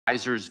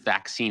Pfizer's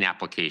vaccine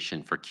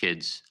application for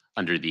kids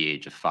under the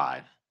age of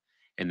 5.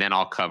 And then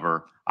I'll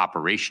cover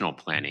operational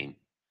planning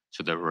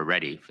so that we're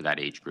ready for that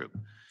age group.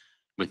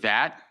 With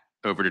that,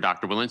 over to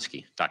Dr.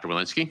 Walensky. Dr.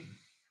 Walensky?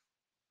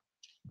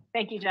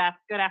 Thank you, Jeff.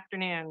 Good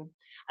afternoon.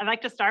 I'd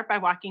like to start by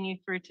walking you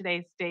through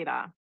today's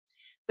data.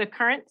 The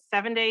current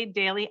 7-day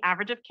daily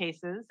average of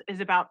cases is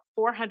about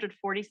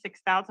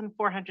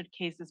 446,400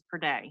 cases per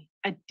day,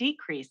 a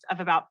decrease of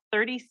about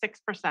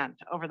 36%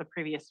 over the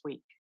previous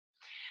week.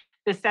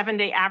 The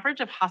 7-day average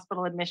of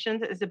hospital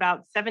admissions is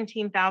about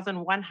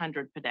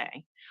 17,100 per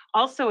day,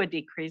 also a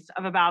decrease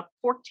of about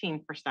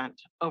 14%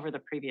 over the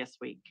previous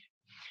week.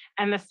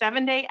 And the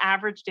 7-day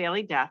average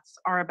daily deaths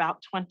are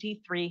about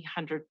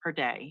 2,300 per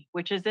day,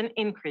 which is an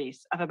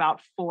increase of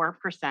about 4%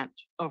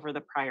 over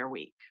the prior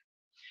week.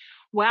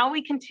 While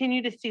we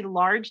continue to see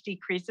large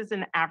decreases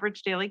in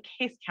average daily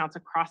case counts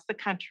across the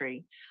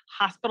country,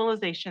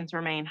 hospitalizations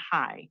remain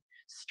high,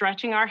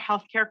 stretching our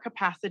healthcare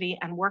capacity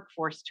and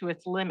workforce to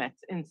its limits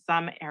in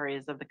some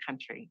areas of the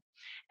country.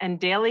 And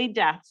daily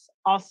deaths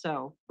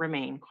also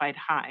remain quite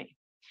high.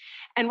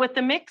 And with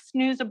the mixed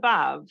news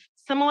above,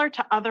 similar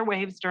to other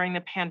waves during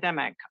the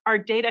pandemic, our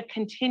data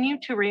continue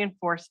to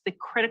reinforce the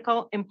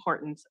critical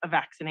importance of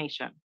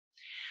vaccination.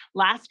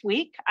 Last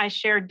week, I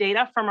shared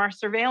data from our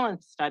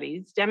surveillance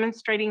studies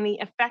demonstrating the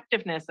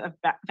effectiveness of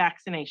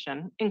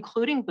vaccination,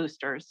 including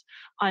boosters,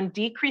 on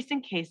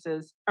decreasing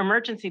cases,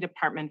 emergency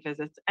department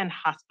visits, and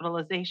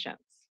hospitalizations.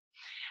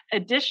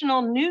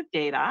 Additional new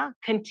data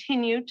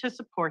continue to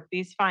support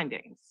these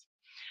findings.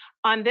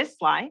 On this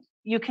slide,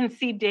 you can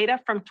see data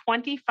from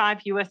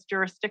 25 US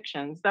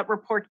jurisdictions that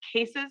report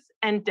cases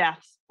and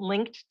deaths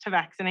linked to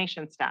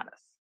vaccination status.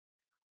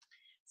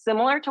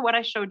 Similar to what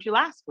I showed you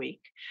last week,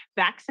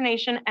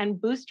 vaccination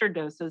and booster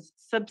doses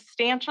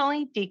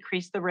substantially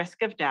decrease the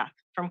risk of death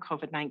from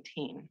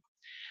COVID-19.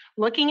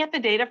 Looking at the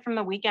data from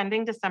the week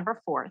ending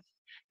December 4th,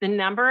 the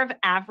number of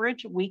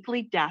average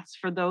weekly deaths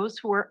for those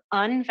who were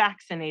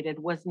unvaccinated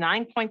was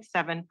 9.7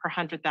 per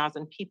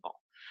 100,000 people,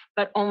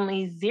 but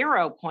only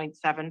 0.7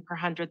 per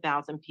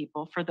 100,000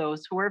 people for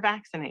those who were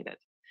vaccinated.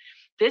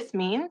 This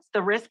means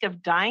the risk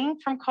of dying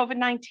from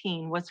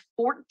COVID-19 was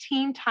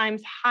 14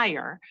 times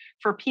higher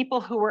for people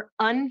who were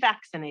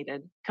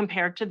unvaccinated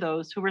compared to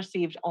those who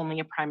received only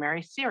a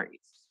primary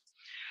series.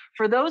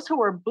 For those who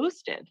were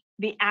boosted,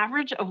 the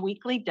average of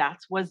weekly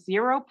deaths was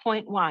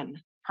 0.1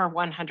 per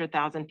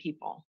 100,000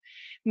 people,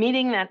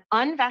 meaning that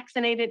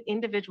unvaccinated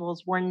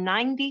individuals were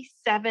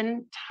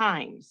 97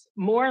 times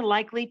more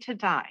likely to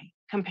die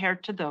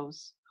compared to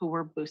those who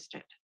were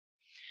boosted.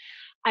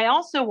 I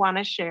also want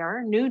to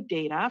share new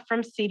data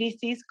from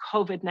CDC's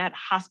COVIDNet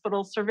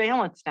hospital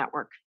surveillance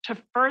network to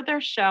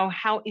further show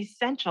how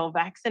essential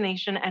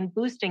vaccination and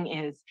boosting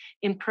is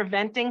in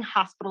preventing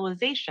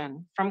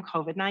hospitalization from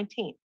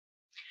COVID-19.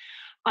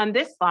 On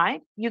this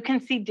slide, you can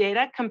see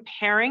data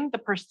comparing the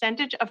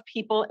percentage of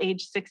people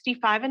aged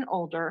 65 and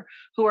older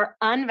who are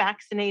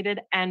unvaccinated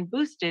and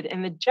boosted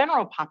in the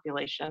general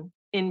population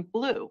in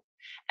blue,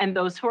 and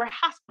those who are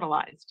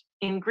hospitalized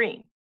in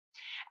green.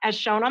 As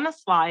shown on the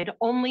slide,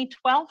 only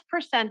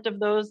 12%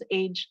 of those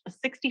aged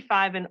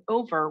 65 and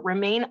over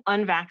remain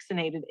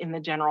unvaccinated in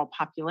the general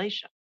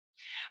population.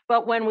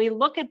 But when we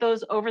look at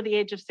those over the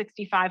age of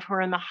 65 who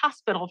are in the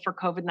hospital for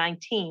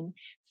COVID-19,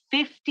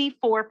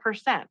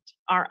 54%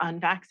 are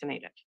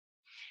unvaccinated.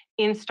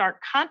 In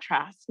stark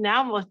contrast,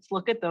 now let's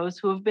look at those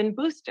who have been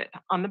boosted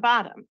on the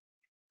bottom.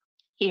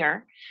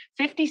 Here,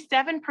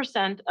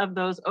 57% of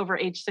those over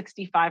age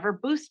 65 are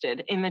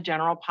boosted in the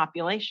general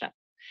population,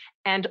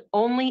 and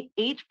only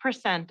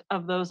 8%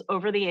 of those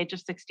over the age of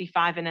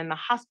 65 and in the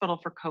hospital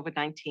for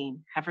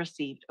COVID-19 have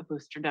received a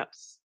booster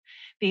dose.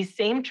 These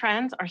same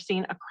trends are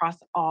seen across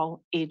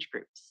all age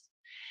groups.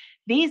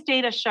 These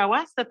data show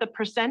us that the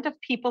percent of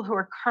people who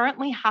are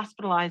currently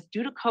hospitalized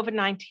due to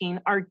COVID-19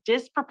 are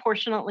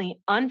disproportionately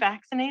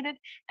unvaccinated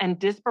and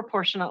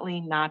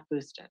disproportionately not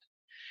boosted.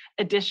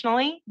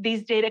 Additionally,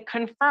 these data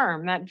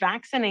confirm that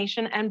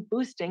vaccination and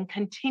boosting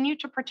continue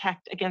to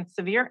protect against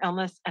severe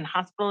illness and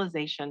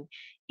hospitalization,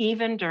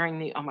 even during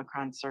the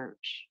Omicron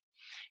surge.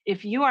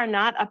 If you are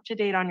not up to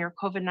date on your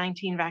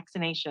COVID-19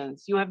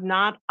 vaccinations, you have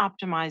not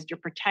optimized your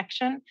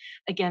protection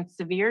against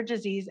severe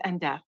disease and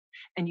death,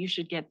 and you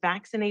should get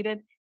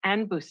vaccinated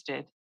and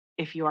boosted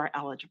if you are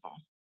eligible.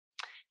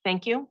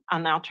 Thank you. I'll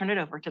now turn it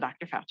over to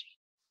Dr. Fauci.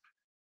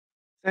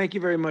 Thank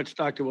you very much,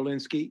 Dr.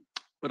 Walensky.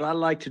 What I'd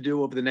like to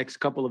do over the next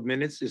couple of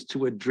minutes is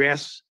to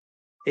address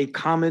a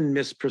common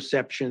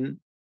misperception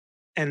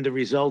and the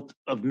result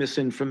of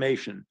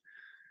misinformation.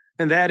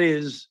 And that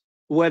is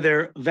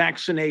whether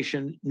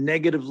vaccination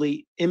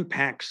negatively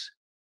impacts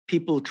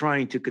people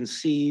trying to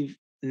conceive,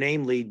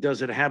 namely,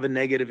 does it have a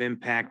negative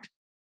impact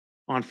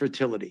on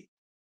fertility?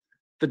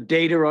 The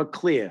data are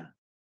clear.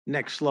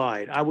 Next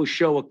slide. I will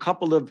show a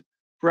couple of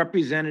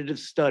representative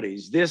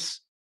studies. This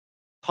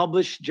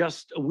published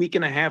just a week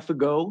and a half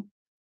ago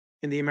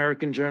in the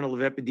American Journal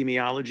of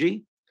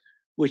Epidemiology,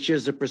 which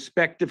is a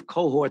prospective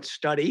cohort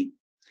study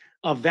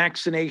of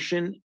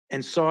vaccination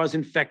and SARS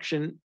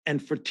infection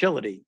and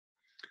fertility.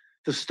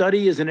 The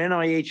study is an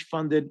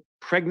NIH-funded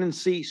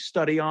pregnancy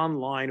study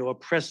online, or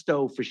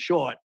PRESTO for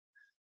short,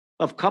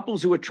 of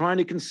couples who are trying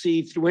to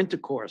conceive through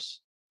intercourse.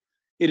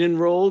 It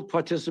enrolled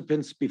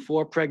participants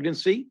before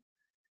pregnancy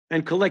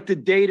and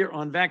collected data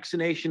on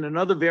vaccination and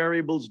other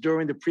variables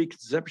during the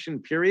preconception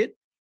period,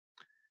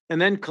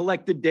 and then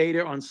collected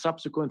data on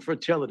subsequent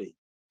fertility.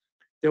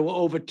 There were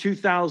over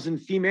 2,000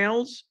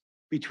 females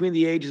between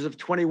the ages of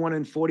 21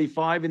 and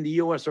 45 in the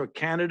US or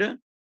Canada.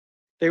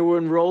 They were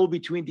enrolled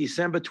between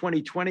December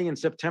 2020 and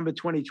September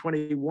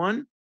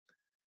 2021,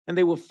 and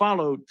they were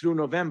followed through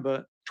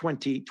November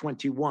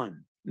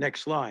 2021.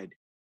 Next slide.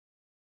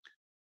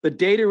 The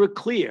data are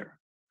clear.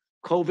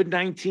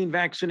 COVID-19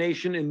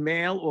 vaccination in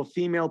male or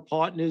female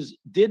partners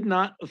did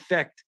not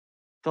affect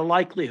the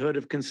likelihood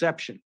of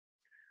conception.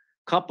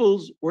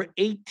 Couples were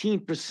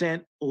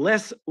 18%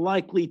 less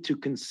likely to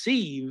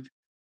conceive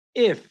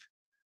if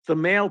the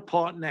male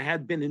partner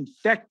had been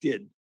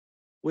infected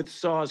with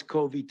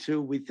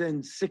SARS-CoV-2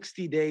 within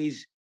 60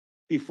 days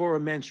before a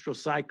menstrual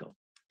cycle.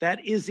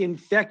 That is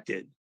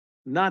infected,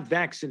 not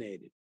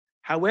vaccinated.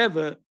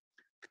 However,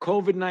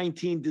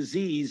 COVID-19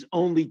 disease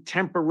only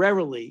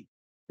temporarily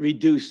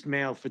reduced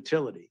male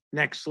fertility.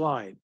 Next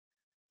slide.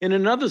 In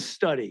another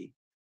study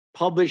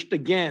published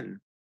again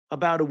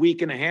about a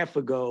week and a half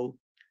ago,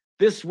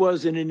 this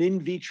was in an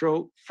in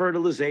vitro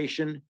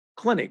fertilization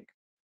clinic.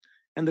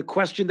 And the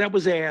question that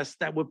was asked,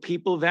 that were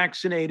people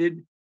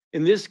vaccinated,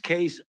 in this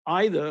case,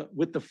 either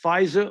with the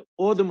Pfizer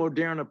or the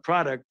Moderna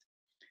product,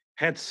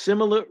 had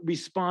similar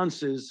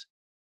responses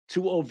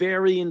to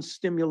ovarian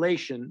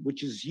stimulation,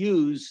 which is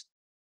used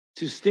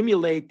to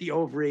stimulate the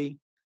ovary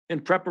in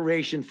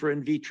preparation for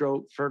in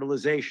vitro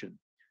fertilization,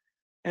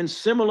 and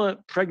similar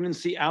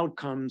pregnancy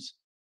outcomes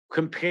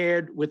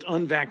compared with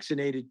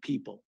unvaccinated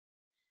people.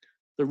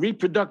 The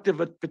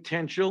reproductive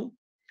potential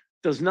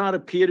does not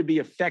appear to be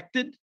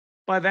affected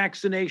by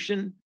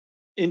vaccination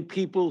in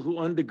people who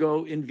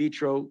undergo in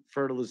vitro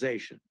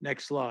fertilization.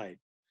 Next slide.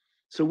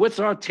 So what's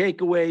our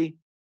takeaway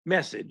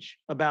message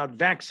about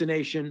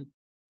vaccination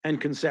and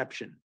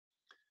conception?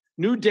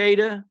 New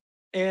data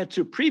add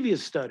to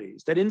previous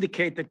studies that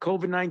indicate that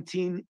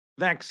COVID-19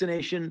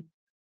 vaccination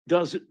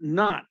does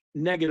not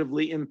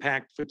negatively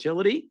impact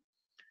fertility.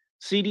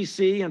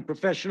 CDC and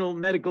professional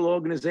medical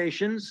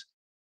organizations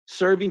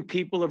serving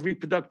people of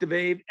reproductive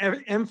age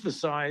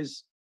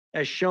emphasize,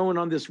 as shown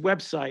on this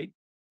website,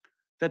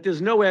 that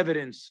there's no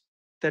evidence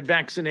that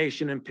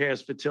vaccination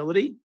impairs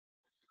fertility.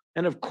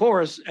 And of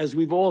course, as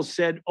we've all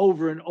said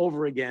over and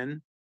over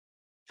again,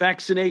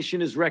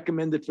 vaccination is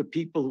recommended for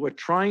people who are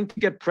trying to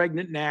get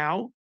pregnant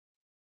now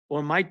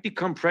or might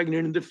become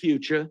pregnant in the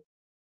future,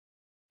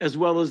 as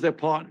well as their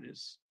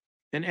partners.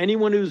 And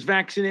anyone who's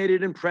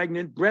vaccinated and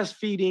pregnant,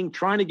 breastfeeding,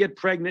 trying to get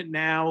pregnant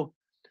now,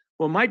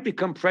 or might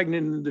become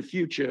pregnant in the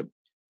future,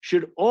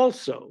 should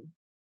also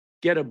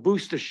get a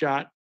booster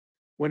shot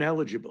when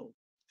eligible.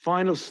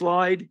 Final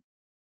slide.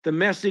 The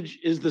message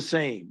is the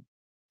same.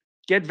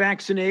 Get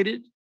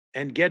vaccinated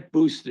and get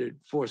boosted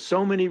for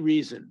so many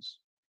reasons.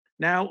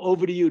 Now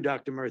over to you,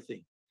 Dr.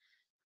 Murthy.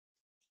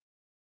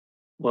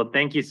 Well,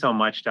 thank you so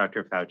much,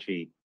 Dr.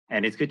 Fauci,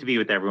 and it's good to be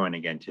with everyone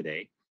again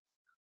today.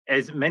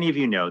 As many of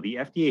you know, the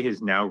FDA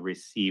has now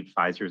received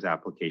Pfizer's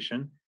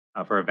application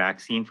for a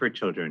vaccine for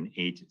children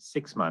aged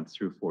 6 months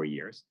through 4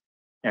 years.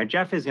 Now,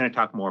 Jeff is going to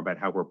talk more about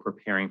how we're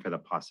preparing for the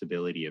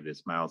possibility of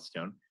this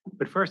milestone.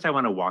 But first, I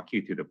want to walk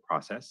you through the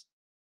process.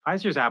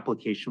 Pfizer's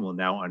application will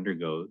now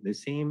undergo the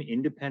same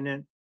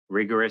independent,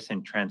 rigorous,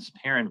 and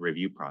transparent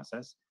review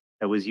process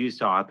that was used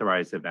to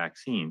authorize the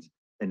vaccines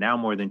that now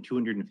more than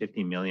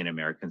 250 million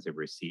Americans have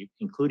received,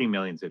 including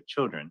millions of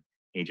children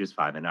ages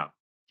 5 and up.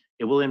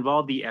 It will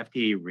involve the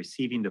FDA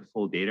receiving the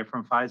full data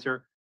from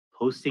Pfizer,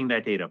 posting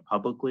that data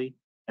publicly,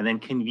 and then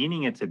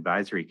convening its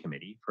advisory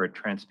committee for a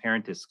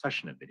transparent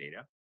discussion of the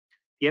data.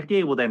 The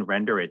FDA will then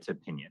render its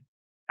opinion,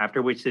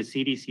 after which the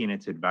CDC and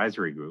its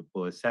advisory group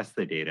will assess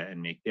the data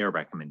and make their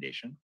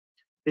recommendation.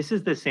 This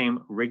is the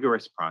same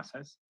rigorous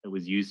process that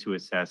was used to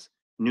assess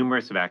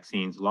numerous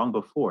vaccines long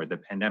before the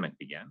pandemic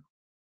began.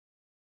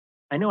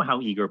 I know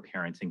how eager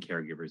parents and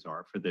caregivers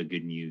are for the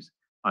good news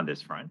on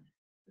this front.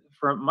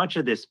 For much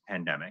of this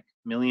pandemic,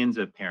 millions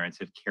of parents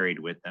have carried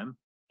with them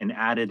an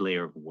added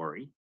layer of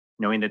worry,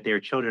 knowing that their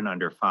children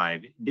under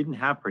 5 didn't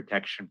have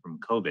protection from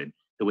COVID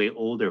the way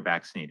older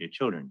vaccinated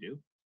children do.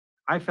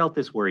 I felt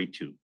this worry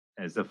too,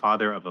 as the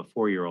father of a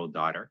 4-year-old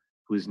daughter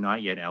who is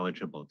not yet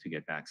eligible to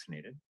get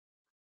vaccinated.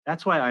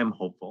 That's why I'm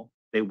hopeful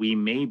that we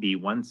may be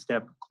one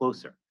step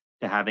closer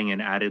to having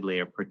an added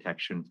layer of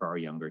protection for our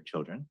younger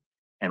children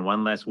and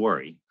one less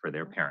worry for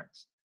their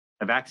parents.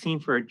 A vaccine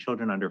for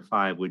children under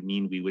 5 would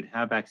mean we would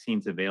have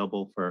vaccines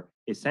available for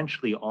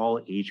essentially all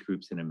age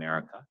groups in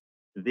America.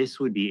 This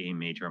would be a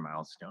major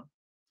milestone.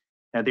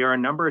 Now, there are a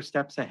number of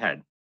steps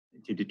ahead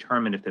to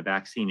determine if the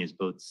vaccine is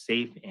both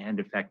safe and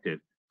effective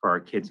for our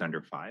kids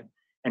under 5.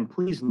 And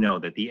please know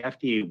that the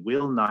FDA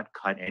will not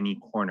cut any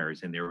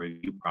corners in their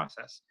review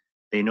process.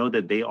 They know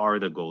that they are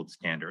the gold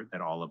standard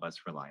that all of us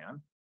rely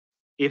on.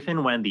 If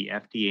and when the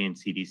FDA and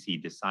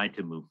CDC decide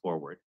to move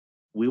forward,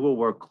 we will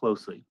work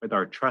closely with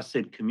our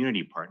trusted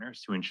community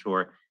partners to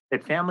ensure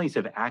that families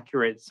have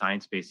accurate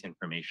science-based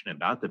information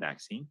about the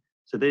vaccine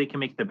so that they can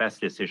make the best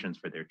decisions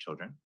for their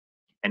children.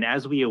 And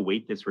as we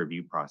await this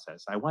review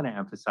process, I want to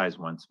emphasize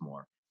once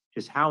more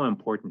just how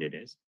important it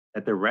is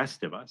that the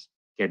rest of us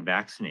get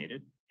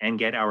vaccinated and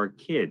get our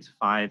kids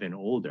 5 and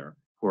older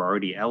who are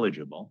already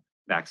eligible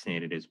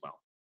vaccinated as well.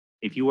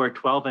 If you are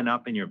 12 and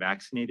up and you're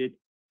vaccinated,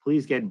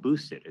 please get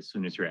boosted as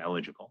soon as you're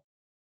eligible.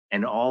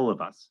 And all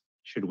of us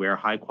should wear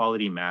high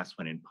quality masks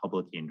when in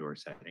public indoor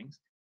settings.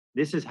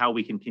 This is how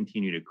we can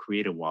continue to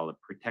create a wall of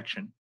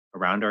protection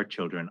around our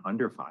children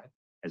under 5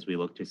 as we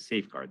look to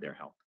safeguard their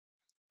health.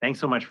 Thanks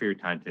so much for your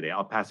time today.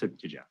 I'll pass it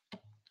to Jeff.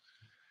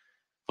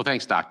 Well,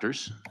 thanks,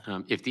 doctors.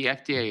 If the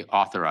FDA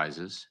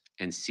authorizes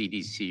and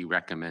CDC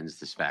recommends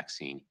this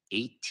vaccine,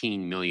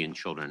 18 million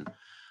children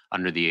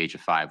under the age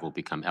of 5 will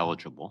become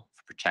eligible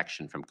for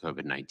protection from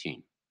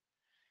COVID-19.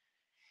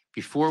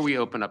 Before we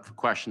open up for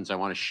questions, I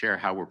want to share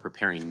how we're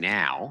preparing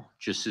now,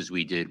 just as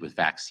we did with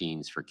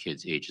vaccines for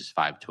kids ages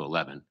 5 to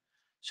 11,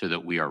 so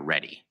that we are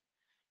ready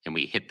and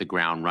we hit the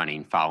ground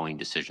running following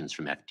decisions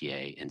from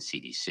FDA and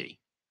CDC.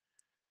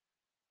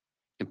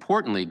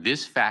 Importantly,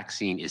 this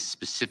vaccine is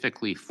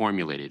specifically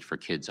formulated for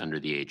kids under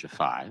the age of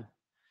 5.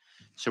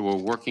 So we're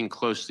working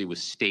closely with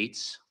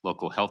states,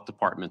 local health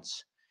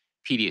departments,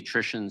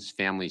 pediatricians,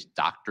 families,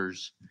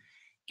 doctors,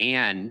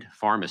 and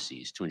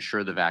pharmacies to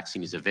ensure the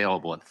vaccine is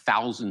available at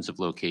thousands of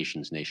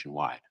locations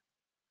nationwide.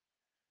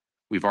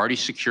 We've already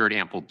secured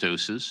ample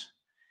doses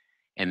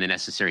and the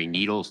necessary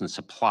needles and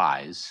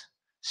supplies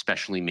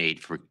specially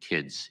made for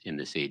kids in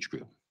this age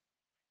group.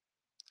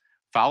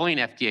 Following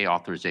FDA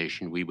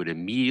authorization, we would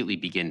immediately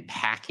begin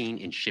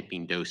packing and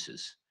shipping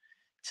doses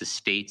to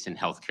states and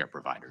healthcare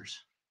providers.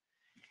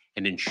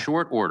 And in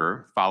short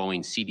order,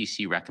 following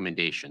CDC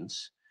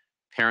recommendations,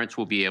 parents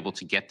will be able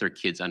to get their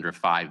kids under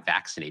 5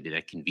 vaccinated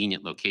at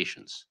convenient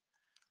locations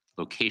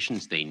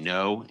they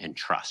know and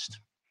trust.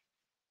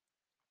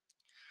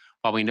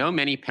 While we know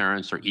many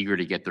parents are eager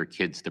to get their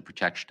kids the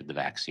protection of the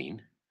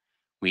vaccine,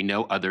 we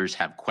know others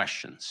have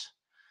questions.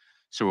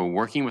 So we're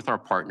working with our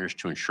partners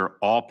to ensure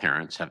all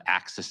parents have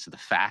access to the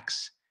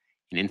facts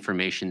and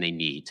information they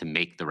need to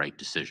make the right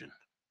decision.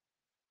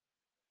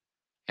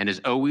 And as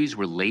always,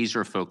 we're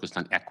laser focused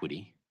on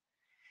equity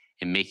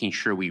and making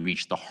sure we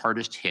reach the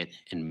hardest hit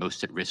and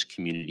most at-risk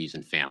communities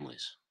and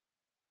families.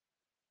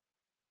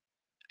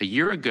 A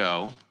year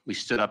ago, we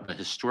stood up a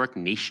historic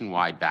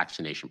nationwide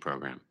vaccination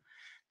program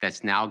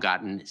that's now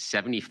gotten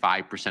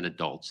 75%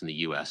 adults in the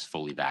US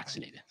fully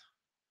vaccinated.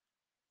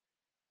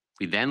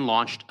 We then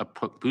launched a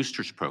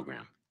boosters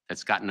program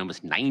that's gotten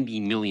almost 90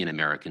 million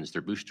Americans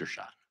their booster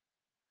shot.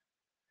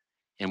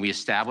 And we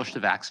established a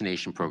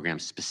vaccination program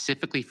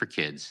specifically for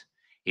kids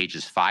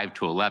ages 5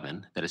 to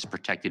 11 that has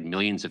protected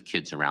millions of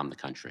kids around the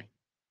country.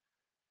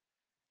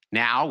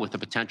 Now, with the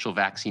potential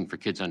vaccine for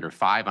kids under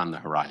 5 on the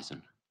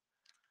horizon,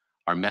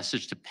 our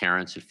message to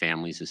parents and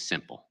families is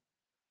simple.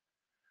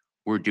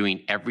 We're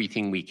doing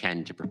everything we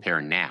can to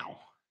prepare now.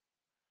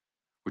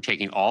 We're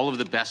taking all of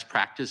the best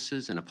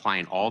practices and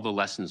applying all the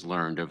lessons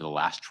learned over the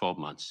last 12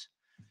 months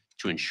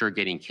to ensure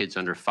getting kids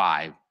under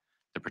 5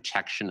 the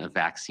protection of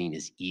vaccine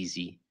is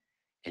easy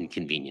and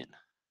convenient.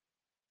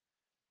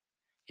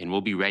 And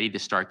we'll be ready to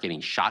start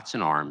getting shots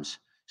in arms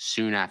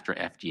soon after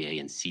FDA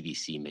and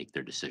CDC make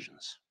their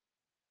decisions.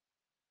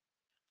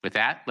 With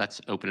that,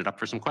 let's open it up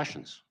for some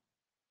questions.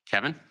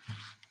 Kevin?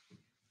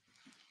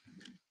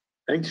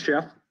 Thanks,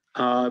 Jeff.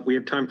 We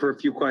have time for a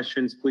few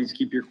questions. Please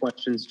keep your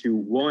questions to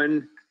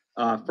 1.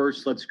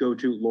 First, let's go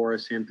to Laura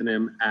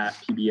Santonim at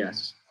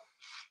PBS.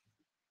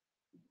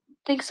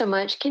 Thanks so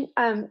much.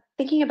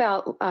 Thinking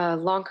about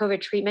long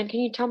COVID treatment,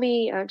 can you tell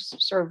me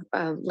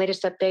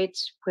latest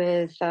updates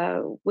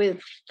with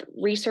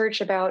research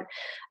about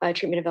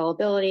treatment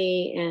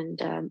availability and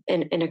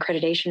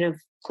accreditation of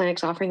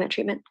clinics offering that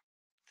treatment?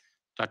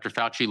 Dr.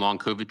 Fauci, long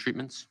COVID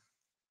treatments?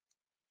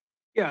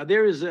 Yeah,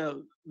 there is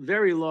a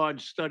very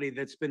large study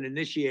that's been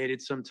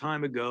initiated some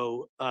time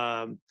ago,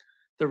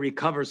 the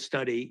RECOVER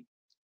study,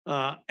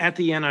 at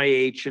the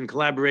NIH in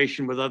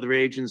collaboration with other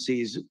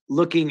agencies,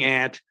 looking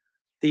at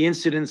the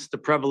incidence, the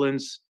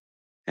prevalence,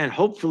 and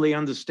hopefully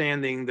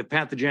understanding the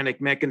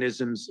pathogenic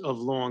mechanisms of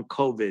long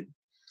COVID.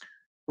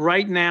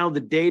 Right now,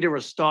 the data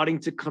are starting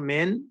to come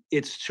in.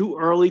 It's too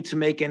early to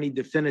make any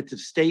definitive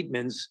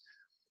statements,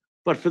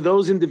 but for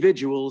those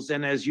individuals,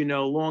 and as you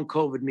know, long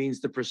COVID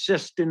means the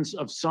persistence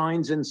of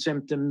signs and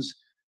symptoms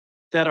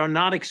that are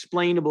not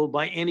explainable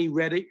by any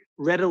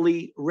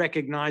readily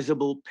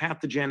recognizable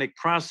pathogenic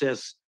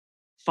process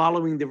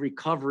following the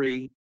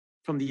recovery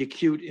from the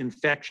acute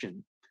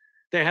infection.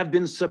 There have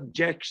been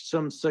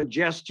some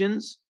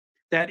suggestions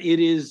that it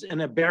is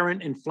an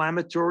aberrant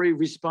inflammatory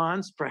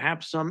response,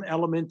 perhaps some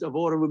element of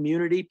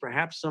autoimmunity,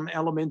 perhaps some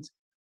element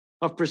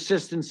of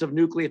persistence of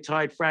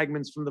nucleotide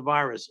fragments from the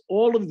virus.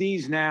 All of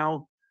these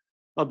now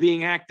are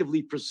being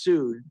actively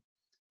pursued.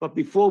 But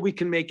before we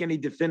can make any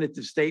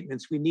definitive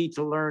statements, we need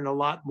to learn a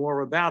lot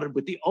more about it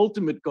with the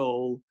ultimate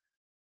goal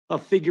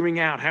of figuring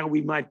out how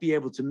we might be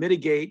able to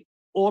mitigate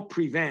or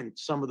prevent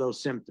some of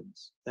those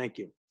symptoms. Thank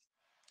you.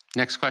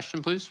 Next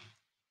question, please.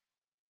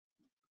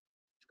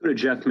 Go to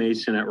Jeff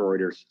Mason at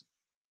Reuters.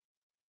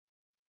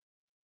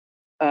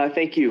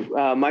 Thank you.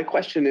 My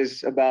question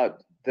is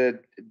about the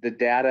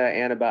data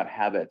and about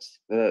habits.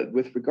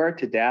 With regard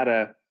to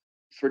data,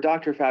 for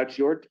Dr.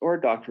 Fauci or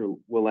Dr.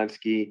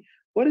 Walensky,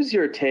 what is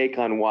your take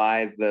on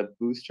why the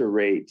booster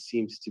rate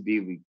seems to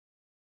be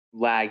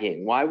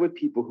lagging? Why would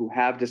people who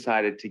have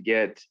decided to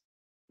get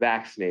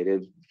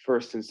vaccinated,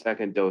 first and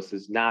second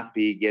doses, not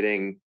be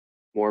getting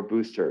more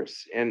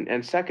boosters?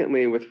 And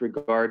secondly, with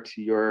regard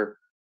to your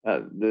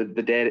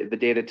the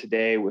data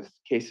today with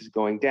cases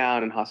going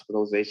down and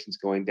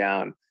hospitalizations going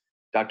down,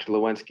 Dr.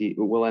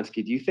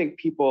 Walensky, do you think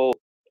people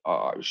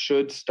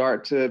should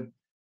start to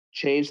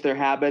change their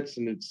habits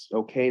and it's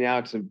okay now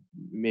to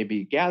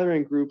maybe gather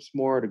in groups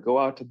more, to go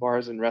out to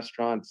bars and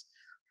restaurants?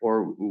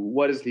 Or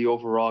what is the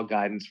overall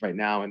guidance right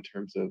now in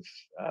terms of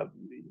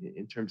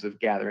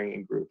gathering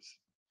in groups?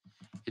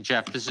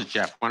 Jeff, this is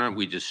Jeff. Why don't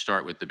we just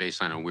start with the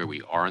baseline on where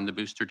we are in the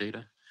booster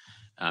data?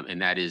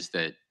 And that is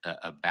that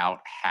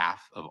about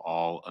half of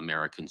all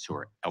Americans who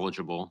are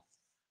eligible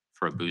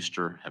for a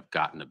booster have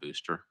gotten a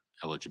booster.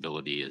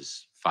 Eligibility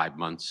is 5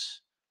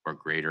 months or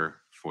greater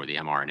for the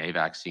mRNA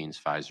vaccines,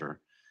 Pfizer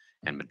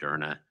and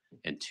Moderna,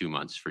 and 2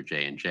 months for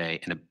J&J.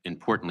 And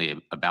importantly,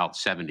 about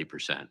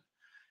 70%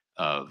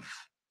 of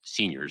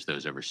seniors,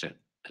 those over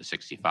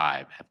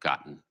 65, have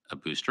gotten a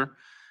booster.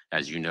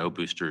 As you know,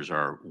 boosters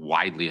are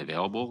widely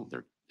available.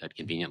 They're at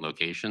convenient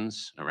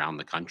locations around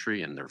the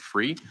country, and they're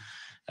free.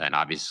 And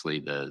obviously,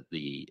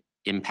 the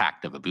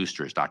impact of a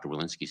booster, as Dr.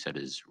 Walensky said,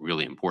 is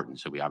really important.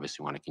 So we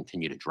obviously want to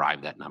continue to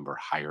drive that number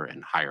higher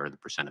and higher, the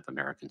percent of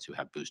Americans who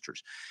have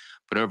boosters.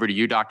 But over to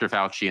you, Dr.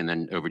 Fauci, and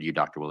then over to you,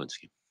 Dr.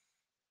 Walensky.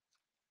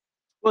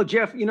 Well,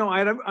 Jeff,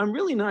 I'm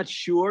really not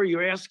sure.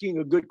 You're asking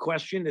a good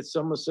question. It's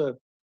almost a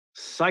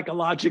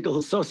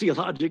psychological,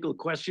 sociological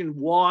question.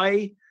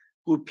 Why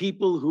would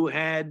people who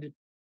had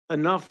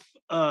enough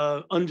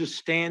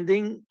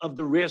understanding of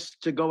the risk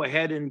to go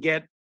ahead and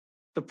get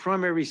the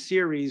primary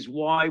series,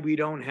 why we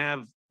don't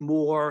have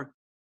more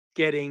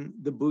getting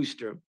the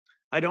booster?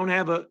 I don't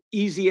have an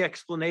easy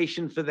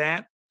explanation for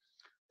that.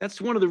 That's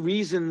one of the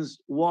reasons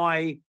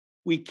why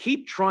we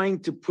keep trying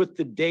to put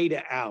the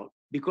data out,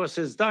 because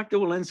as Dr.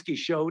 Walensky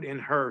showed in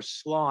her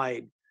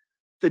slide,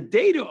 the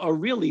data are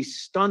really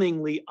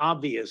stunningly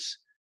obvious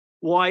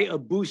why a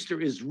booster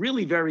is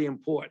really very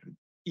important.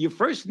 You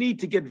first need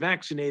to get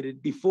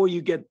vaccinated before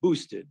you get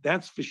boosted,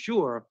 that's for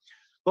sure.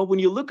 But when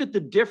you look at the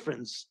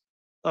difference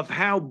of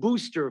how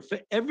booster, for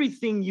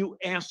everything you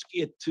ask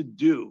it to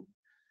do,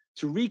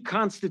 to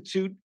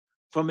reconstitute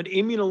from an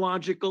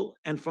immunological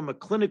and from a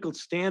clinical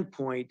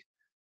standpoint,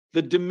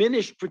 the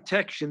diminished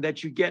protection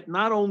that you get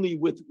not only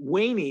with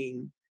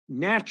waning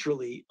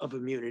naturally of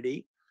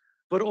immunity,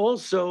 but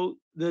also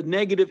the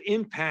negative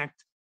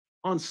impact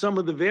on some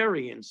of the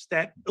variants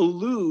that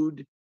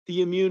elude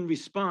the immune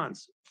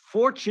response.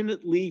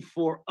 Fortunately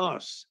for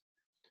us,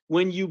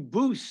 when you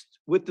boost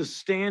with the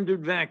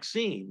standard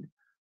vaccine,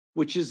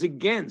 which is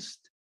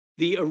against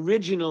the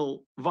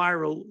original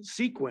viral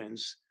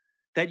sequence,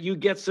 that you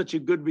get such a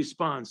good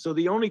response. So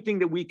the only thing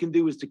that we can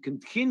do is to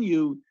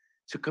continue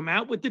to come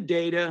out with the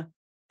data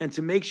and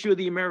to make sure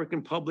the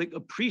American public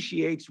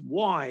appreciates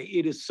why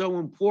it is so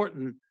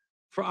important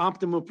for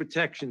optimal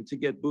protection to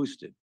get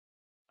boosted.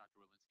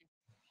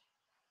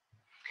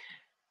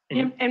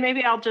 And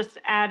maybe I'll just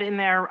add in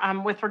there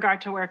with regard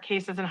to where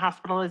cases and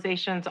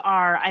hospitalizations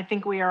are. I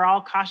think we are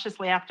all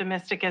cautiously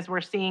optimistic as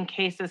we're seeing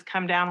cases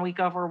come down week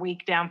over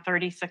week, down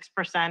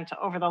 36%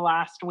 over the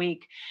last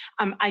week.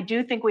 I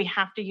do think we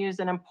have to use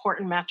an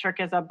important metric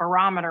as a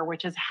barometer,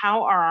 which is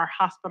how are our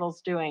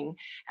hospitals doing?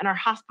 And our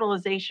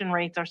hospitalization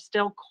rates are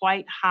still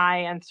quite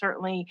high, and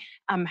certainly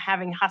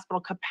having hospital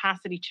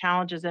capacity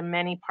challenges in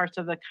many parts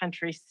of the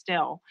country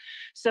still.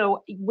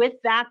 So with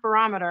that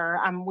barometer,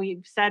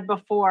 we've said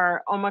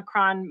before,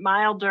 Omicron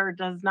milder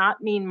does not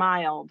mean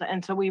mild.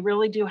 And so we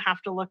really do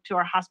have to look to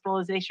our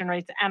hospitalization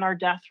rates and our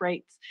death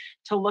rates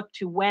to look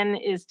to when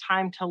is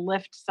time to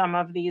lift some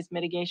of these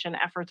mitigation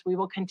efforts. We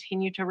will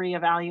continue to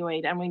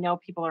reevaluate, and we know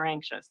people are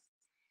anxious.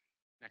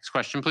 Next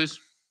question, please.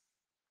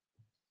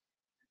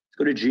 Let's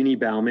go to Jeannie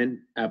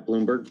Bauman at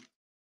Bloomberg.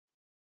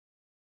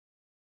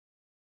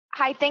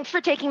 Hi, thanks for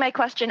taking my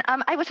question.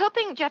 I was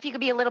hoping, Jeff, you could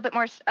be a little bit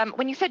more,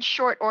 when you said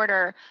short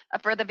order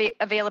for the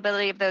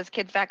availability of those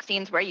kids'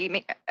 vaccines,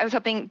 I was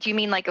hoping, do you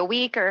mean like a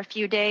week or a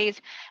few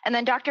days? And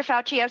then Dr.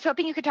 Fauci, I was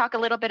hoping you could talk a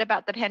little bit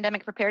about the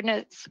pandemic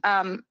preparedness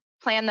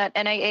plan that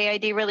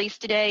NIAID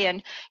released today,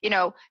 and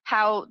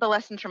how the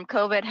lessons from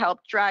COVID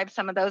helped drive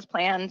some of those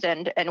plans,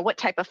 and what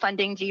type of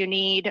funding do you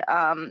need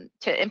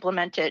to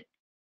implement it?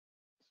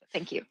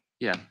 Thank you.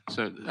 Yeah,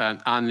 so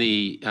on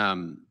the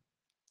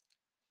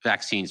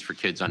vaccines for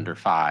kids under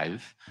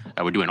 5,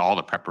 we're doing all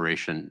the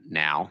preparation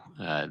now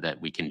that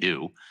we can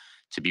do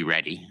to be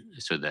ready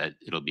so that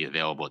it'll be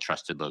available at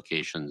trusted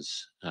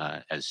locations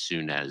as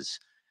soon as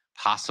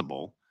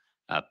possible.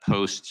 I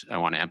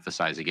want to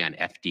emphasize again,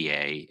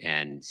 FDA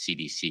and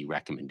CDC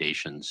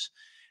recommendations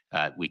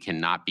We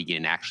cannot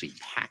begin actually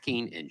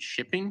packing and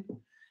shipping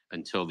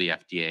until the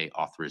FDA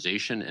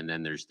authorization. And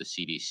then there's the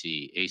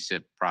CDC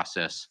ACIP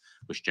process,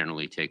 which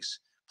generally takes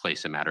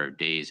place a matter of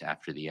days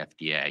after the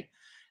FDA.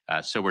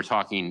 So we're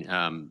talking,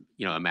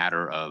 a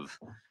matter of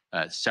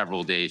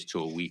several days to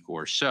a week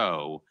or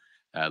so,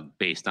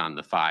 based on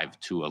the 5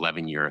 to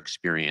 11 year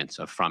experience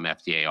from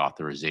FDA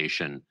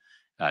authorization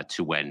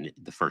to when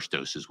the first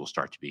doses will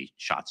start to be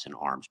shots in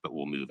arms, but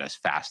we'll move as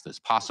fast as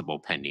possible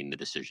pending the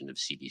decision of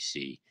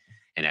CDC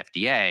and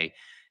FDA.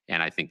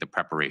 And I think the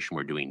preparation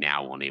we're doing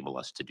now will enable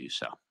us to do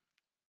so.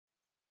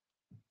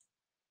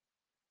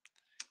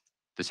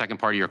 The second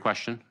part of your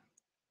question?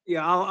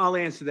 Yeah, I'll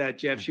answer that,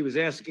 Jeff. She was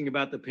asking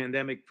about the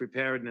pandemic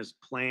preparedness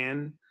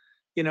plan.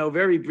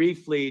 Very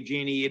briefly,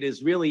 Jeannie, it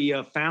is really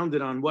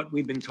founded on what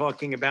we've been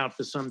talking about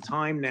for some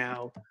time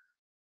now,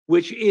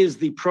 which is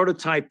the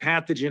prototype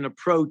pathogen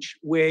approach,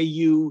 where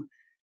you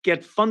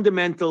get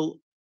fundamental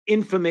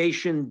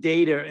information,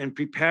 data, and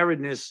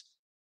preparedness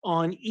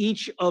on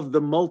each of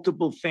the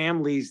multiple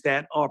families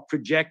that are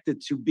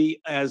projected to be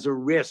as a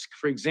risk.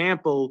 For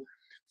example,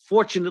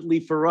 fortunately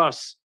for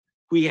us,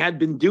 we had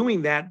been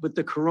doing that with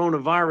the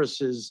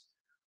coronaviruses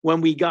when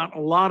we got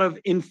a lot of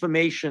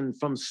information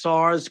from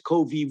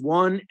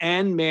SARS-CoV-1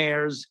 and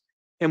MERS,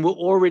 and were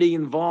already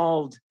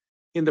involved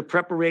in the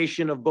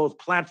preparation of both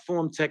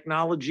platform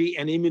technology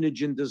and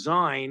immunogen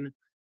design.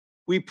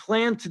 We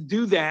plan to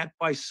do that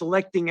by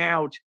selecting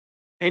out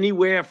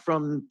anywhere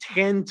from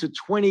 10 to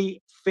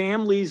 20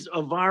 families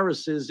of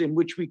viruses in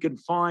which we could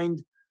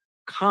find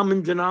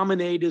common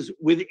denominators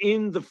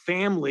within the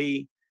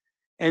family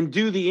and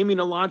do the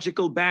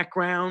immunological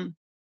background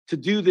to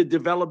do the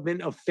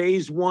development of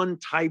phase 1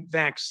 type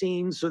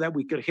vaccines so that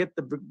we could hit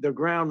the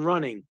ground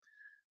running.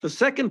 The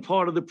second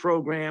part of the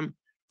program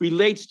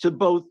relates to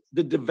both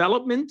the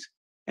development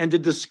and the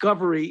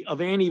discovery of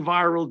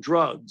antiviral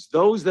drugs,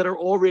 those that are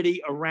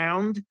already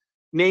around,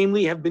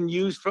 namely have been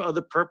used for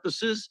other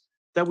purposes,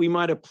 that we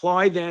might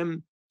apply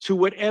them to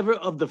whatever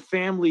of the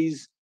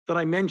families that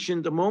I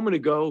mentioned a moment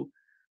ago.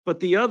 But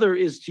the other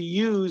is to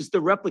use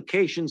the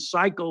replication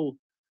cycle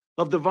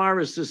of the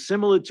viruses,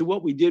 similar to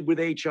what we did with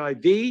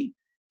HIV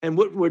and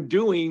what we're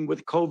doing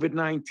with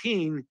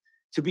COVID-19,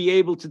 to be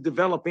able to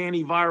develop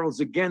antivirals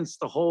against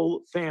the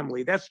whole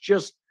family. That's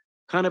just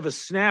kind of a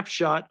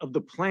snapshot of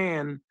the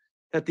plan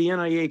that the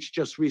NIH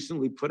just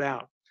recently put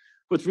out.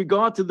 With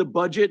regard to the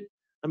budget,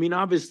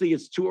 obviously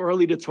it's too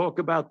early to talk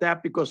about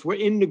that because we're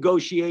in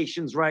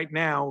negotiations right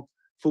now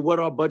for what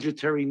our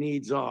budgetary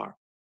needs are.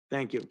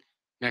 Thank you.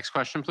 Next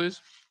question, please.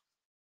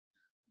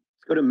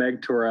 Let's go to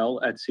Meg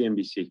Terrell at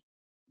CNBC.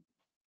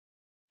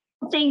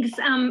 Thanks.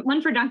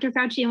 One for Dr.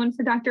 Fauci and one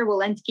for Dr.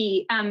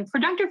 Walensky. For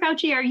Dr.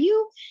 Fauci, are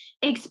you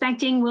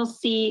expecting we'll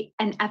see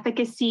an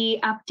efficacy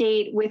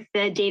update with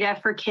the data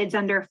for kids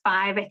under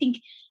 5? I think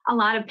a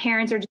lot of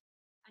parents are just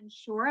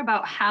unsure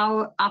about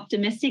how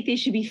optimistic they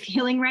should be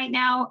feeling right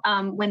now,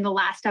 when the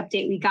last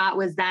update we got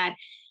was that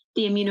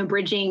the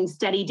immunobridging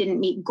study didn't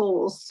meet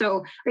goals.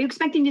 So are you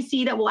expecting to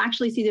see that we'll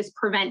actually see this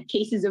prevent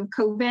cases of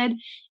COVID?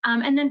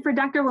 And then for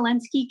Dr.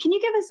 Walensky, can you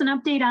give us an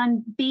update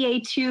on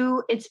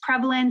BA2, its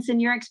prevalence,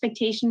 and your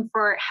expectation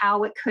for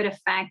how it could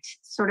affect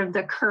sort of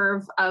the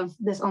curve of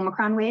this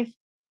Omicron wave?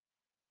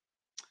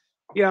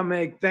 Yeah,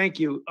 Meg, thank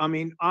you.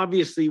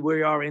 Obviously,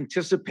 we are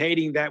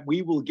anticipating that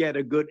we will get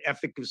a good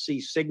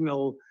efficacy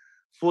signal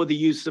for the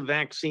use of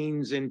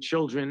vaccines in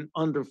children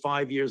under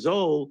 5 years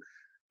old.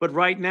 But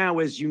right now,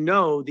 as you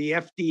know, the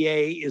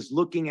FDA is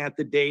looking at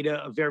the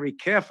data very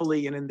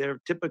carefully, and in their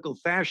typical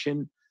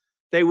fashion,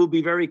 they will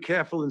be very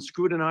careful in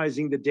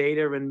scrutinizing the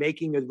data and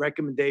making a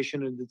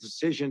recommendation and a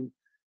decision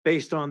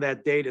based on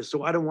that data.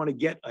 So I don't want to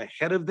get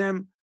ahead of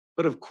them,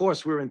 but of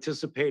course, we're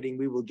anticipating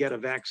we will get a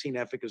vaccine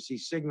efficacy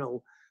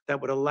signal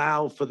that would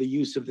allow for the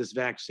use of this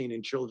vaccine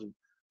in children.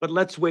 But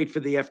let's wait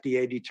for the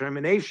FDA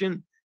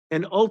determination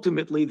and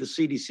ultimately the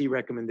CDC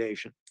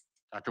recommendation.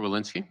 Dr.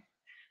 Walensky?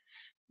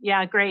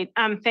 Yeah, great.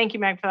 Thank you,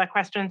 Meg, for that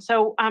question.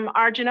 So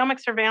our genomic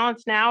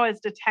surveillance now is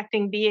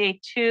detecting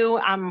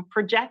BA2,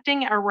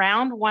 projecting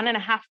around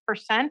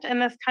 1.5% in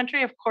this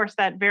country. Of course,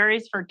 that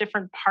varies for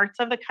different parts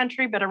of the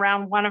country, but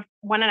around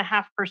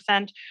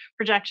 1.5%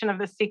 projection of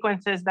the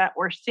sequences that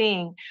we're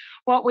seeing.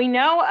 What we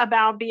know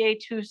about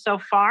BA2 so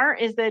far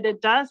is that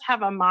it does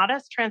have a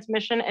modest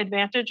transmission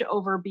advantage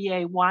over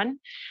BA1.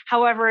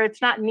 However,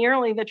 it's not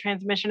nearly the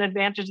transmission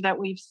advantage that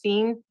we've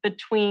seen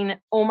between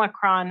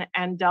Omicron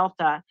and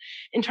Delta.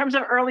 In terms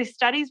of early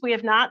studies, we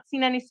have not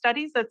seen any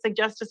studies that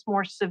suggest it's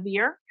more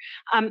severe,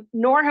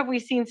 nor have we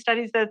seen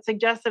studies that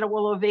suggest that it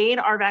will evade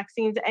our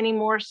vaccines any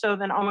more so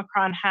than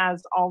Omicron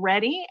has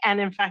already, and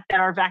in fact that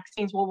our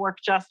vaccines will work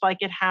just like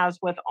it has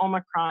with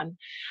Omicron.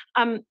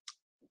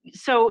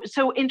 So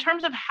in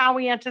terms of how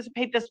we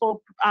anticipate this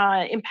will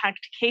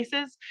impact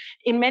cases,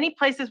 in many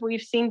places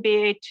we've seen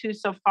BA2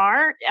 so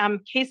far,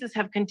 cases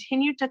have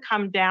continued to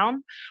come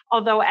down,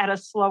 although at a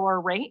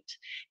slower rate.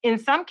 In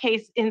some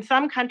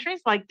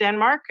countries like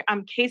Denmark,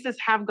 cases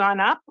have gone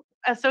up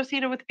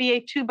associated with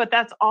BA2, but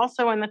that's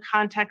also in the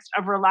context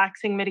of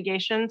relaxing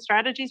mitigation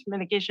strategies,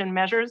 mitigation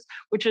measures,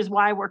 which is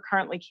why we're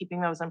currently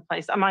keeping those in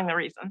place, among the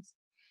reasons.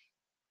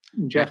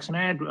 Jeff, can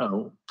I add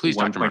Please,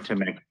 one Dr. point Murphy. to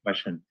Meg's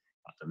question?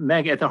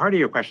 Meg, at the heart of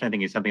your question, I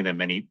think is something that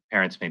many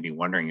parents may be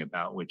wondering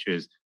about, which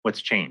is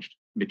what's changed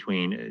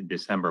between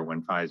December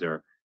when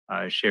Pfizer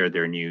shared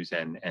their news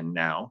and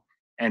now.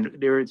 And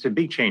it's a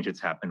big change that's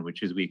happened,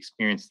 which is we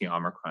experienced the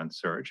Omicron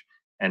surge.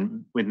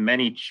 And with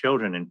many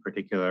children in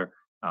particular,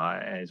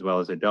 as well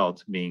as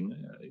adults being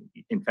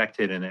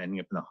infected and ending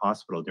up in the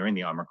hospital during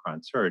the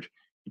Omicron surge,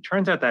 it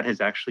turns out that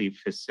has actually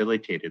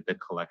facilitated the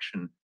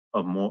collection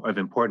of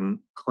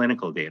important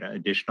clinical data,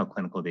 additional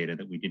clinical data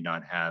that we did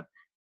not have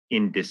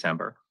in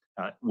December.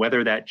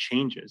 Whether that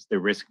changes the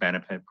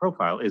risk-benefit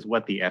profile is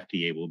what the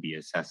FDA will be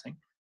assessing.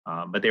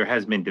 But there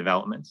has been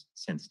developments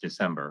since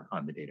December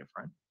on the data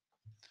front.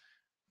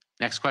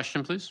 Next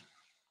question, please.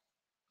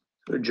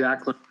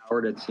 Jacqueline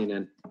Howard at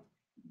CNN.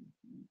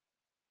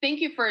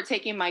 Thank you for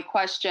taking my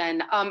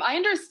question. I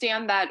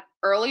understand that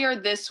earlier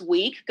this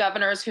week,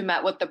 governors who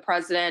met with the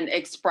president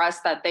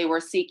expressed that they were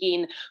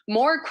seeking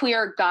more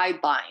clear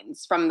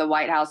guidelines from the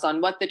White House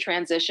on what the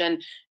transition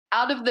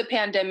out of the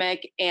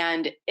pandemic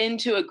and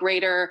into a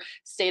greater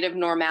state of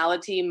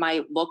normality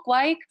might look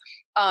like.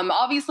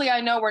 Obviously, I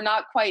know we're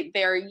not quite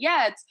there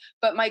yet,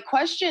 but my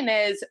question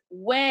is,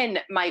 when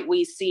might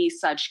we see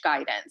such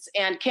guidance?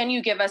 And can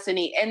you give us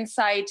any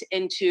insight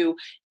into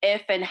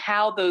if and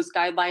how those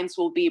guidelines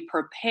will be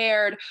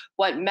prepared,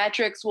 what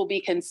metrics will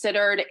be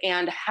considered,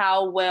 and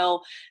how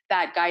will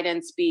that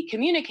guidance be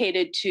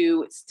communicated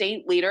to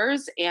state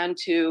leaders and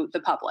to the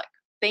public?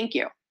 Thank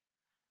you.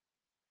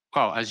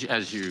 Well,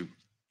 as you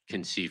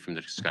can see from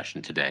the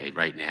discussion today,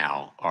 right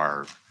now,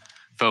 our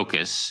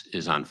focus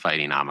is on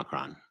fighting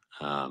Omicron.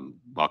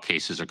 While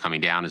cases are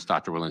coming down, as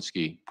Dr.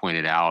 Walensky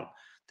pointed out,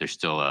 there's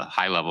still a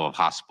high level of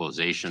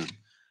hospitalization,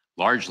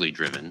 largely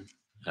driven,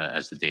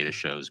 as the data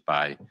shows,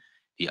 by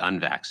the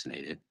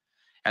unvaccinated.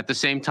 At the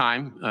same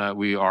time,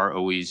 we are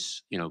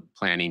always,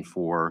 planning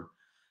for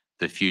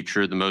the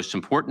future. The most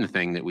important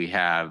thing that we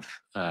have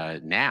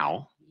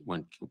now,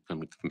 when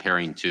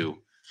comparing to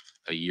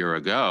a year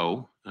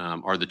ago,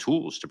 are the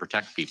tools to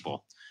protect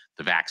people.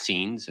 The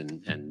vaccines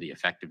and the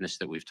effectiveness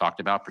that we've talked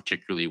about,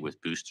 particularly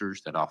with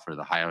boosters that offer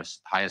the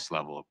highest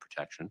level of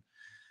protection,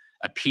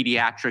 a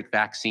pediatric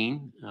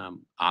vaccine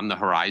on the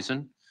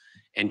horizon,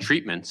 and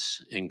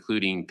treatments,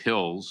 including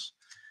pills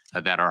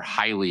that are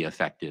highly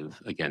effective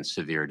against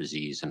severe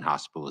disease and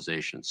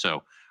hospitalization.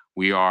 So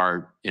we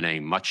are in a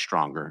much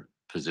stronger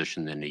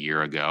position than a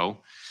year ago.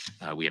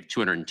 We have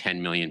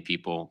 210 million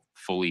people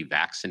fully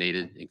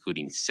vaccinated,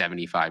 including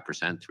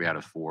 75%, 3 out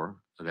of 4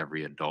 of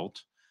every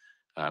adult.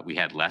 We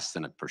had less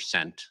than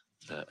 1%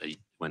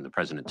 when the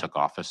president took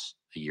office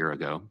a year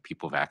ago,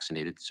 people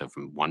vaccinated. So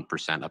from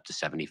 1% up to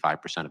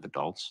 75% of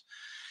adults.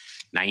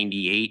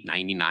 98,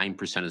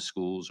 99% of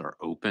schools are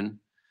open.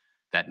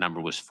 That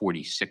number was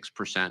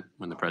 46%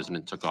 when the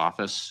president took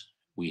office.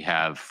 We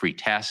have free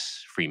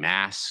tests, free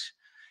masks,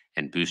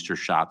 and booster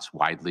shots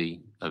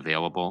widely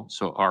available.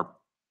 So our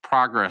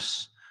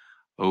progress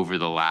over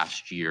the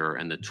last year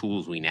and the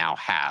tools we now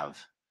have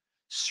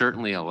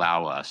certainly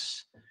allow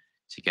us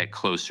to get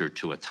closer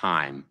to a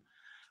time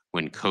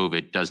when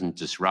COVID doesn't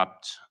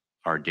disrupt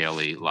our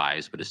daily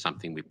lives, but is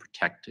something we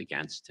protect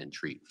against and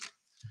treat.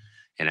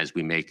 And as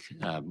we make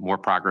more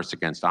progress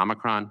against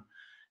Omicron,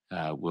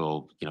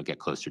 we'll get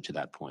closer to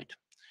that point.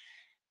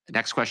 The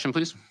next question,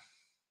 please.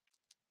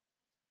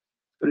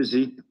 Go to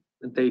Zeke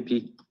at the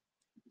AP.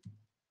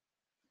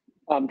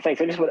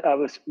 Thanks. I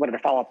wanted to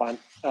follow up on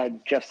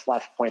Jeff's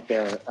last point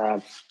there,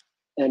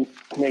 and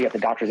maybe get the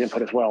doctor's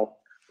input as well.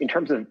 In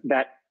terms of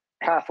that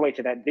pathway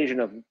to that vision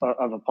of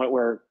a point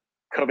where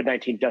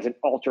COVID-19 doesn't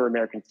alter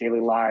Americans' daily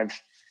lives,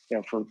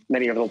 for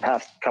many of the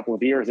past couple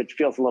of years, it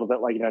feels a little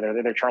bit like,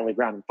 they're Charlie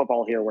Brown in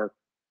football here, where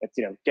it's,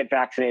 get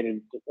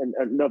vaccinated and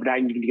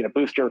nobody, you need to get a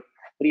booster.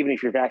 But even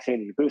if you're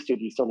vaccinated and boosted,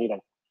 you still need to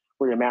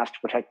wear your mask to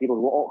protect people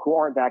who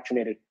aren't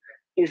vaccinated.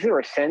 Is there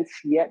a sense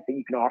yet that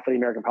you can offer the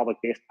American public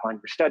based upon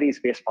your studies,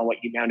 based upon what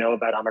you now know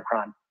about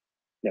Omicron?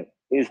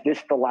 Is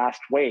this the last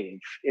wave?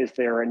 Is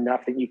there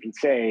enough that you can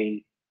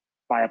say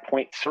by a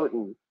point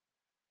certain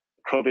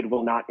COVID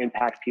will not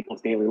impact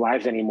people's daily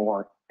lives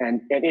anymore?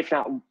 And if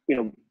not,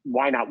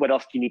 why not? What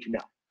else do you need to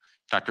know?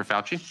 Dr.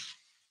 Fauci?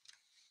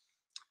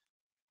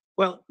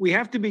 Well, we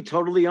have to be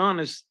totally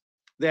honest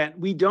that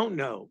we don't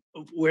know.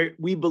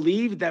 We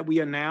believe that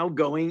we are now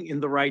going in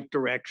the right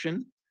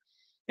direction.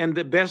 And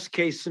the best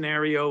case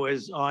scenario,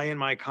 as I and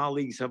my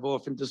colleagues have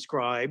often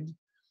described,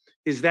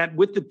 is that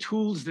with the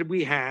tools that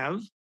we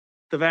have,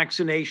 the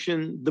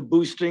vaccination, the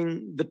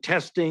boosting, the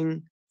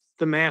testing,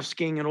 the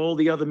masking, and all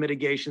the other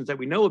mitigations that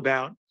we know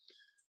about,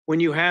 when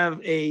you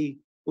have a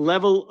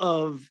level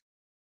of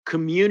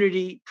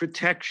community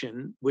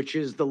protection, which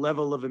is the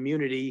level of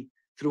immunity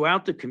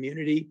throughout the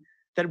community,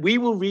 that we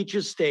will reach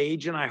a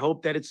stage, and I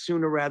hope that it's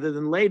sooner rather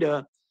than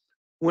later,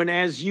 when,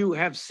 as you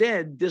have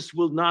said, this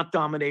will not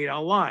dominate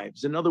our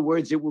lives. In other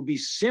words, it will be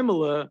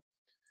similar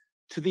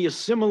to the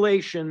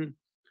assimilation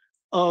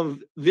of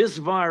this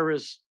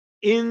virus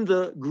in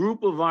the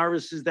group of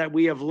viruses that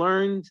we have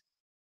learned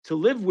to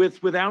live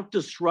with without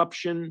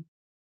disruption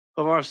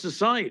of our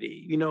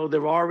society. You know, the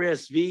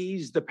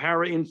RSVs, the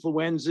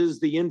para-influenzas,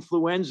 the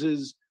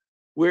influenzas,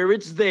 where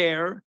it's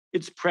there,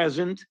 it's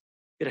present,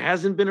 it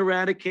hasn't been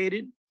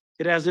eradicated,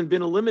 it hasn't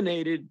been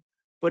eliminated,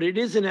 but it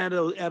isn't at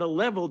a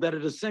level that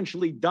it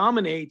essentially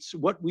dominates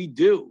what we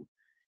do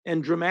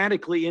and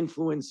dramatically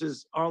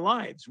influences our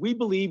lives. We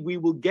believe we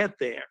will get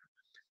there.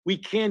 We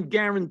can't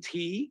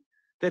guarantee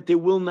that there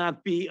will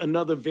not be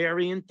another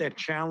variant that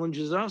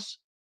challenges us,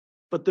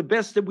 but the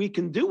best that we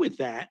can do with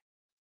that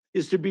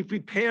is to be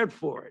prepared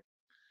for it.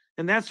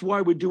 And that's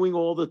why we're doing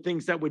all the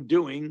things that we're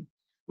doing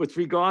with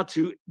regard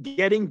to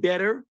getting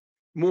better,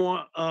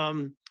 more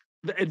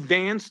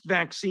advanced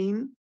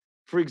vaccine,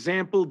 for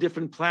example,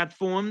 different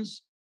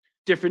platforms,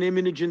 different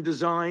immunogen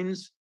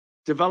designs,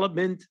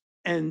 development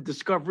and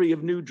discovery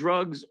of new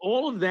drugs.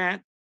 All of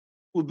that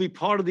will be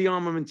part of the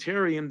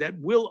armamentarium that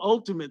will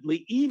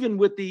ultimately, even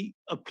with the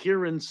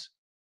appearance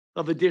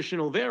of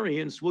additional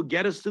variants, will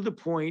get us to the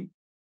point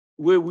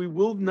where we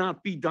will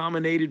not be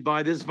dominated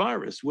by this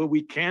virus, where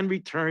we can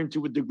return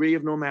to a degree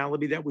of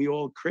normality that we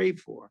all crave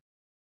for.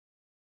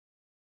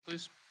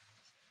 Please.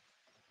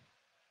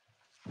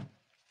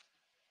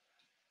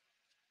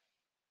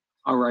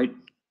 All right,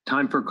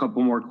 time for a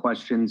couple more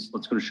questions.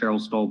 Let's go to Cheryl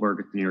Stolberg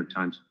at the New York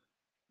Times.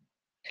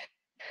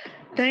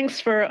 Thanks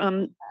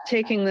for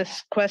taking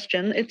this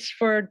question. It's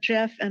for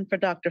Jeff and for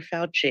Dr.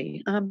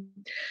 Fauci.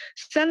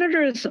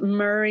 Senators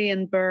Murray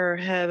and Burr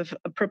have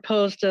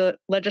proposed a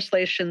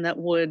legislation that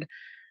would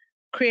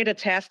create a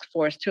task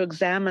force to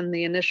examine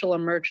the initial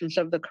emergence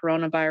of the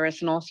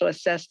coronavirus and also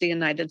assess the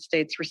United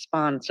States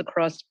response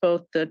across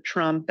both the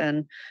Trump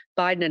and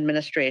Biden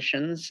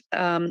administrations.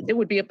 It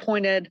would be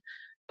appointed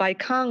by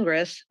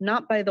Congress,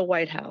 not by the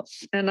White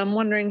House. And I'm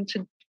wondering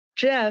to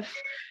Jeff,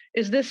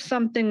 is this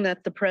something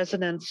that the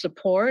president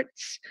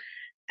supports?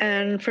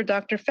 And for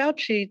Dr.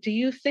 Fauci, do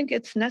you think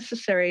it's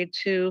necessary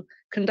to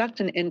conduct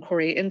an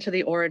inquiry into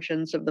the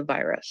origins of the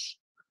virus?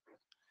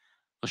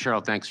 Well,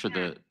 Cheryl, thanks for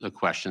the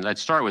question. I'd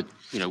start with,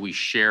 we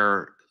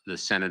share the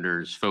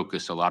senator's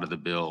focus. A lot of the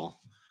bill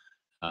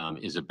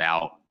is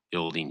about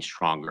building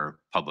stronger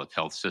public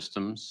health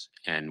systems,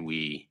 and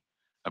we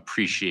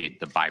appreciate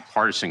the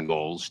bipartisan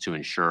goals to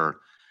ensure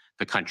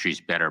the country's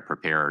better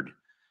prepared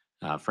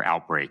for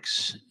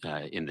outbreaks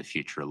in the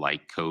future,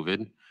 like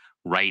COVID.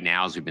 Right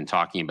now, as we've been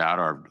talking about,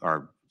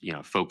 our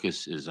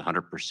focus is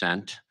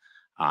 100%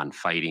 on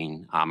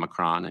fighting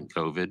Omicron and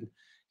COVID.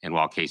 And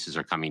while cases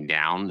are coming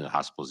down, the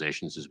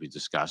hospitalizations, as we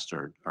discussed,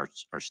 are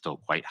still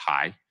quite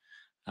high.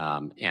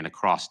 And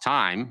across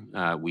time,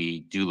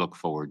 we do look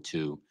forward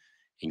to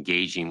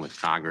engaging with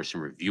Congress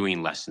and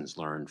reviewing lessons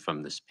learned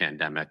from this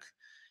pandemic.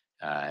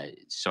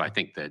 So I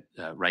think that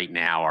right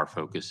now our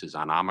focus is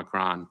on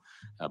Omicron,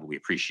 but we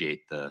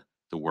appreciate the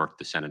work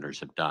the senators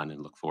have done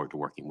and look forward to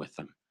working with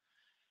them.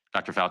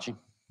 Dr. Fauci?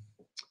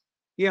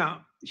 Yeah,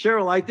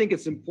 Cheryl, I think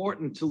it's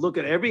important to look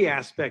at every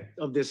aspect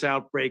of this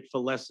outbreak for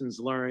lessons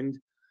learned.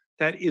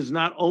 That is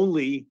not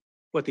only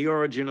what the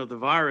origin of the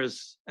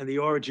virus and the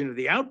origin of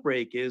the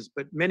outbreak is,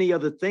 but many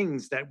other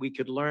things that we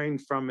could learn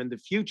from in the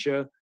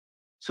future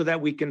so that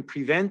we can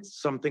prevent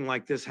something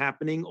like this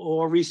happening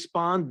or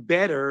respond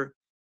better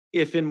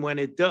if and when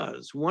it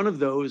does. One of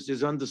those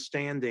is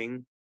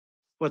understanding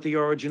what the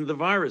origin of the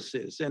virus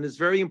is. And it's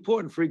very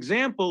important. For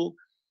example,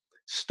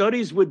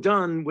 studies were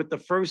done with the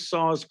first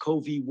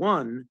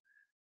SARS-CoV-1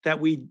 that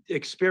we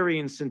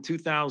experienced in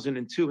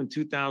 2002 and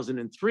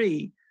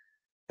 2003.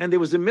 And there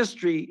was a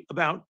mystery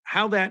about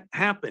how that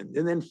happened.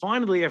 And then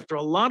finally, after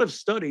a lot of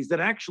studies that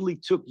actually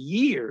took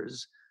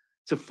years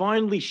to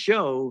finally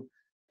show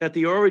that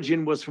the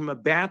origin was from a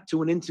bat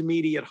to an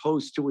intermediate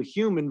host to a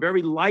human,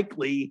 very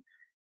likely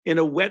in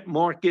a wet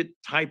market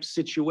type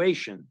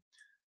situation.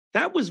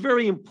 That was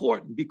very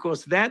important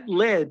because that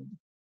led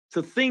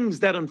to things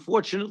that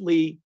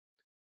unfortunately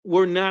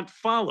were not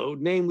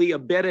followed, namely a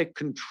better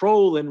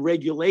control and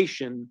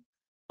regulation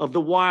of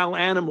the wild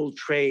animal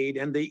trade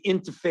and the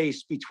interface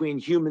between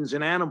humans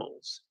and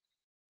animals.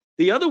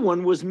 The other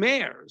one was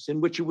mares,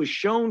 in which it was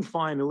shown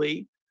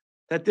finally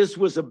that this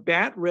was a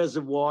bat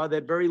reservoir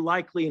that very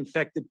likely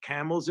infected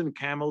camels and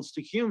camels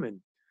to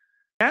human.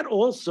 That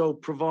also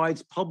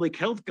provides public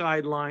health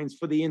guidelines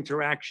for the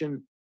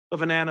interaction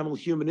of an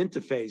animal-human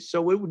interface.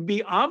 So it would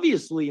be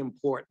obviously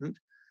important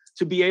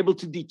to be able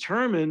to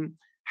determine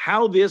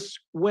how this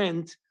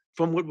went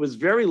from what was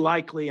very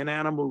likely an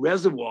animal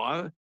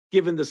reservoir,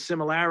 given the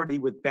similarity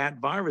with bat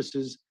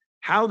viruses,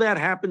 how that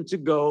happened to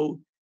go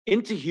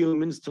into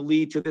humans to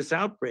lead to this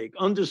outbreak.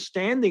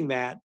 Understanding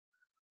that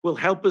will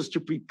help us to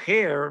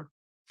prepare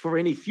for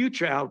any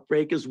future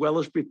outbreak as well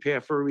as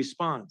prepare for a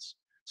response.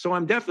 So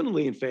I'm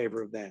definitely in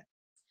favor of that.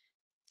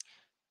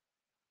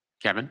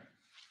 Kevin?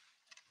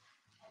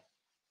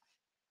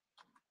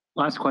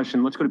 Last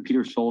question. Let's go to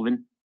Peter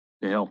Sullivan,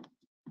 The Hill.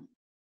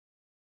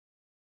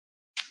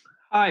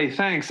 Hi,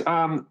 thanks.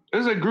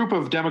 There's a group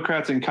of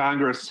Democrats in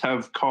Congress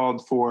have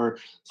called for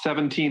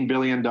 $17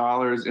 billion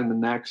in the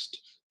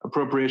next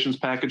appropriations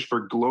package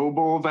for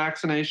global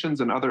vaccinations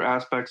and other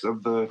aspects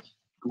of the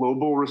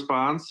global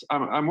response.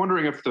 I'm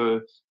wondering if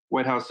the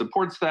White House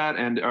supports that,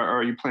 and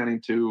are you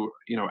planning to,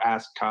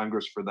 ask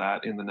Congress for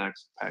that in the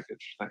next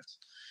package? Thanks.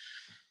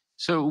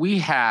 So we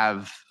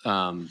have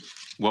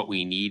what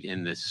we need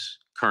in this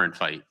current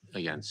fight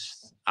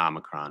against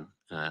Omicron,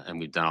 and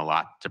we've done a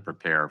lot to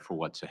prepare for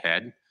what's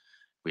ahead.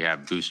 We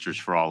have boosters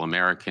for all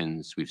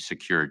Americans. We've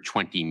secured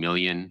 20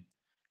 million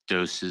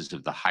doses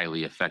of the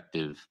highly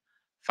effective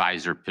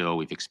Pfizer pill.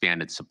 We've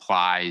expanded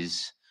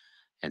supplies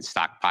and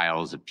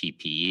stockpiles of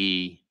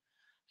PPE,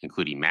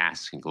 including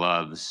masks and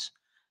gloves.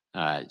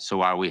 So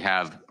while we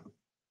have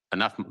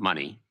enough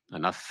money,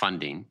 enough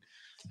funding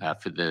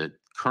for the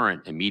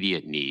current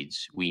immediate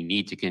needs, we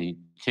need to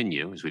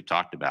continue, as we've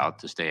talked about,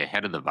 to stay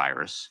ahead of the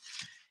virus.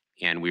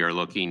 And we are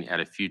looking at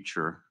a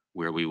future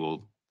where we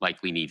will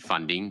likely need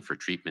funding for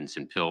treatments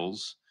and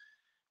pills.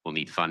 We'll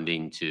need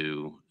funding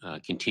to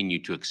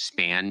continue to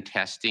expand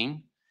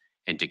testing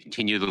and to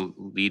continue to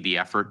lead the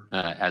effort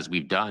as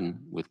we've done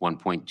with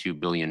 1.2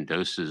 billion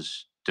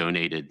doses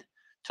donated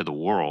to the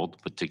world,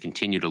 but to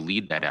continue to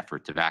lead that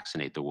effort to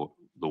vaccinate the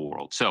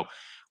world. So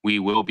we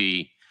will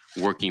be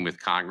working with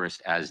Congress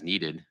as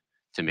needed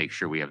to make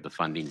sure we have the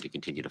funding to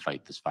continue to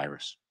fight this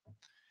virus.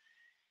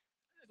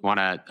 I want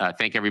to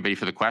thank everybody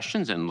for the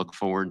questions and look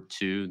forward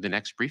to the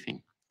next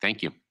briefing.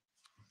 Thank you.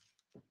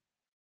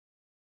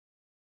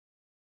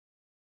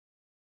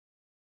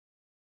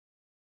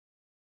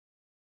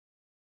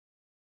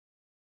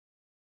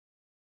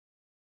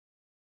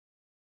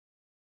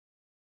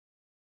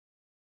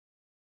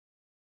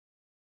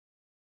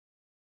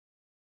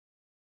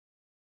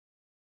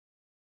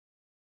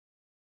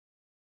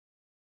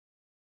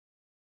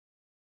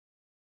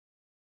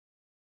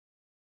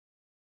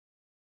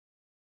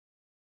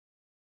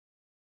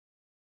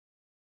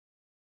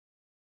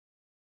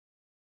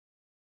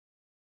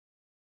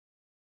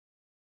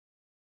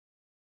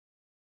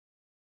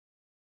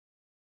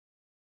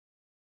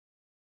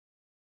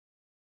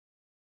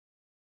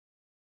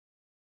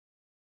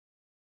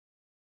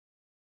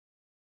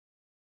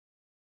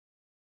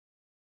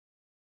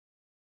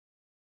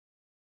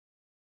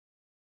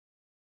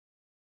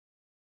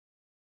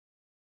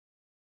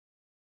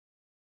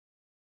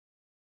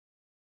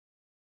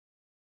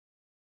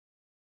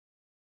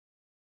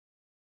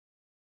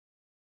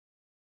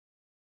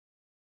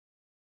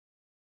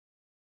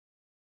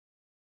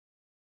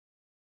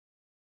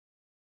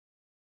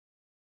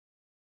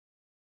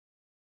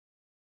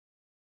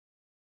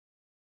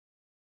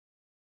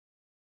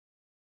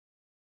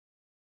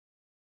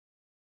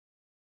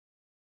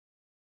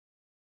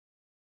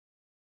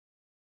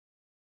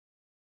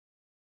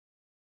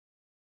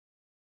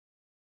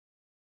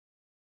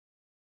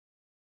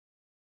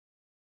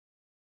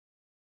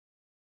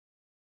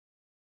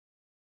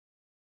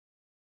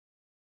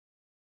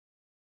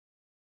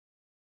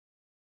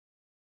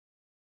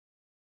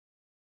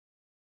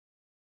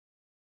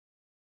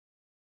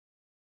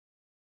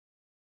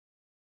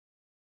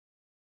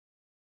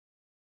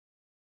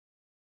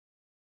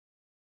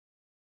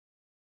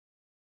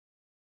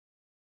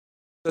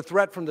 The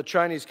threat from the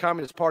Chinese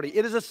Communist Party.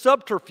 It is a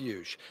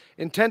subterfuge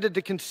intended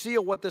to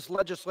conceal what this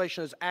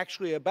legislation is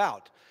actually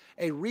about,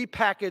 a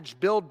repackaged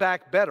Build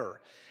Back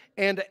Better,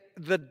 and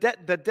the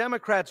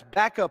Democrats'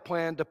 backup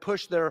plan to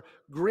push their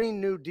Green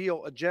New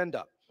Deal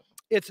agenda.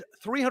 It's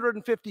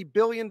 $350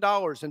 billion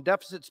in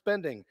deficit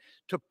spending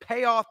to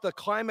pay off the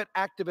climate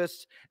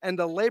activists and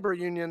the labor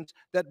unions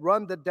that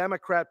run the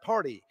Democrat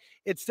Party.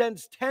 It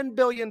sends $10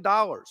 billion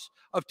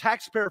of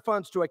taxpayer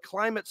funds to a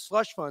climate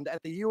slush fund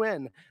at the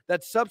UN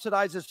that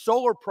subsidizes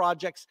solar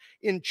projects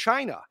in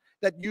China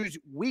that use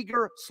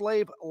Uyghur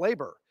slave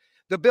labor.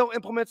 The bill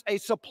implements a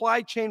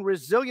supply chain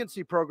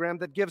resiliency program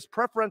that gives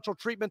preferential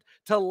treatment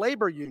to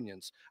labor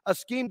unions, a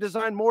scheme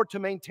designed more to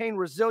maintain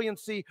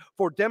resiliency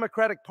for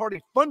Democratic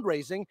Party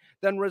fundraising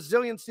than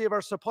resiliency of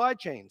our supply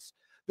chains.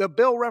 The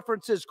bill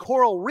references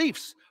coral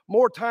reefs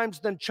more times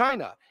than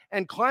China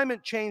and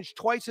climate change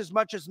twice as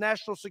much as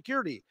national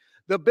security.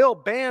 The bill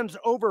bans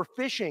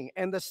overfishing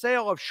and the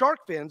sale of shark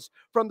fins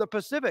from the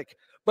Pacific,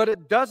 but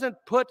it doesn't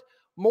put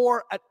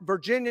more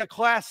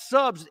Virginia-class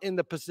subs in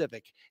the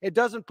Pacific. It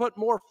doesn't put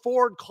more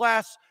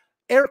Ford-class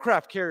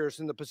aircraft carriers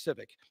in the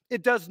Pacific.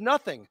 It does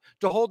nothing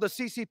to hold the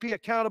CCP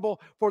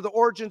accountable for the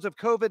origins of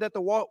COVID at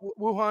the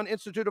Wuhan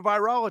Institute of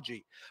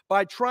Virology.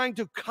 By trying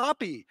to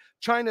copy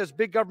China's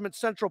big government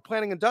central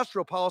planning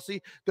industrial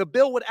policy, the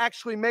bill would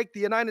actually make the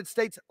United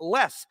States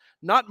less,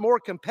 not more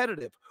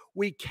competitive.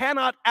 We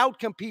cannot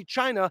outcompete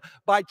China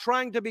by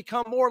trying to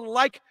become more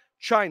like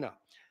China.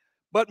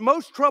 But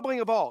most troubling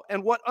of all,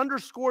 and what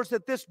underscores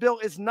that this bill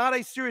is not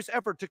a serious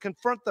effort to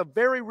confront the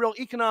very real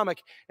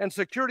economic and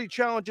security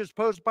challenges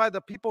posed by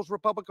the People's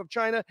Republic of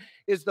China,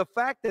 is the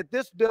fact that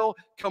this bill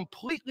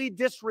completely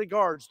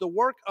disregards the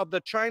work of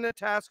the China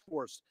Task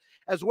Force,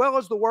 as well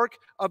as the work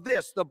of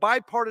the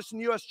bipartisan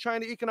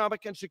U.S.-China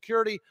Economic and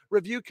Security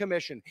Review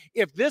Commission.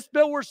 If this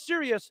bill were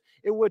serious,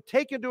 it would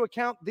take into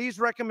account these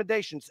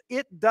recommendations.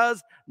 It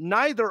does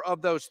neither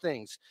of those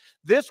things.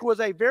 This was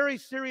a very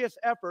serious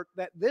effort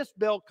that this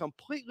bill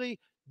completely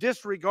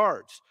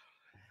disregards.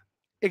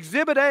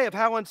 Exhibit A of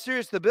how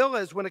unserious the bill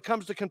is when it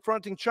comes to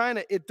confronting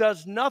China, it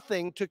does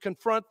nothing to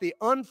confront the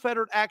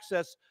unfettered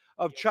access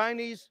of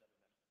Chinese.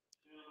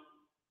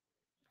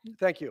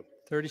 Thank you.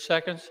 30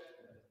 seconds.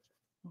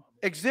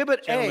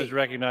 Exhibit Gentleman A. is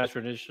recognized for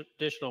an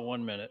additional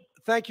 1 minute.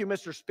 Thank you,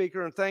 Mr.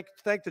 Speaker, and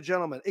thank the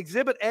gentleman.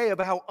 Exhibit A of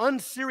how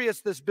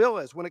unserious this bill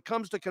is when it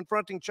comes to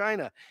confronting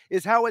China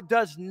is how it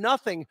does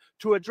nothing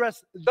to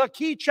address the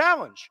key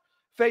challenge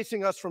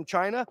facing us from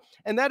China,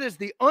 and that is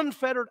the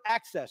unfettered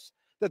access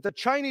that the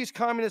Chinese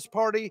Communist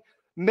Party,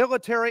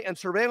 military, and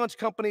surveillance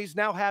companies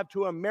now have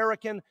to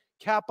American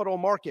capital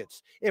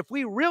markets. If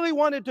we really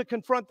wanted to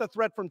confront the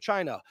threat from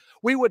China,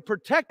 we would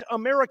protect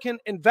American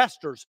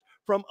investors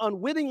from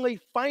unwittingly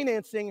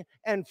financing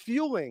and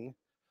fueling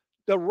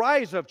the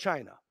rise of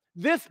China.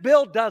 This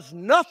bill does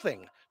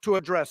nothing to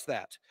address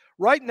that.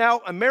 Right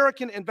now,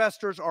 American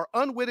investors are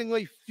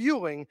unwittingly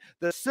fueling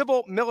the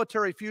civil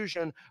military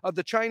fusion of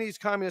the Chinese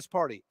Communist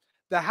Party.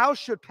 The House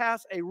should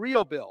pass a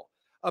real bill,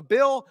 a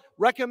bill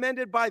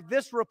recommended by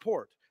this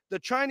report, the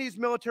Chinese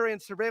Military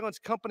and Surveillance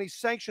Companies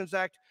Sanctions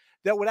Act,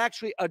 that would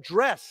actually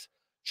address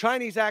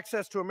Chinese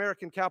access to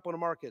American capital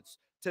markets.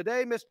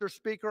 Today, Mr.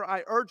 Speaker,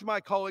 I urge my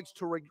colleagues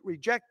to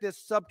reject this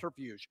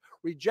subterfuge,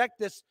 reject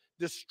this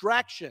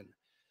distraction,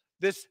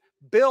 this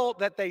bill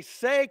that they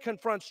say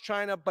confronts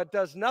China but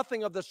does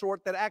nothing of the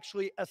sort, that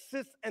actually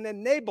assists and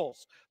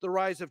enables the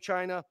rise of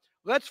China.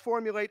 Let's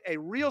formulate a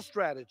real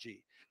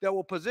strategy that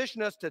will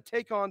position us to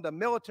take on the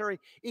military,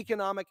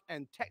 economic,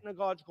 and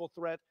technological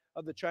threat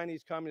of the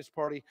Chinese Communist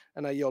Party,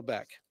 and I yield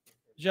back.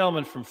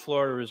 Gentleman from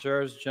Florida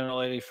reserves.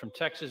 Gentlelady from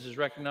Texas is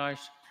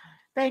recognized.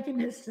 Thank you,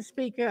 Mr.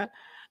 Speaker.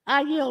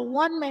 I yield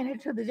 1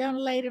 minute to the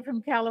gentlelady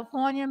from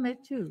California, Ms.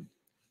 Chu.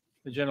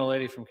 The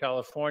gentlelady from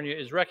California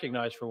is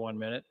recognized for 1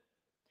 minute.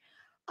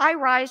 I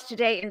rise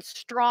today in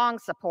strong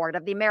support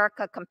of the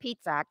America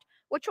Competes Act,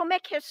 which will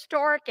make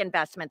historic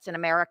investments in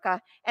America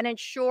and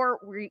ensure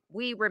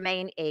we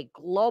remain a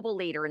global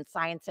leader in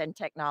science and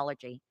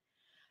technology.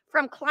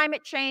 From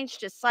climate change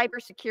to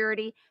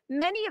cybersecurity,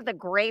 many of the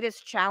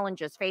greatest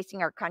challenges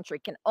facing our country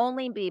can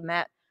only be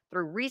met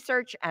through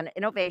research and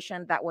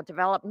innovation that will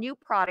develop new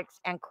products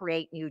and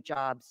create new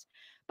jobs.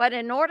 But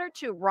in order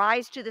to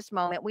rise to this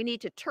moment, we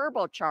need to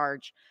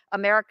turbocharge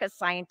America's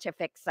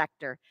scientific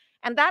sector.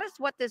 And that is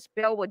what this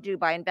bill would do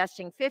by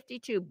investing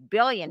 $52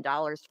 billion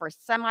for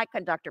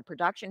semiconductor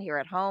production here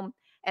at home,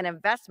 an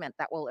investment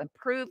that will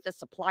improve the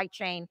supply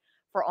chain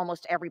for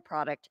almost every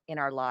product in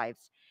our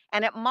lives.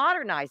 And it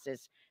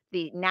modernizes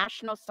the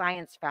National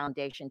Science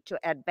Foundation to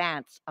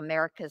advance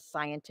America's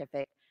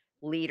scientific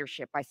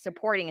leadership by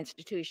supporting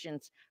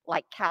institutions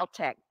like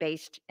Caltech,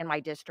 based in my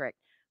district,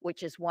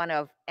 which is one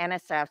of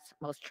NSF's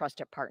most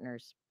trusted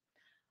partners.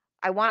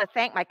 I want to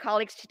thank my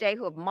colleagues today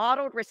who have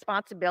modeled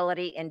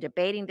responsibility in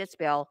debating this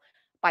bill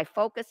by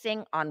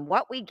focusing on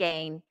what we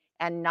gain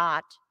and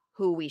not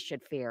who we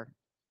should fear.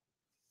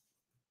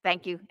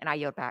 Thank you, and I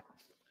yield back.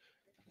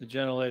 The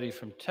gentlelady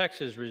from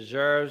Texas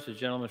reserves. The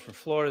gentleman from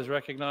Florida is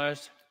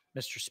recognized.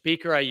 Mr.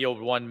 Speaker, I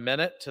yield 1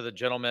 minute to the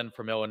gentleman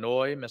from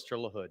Illinois, Mr.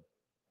 LaHood.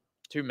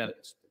 2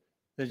 minutes.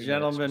 The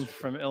gentleman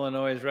from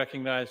Illinois is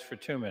recognized for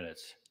 2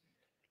 minutes.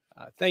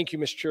 Thank you,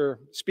 Mr.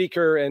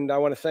 Speaker, and I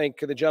want to thank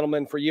the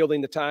gentleman for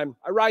yielding the time.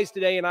 I rise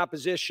today in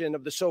opposition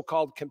of the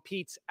so-called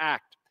Competes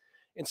Act.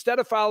 Instead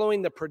of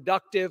following the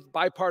productive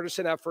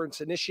bipartisan efforts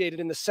initiated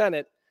in the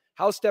Senate,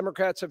 House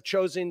Democrats have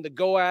chosen the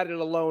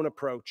go-at-it-alone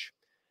approach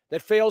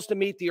that fails to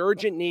meet the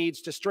urgent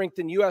needs to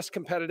strengthen U.S.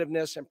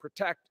 competitiveness and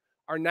protect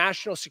our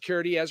national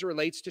security as it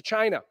relates to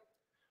China.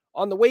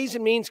 On the Ways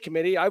and Means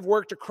Committee, I've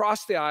worked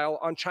across the aisle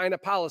on China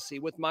policy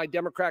with my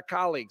Democrat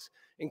colleagues,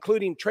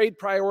 including trade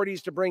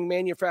priorities to bring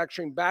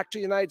manufacturing back to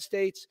the United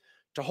States,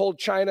 to hold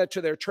China to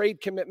their trade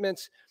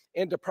commitments,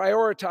 and to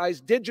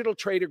prioritize digital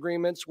trade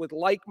agreements with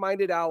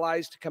like-minded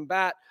allies to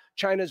combat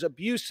China's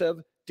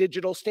abusive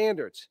digital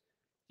standards.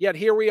 Yet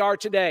here we are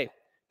today.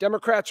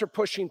 Democrats are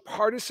pushing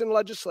partisan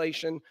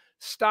legislation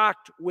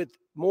stocked with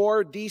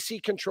more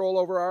DC control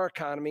over our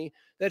economy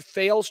that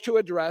fails to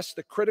address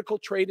the critical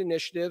trade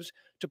initiatives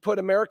to put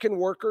American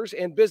workers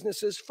and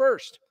businesses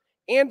first,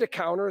 and to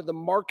counter the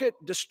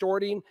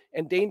market-distorting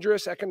and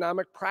dangerous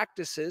economic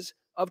practices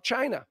of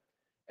China.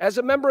 As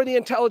a member of the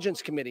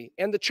Intelligence Committee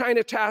and the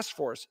China Task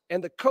Force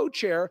and the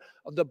co-chair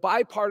of the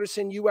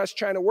bipartisan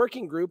U.S.-China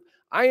Working Group,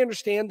 I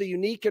understand the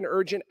unique and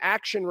urgent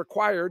action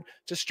required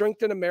to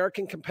strengthen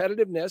American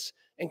competitiveness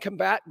and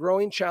combat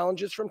growing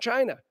challenges from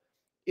China.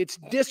 It's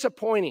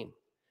disappointing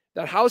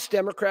that House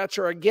Democrats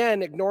are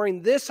again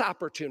ignoring this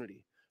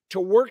opportunity to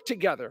work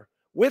together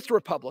with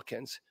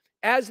Republicans,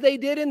 as they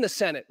did in the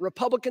Senate,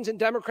 Republicans and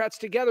Democrats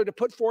together, to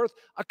put forth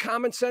a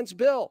common sense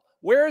bill.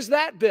 Where is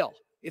that bill?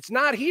 It's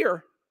not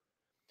here.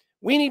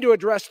 We need to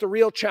address the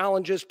real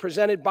challenges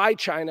presented by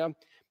China,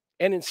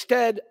 and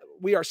instead,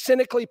 we are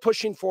cynically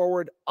pushing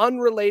forward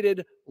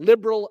unrelated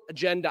liberal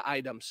agenda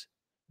items.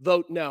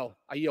 Vote no.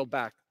 I yield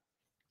back.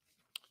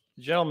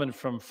 The gentleman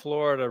from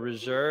Florida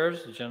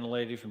reserves. The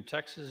gentlelady from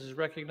Texas is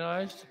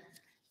recognized.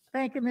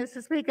 Thank you,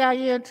 Mr. Speaker. I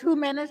yield 2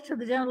 minutes to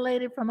the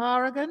gentlelady from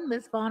Oregon,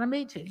 Ms.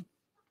 Bonamici.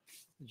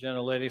 The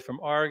gentlelady from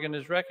Oregon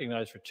is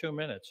recognized for 2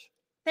 minutes.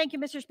 Thank you,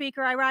 Mr.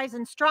 Speaker. I rise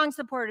in strong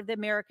support of the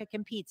America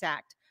Competes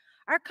Act.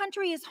 Our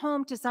country is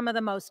home to some of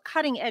the most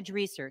cutting-edge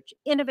research,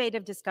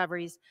 innovative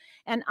discoveries,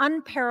 and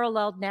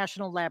unparalleled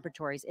national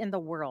laboratories in the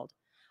world.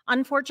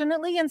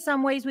 Unfortunately, in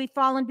some ways, we've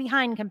fallen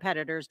behind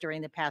competitors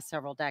during the past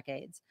several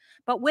decades.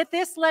 But with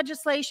this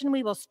legislation,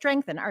 we will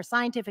strengthen our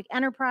scientific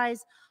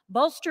enterprise,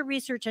 bolster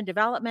research and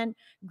development,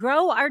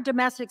 grow our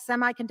domestic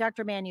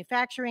semiconductor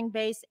manufacturing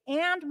base,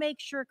 and make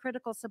sure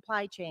critical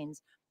supply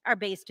chains are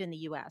based in the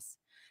U.S.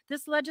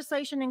 This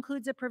legislation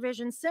includes a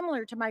provision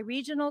similar to my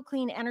Regional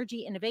Clean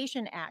Energy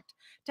Innovation Act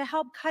to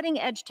help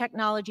cutting-edge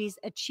technologies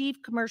achieve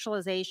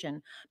commercialization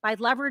by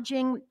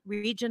leveraging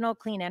regional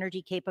clean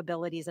energy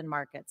capabilities and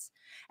markets.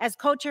 As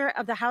co-chair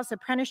of the House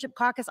Apprenticeship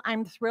Caucus,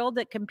 I'm thrilled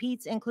that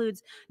Competes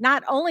includes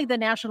not only the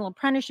National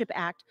Apprenticeship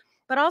Act,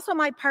 but also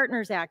my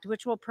Partners Act,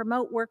 which will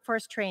promote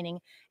workforce training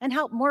and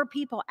help more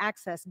people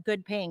access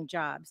good-paying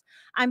jobs.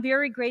 I'm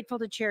very grateful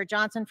to Chair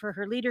Johnson for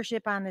her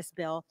leadership on this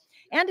bill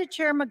and to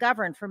Chair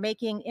McGovern for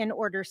making in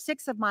order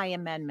 6 of my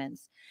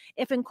amendments.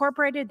 If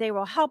incorporated, they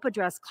will help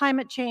address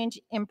climate change,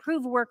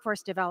 improve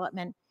workforce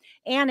development,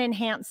 and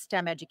enhance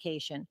STEM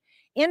education.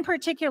 In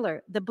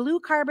particular, the Blue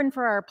Carbon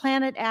for Our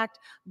Planet Act,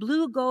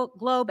 Blue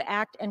Globe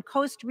Act, and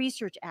Coast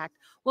Research Act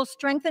will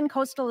strengthen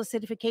coastal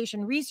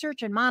acidification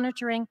research and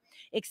monitoring,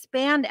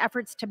 expand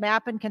efforts to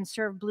map and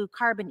conserve blue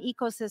carbon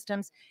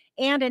ecosystems,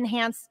 and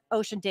enhance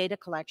ocean data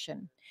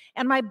collection.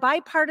 And my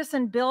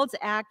Bipartisan Builds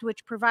Act,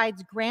 which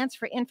provides grants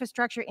for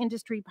infrastructure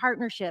industry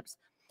partnerships,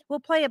 will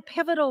play a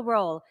pivotal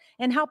role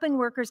in helping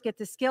workers get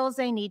the skills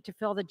they need to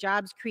fill the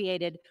jobs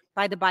created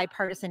by the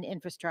bipartisan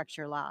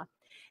infrastructure law.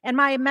 And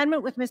my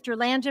amendment with Mr.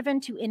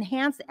 Langevin to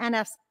enhance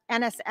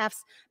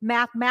NSF's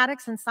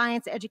Mathematics and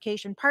Science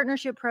Education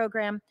Partnership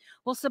Program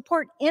will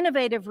support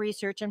innovative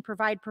research and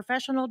provide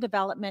professional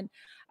development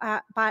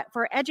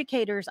for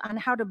educators on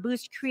how to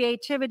boost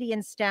creativity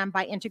in STEM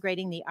by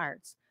integrating the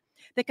arts.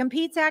 The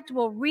Competes Act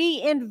will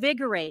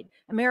reinvigorate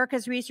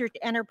America's research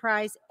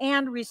enterprise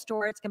and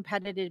restore its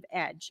competitive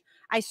edge.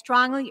 I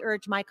strongly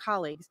urge my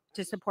colleagues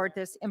to support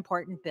this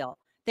important bill.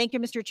 Thank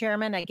you, Mr.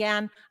 Chairman.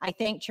 Again, I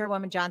thank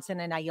Chairwoman Johnson,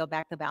 and I yield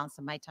back the balance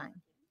of my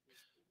time.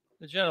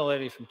 The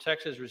gentlelady from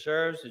Texas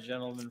reserves. The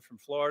gentleman from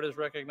Florida is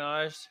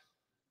recognized.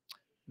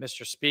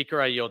 Mr.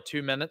 Speaker, I yield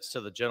 2 minutes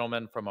to the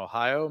gentleman from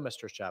Ohio,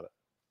 Mr. Chabot.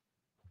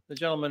 The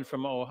gentleman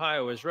from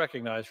Ohio is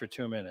recognized for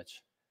 2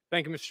 minutes.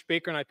 Thank you, Mr.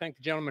 Speaker, and I thank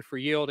the gentleman for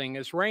yielding.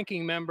 As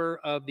ranking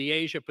member of the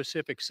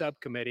Asia-Pacific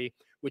Subcommittee,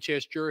 which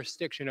has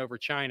jurisdiction over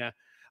China,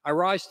 I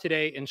rise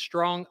today in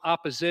strong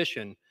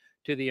opposition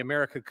to the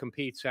America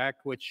Competes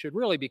Act, which should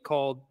really be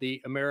called the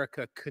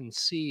America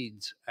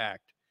Concedes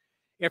Act.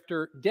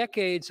 After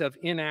decades of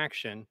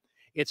inaction,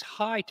 it's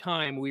high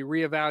time we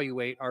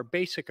reevaluate our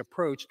basic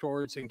approach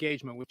towards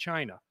engagement with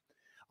China.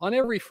 On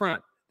every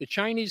front, the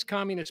Chinese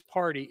Communist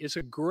Party is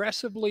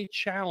aggressively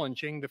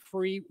challenging the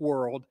free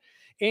world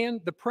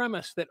and the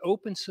premise that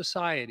open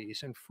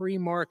societies and free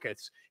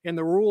markets and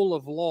the rule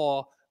of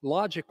law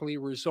logically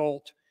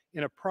result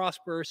in a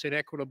prosperous and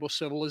equitable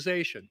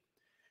civilization.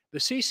 The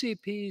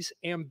CCP's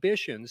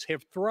ambitions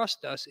have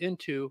thrust us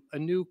into a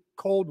new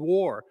Cold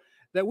War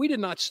that we did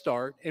not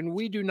start and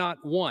we do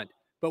not want,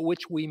 but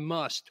which we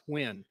must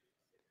win.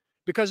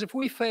 Because if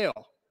we fail,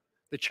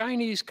 the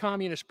Chinese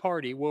Communist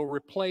Party will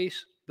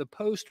replace the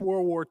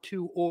post-World War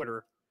II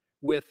order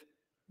with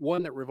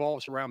one that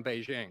revolves around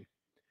Beijing.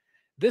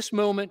 This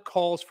moment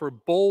calls for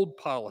bold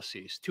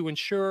policies to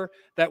ensure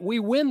that we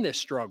win this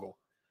struggle.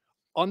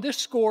 On this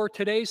score,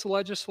 today's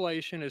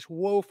legislation is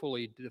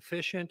woefully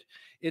deficient.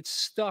 It's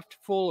stuffed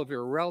full of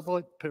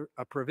irrelevant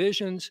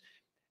provisions.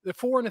 The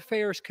Foreign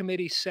Affairs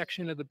Committee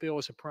section of the bill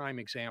is a prime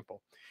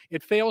example.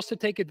 It fails to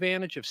take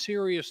advantage of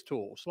serious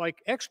tools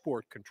like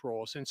export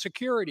controls and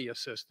security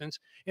assistance,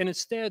 and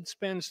instead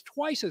spends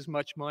twice as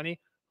much money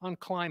on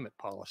climate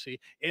policy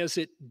as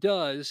it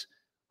does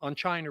on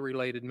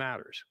China-related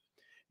matters.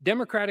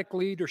 Democratic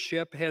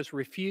leadership has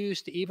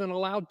refused to even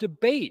allow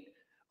debate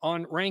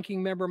on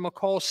Ranking Member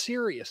McCall's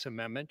serious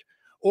amendment,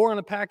 or on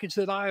a package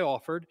that I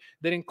offered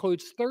that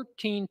includes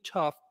 13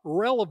 tough,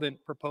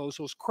 relevant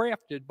proposals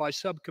crafted by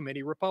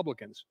subcommittee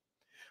Republicans.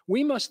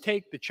 We must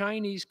take the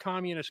Chinese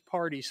Communist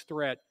Party's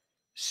threat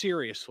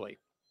seriously.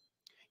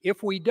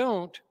 If we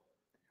don't,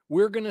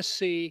 we're going to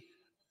see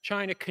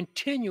China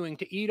continuing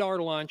to eat our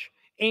lunch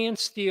and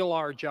steal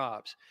our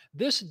jobs.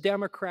 This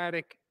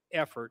democratic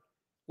effort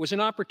was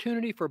an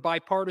opportunity for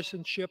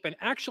bipartisanship and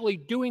actually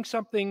doing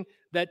something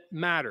that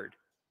mattered.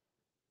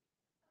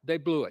 they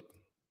blew it.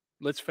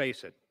 Let's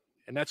face it.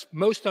 And that's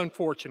most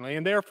unfortunately.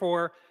 And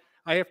therefore,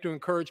 I have to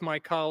encourage my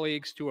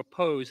colleagues to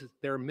oppose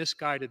their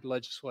misguided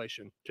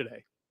legislation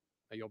today.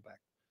 I yield back.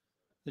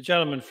 The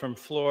gentleman from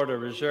Florida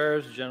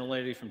reserves. The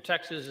gentlelady from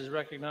Texas is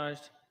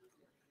recognized.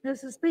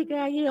 Mr. Speaker,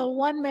 I yield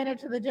 1 minute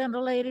to the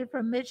gentlelady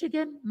from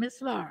Michigan, Ms.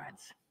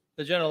 Lawrence.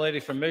 The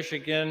gentlelady from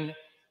Michigan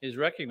is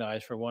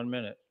recognized for 1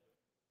 minute.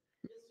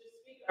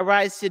 I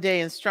rise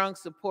today in strong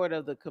support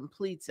of the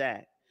Completes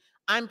Act.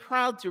 I'm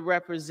proud to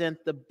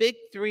represent the big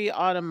three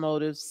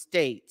automotive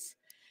states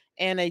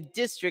and a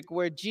district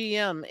where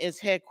GM is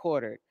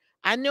headquartered.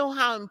 I know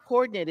how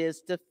important it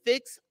is to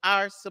fix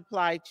our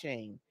supply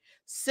chain.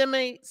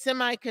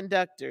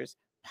 Semiconductors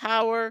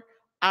power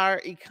our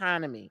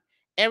economy.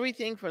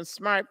 Everything from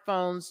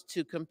smartphones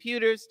to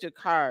computers to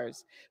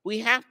cars. We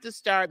have to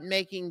start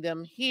making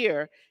them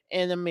here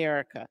in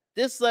America.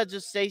 This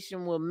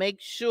legislation will make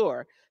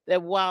sure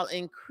that while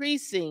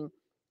increasing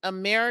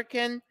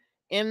American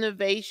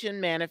innovation,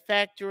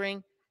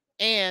 manufacturing,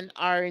 and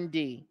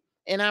R&D.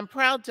 And I'm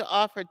proud to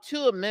offer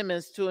 2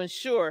 amendments to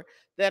ensure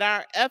that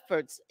our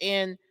efforts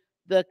in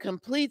the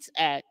Completes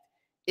Act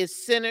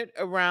is centered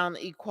around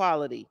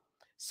equality,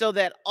 so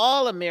that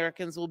all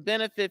Americans will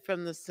benefit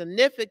from the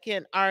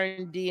significant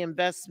R&D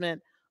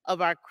investment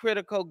of our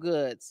critical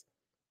goods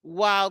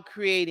while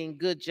creating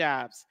good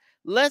jobs.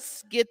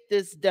 Let's get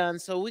this done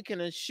so we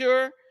can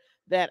ensure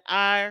that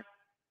our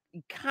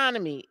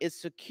economy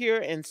is secure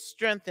and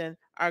strengthen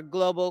our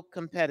global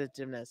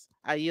competitiveness.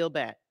 I yield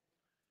back.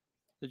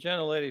 The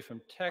gentlelady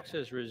from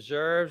Texas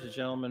reserves. The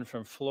gentleman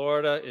from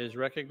Florida is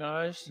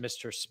recognized.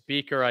 Mr.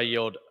 Speaker, I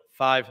yield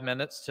 5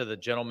 minutes to the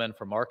gentleman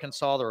from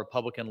Arkansas, the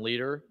Republican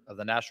leader of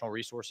the National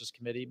Resources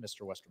Committee,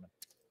 Mr. Westerman.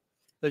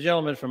 The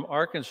gentleman from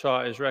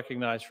Arkansas is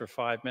recognized for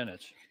 5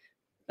 minutes.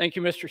 Thank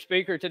you, Mr.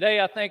 Speaker. Today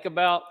I think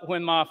about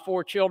when my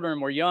 4 children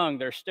were young.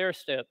 They're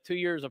stair-stepped, 2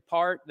 years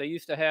apart. They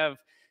used to have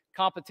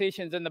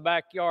competitions in the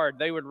backyard.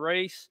 They would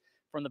race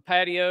from the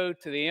patio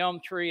to the elm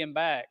tree and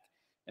back.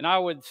 And I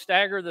would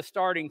stagger the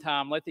starting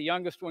time, let the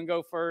youngest one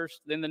go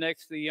first, then the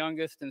next to the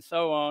youngest, and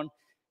so on.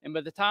 And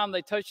by the time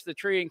they touched the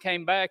tree and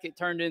came back, it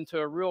turned into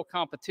a real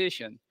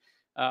competition,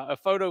 a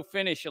photo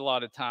finish a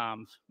lot of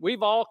times.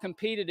 We've all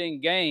competed in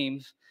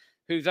games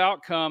whose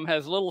outcome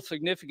has little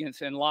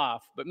significance in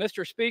life. But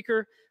Mr.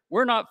 Speaker,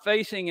 we're not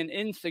facing an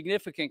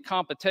insignificant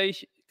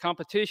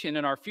competition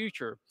in our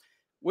future.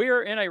 We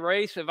are in a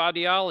race of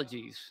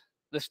ideologies.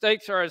 The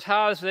stakes are as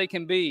high as they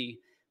can be.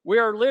 We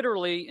are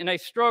literally in a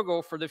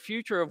struggle for the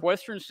future of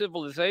Western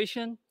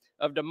civilization,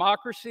 of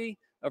democracy,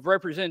 of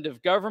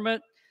representative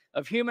government,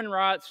 of human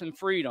rights and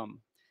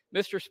freedom.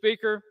 Mr.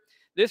 Speaker,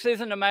 this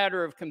isn't a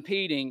matter of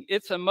competing.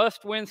 It's a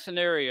must-win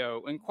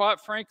scenario. And quite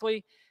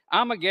frankly,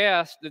 I'm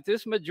aghast that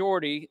this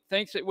majority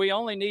thinks that we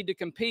only need to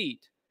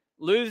compete.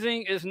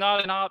 Losing is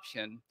not an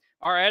option.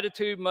 Our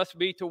attitude must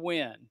be to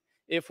win.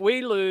 If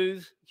we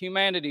lose,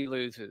 humanity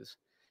loses.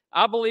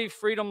 I believe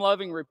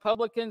freedom-loving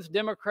Republicans,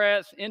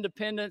 Democrats,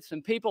 independents,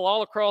 and people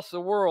all across the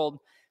world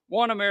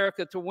want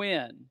America to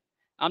win.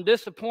 I'm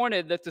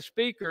disappointed that the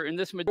Speaker and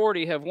this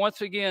majority have once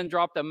again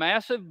dropped a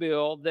massive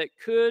bill that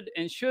could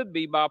and should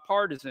be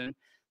bipartisan,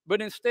 but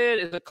instead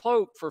is a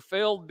cloak for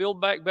failed Build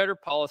Back Better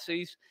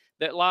policies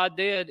that lie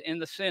dead in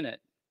the Senate.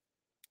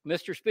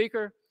 Mr.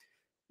 Speaker,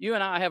 you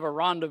and I have a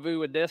rendezvous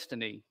with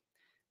destiny.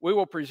 We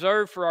will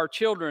preserve for our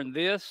children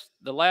this,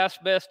 the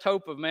last best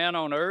hope of man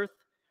on earth,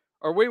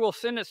 or we will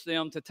sentence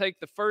them to take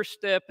the first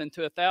step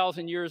into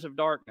 1,000 years of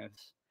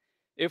darkness.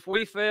 If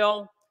we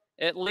fail,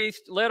 at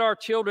least let our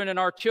children and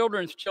our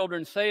children's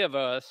children say of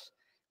us,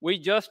 we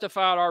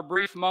justified our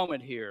brief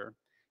moment here.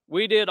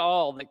 We did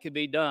all that could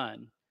be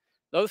done.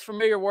 Those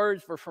familiar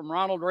words were from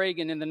Ronald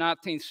Reagan in the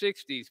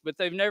 1960s, but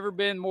they've never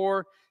been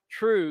more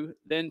true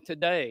than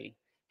today.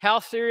 How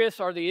serious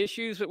are the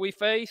issues that we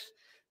face?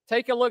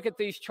 Take a look at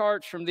these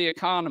charts from The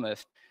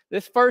Economist.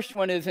 This first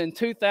one is in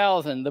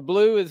 2000. The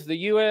blue is the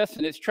U.S.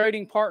 and its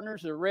trading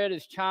partners. The red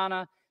is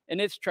China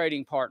and its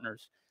trading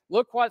partners.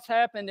 Look what's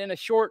happened in a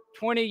short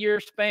 20-year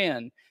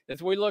span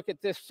as we look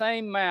at this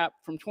same map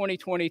from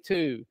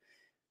 2022.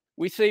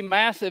 We see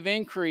massive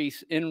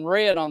increase in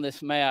red on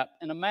this map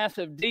and a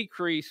massive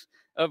decrease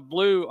of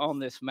blue on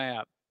this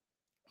map.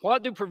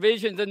 What do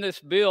provisions in this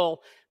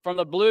bill from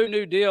the Blue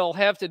New Deal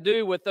have to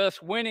do with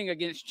us winning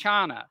against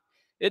China?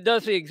 It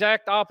does the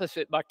exact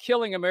opposite by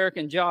killing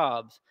American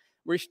jobs.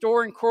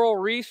 Restoring coral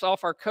reefs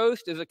off our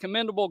coast is a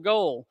commendable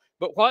goal,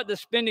 but what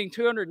does spending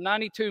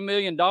 $292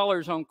 million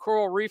on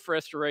coral reef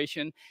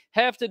restoration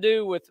have to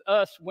do with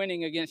us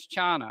winning against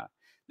China?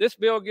 This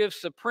bill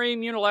gives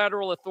supreme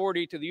unilateral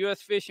authority to the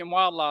U.S. Fish and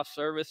Wildlife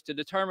Service to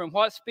determine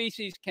what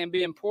species can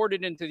be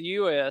imported into the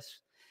U.S.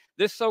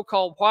 This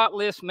so-called white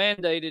list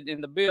mandated in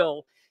the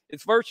bill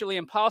is virtually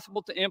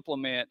impossible to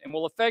implement and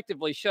will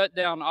effectively shut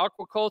down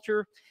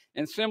aquaculture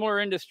and similar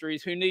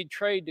industries who need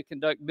trade to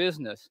conduct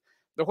business.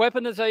 The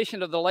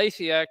weaponization of the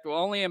Lacey Act will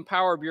only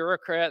empower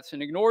bureaucrats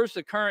and ignores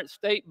the current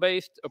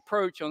state-based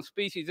approach on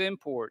species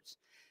imports.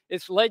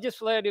 It's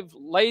legislative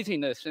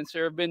laziness since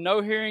there have been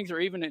no hearings or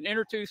even an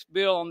introduced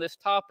bill on this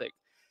topic.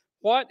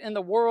 What in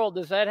the world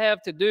does that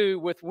have to do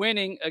with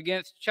winning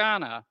against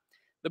China?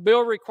 The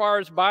bill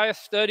requires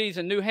biased studies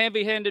and new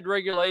heavy-handed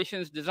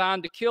regulations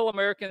designed to kill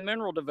American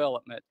mineral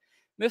development.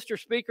 Mr.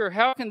 Speaker,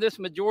 how can this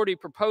majority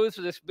propose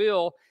this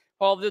bill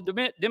while the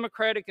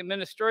Democratic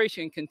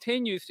administration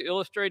continues to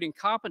illustrate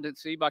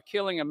incompetency by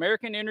killing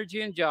American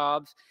energy and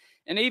jobs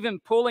and even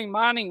pulling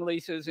mining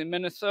leases in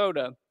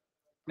Minnesota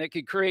that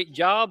could create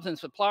jobs and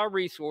supply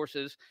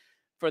resources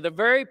for the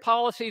very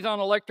policies on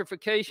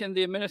electrification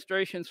the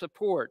administration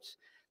supports?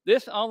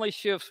 This only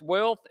shifts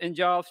wealth and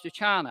jobs to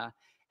China.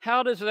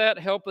 How does that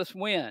help us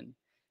win?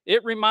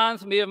 It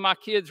reminds me of my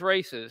kids'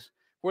 races,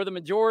 where the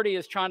majority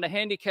is trying to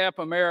handicap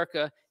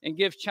America and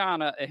give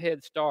China a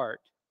head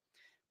start.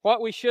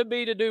 What we should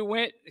be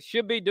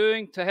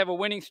doing to have a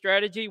winning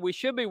strategy, we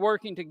should be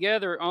working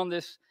together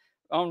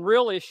on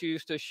real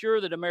issues to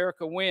assure that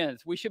America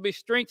wins. We should be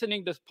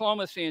strengthening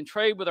diplomacy and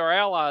trade with our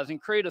allies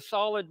and create a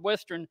solid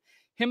Western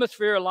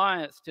Hemisphere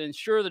alliance to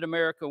ensure that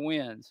America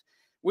wins.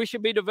 We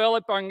should be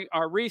developing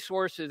our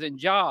resources and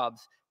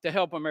jobs to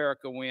help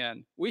America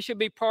win. We should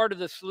be part of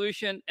the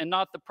solution and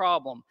not the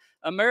problem.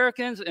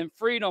 Americans and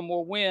freedom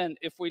will win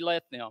if we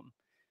let them.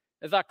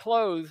 As I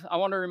close, I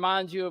want to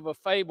remind you of a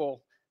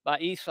fable by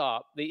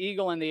Aesop, The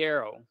Eagle and the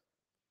Arrow.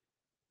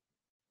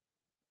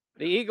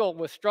 The eagle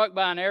was struck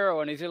by an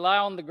arrow, and as he lay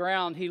on the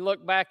ground, he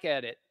looked back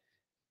at it,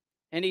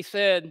 and he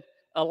said,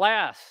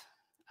 "Alas,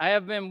 I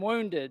have been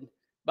wounded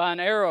by an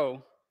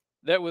arrow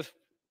that was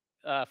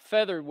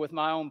feathered with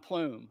my own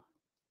plume."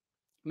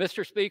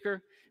 Mr.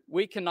 Speaker,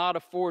 we cannot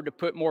afford to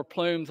put more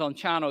plumes on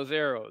China's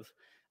arrows.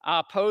 I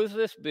oppose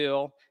this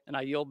bill, and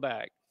I yield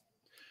back.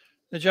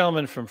 The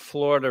gentleman from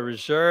Florida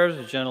reserves.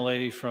 The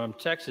gentlelady from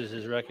Texas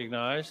is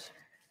recognized.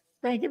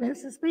 Thank you,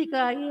 Mr. Speaker.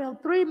 I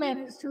yield 3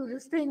 minutes to the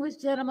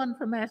distinguished gentleman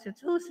from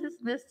Massachusetts,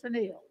 Mr.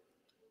 Neal.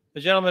 The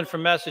gentleman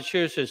from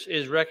Massachusetts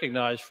is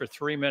recognized for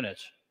 3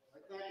 minutes.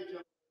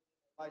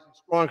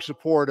 Strong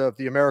support of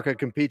the America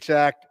Competes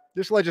Act.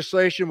 This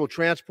legislation will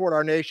transport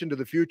our nation to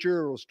the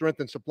future. It will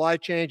strengthen supply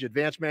chains,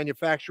 advance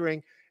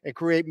manufacturing, and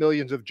create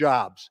millions of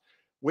jobs.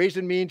 Ways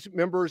and Means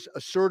members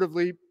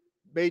assertively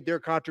made their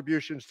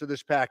contributions to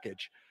this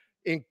package,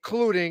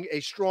 including a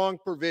strong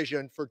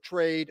provision for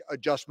trade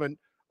adjustment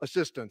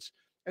assistance.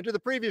 And to the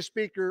previous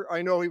speaker,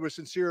 I know he was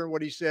sincere in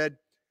what he said.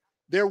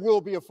 There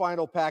will be a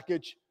final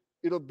package.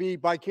 It'll be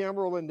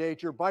bicameral in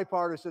nature,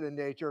 bipartisan in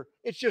nature.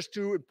 It's just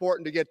too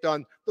important to get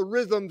done. The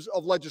rhythms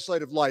of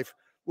legislative life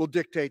will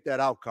dictate that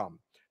outcome.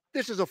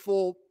 This is a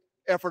full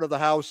effort of the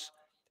House.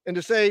 And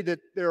to say that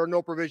there are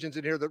no provisions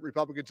in here that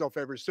Republicans don't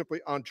favor is simply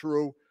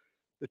untrue.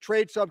 The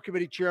Trade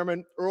Subcommittee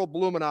Chairman, Earl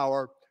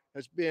Blumenauer,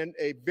 has been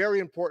a very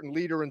important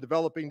leader in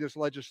developing this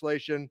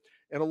legislation,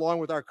 and along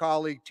with our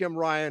colleague Tim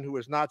Ryan, who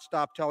has not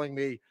stopped telling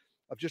me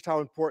of just how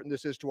important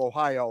this is to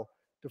Ohio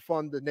to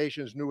fund the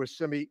nation's newest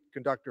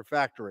semiconductor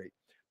factory.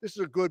 This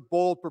is a good,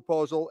 bold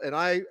proposal, and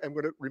I am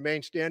going to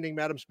remain standing,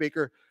 Madam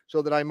Speaker,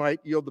 so that I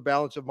might yield the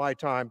balance of my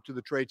time to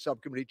the Trade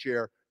Subcommittee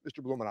Chair,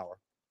 Mr. Blumenauer.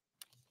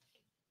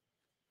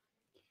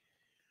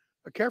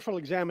 A careful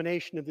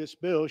examination of this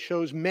bill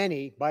shows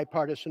many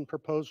bipartisan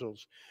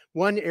proposals.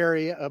 One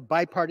area of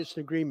bipartisan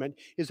agreement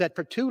is that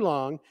for too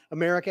long,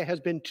 America has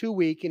been too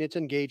weak in its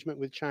engagement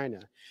with China.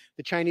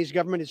 The Chinese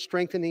government is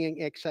strengthening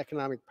its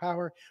economic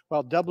power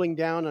while doubling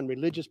down on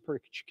religious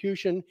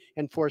persecution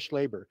and forced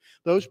labor.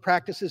 Those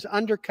practices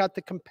undercut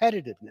the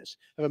competitiveness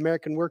of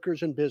American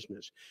workers and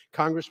business.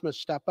 Congress must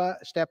step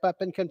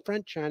up and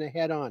confront China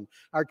head on.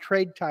 Our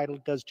trade title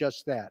does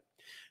just that.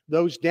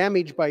 Those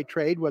damaged by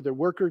trade, whether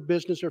workers,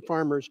 business, or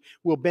farmers,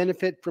 will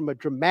benefit from a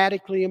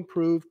dramatically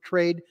improved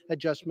Trade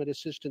Adjustment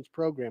Assistance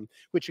Program,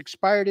 which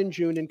expired in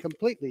June and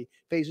completely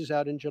phases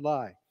out in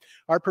July.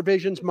 Our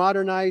provisions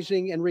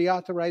modernizing and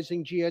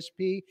reauthorizing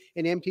GSP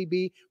and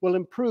MTB will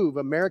improve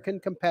American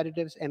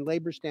competitiveness and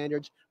labor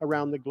standards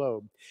around the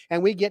globe.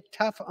 And we get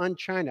tough on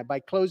China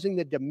by closing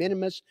the de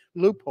minimis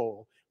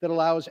loophole that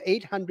allows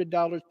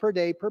 $800 per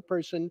day per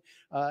person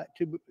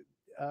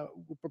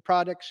for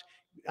products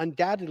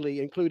undoubtedly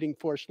including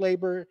forced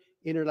labor,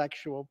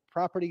 intellectual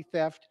property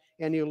theft,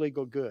 and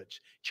illegal goods.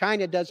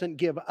 China doesn't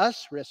give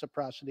us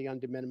reciprocity on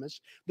de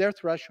minimis. Their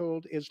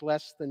threshold is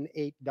less than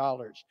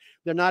 $8.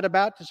 They're not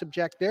about to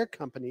subject their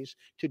companies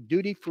to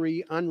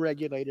duty-free,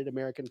 unregulated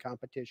American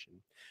competition.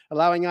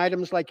 Allowing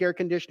items like air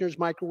conditioners,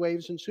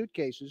 microwaves, and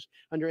suitcases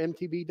under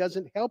MTB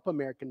doesn't help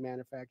American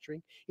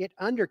manufacturing. It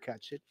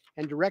undercuts it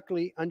and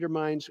directly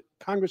undermines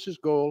Congress's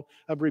goal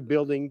of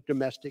rebuilding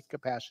domestic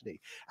capacity.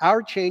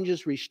 Our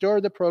changes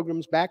restore the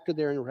programs back to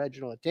their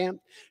original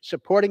attempt,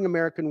 supporting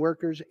American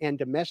workers and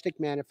domestic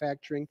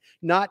manufacturing,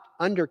 not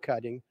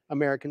undercutting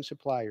American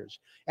suppliers.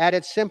 At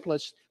its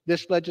simplest,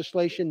 this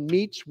legislation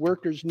meets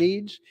workers'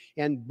 needs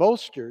and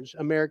bolsters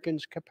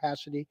Americans'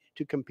 capacity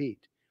to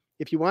compete.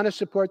 If you want to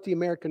support the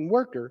American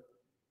worker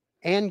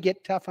and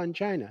get tough on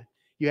China,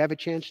 you have a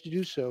chance to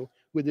do so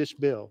with this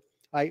bill.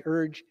 I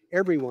urge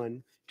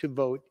everyone to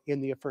vote in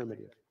the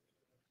affirmative.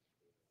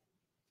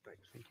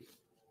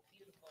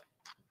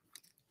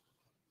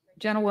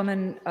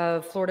 Gentlewoman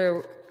of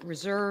Florida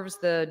Reserves.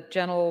 The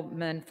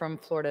gentleman from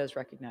Florida is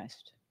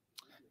recognized.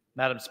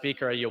 Madam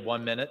Speaker, I yield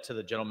 1 minute to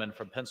the gentleman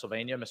from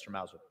Pennsylvania, Mr.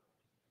 Mauser.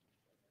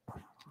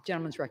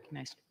 Gentleman's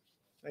recognized.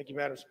 Thank you,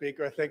 Madam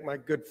Speaker. I thank my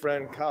good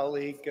friend,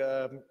 colleague,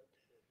 the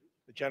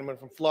gentleman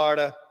from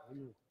Florida.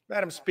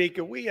 Madam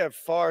Speaker, we have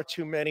far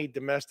too many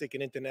domestic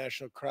and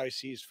international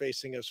crises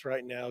facing us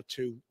right now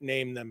to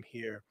name them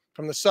here.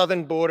 From the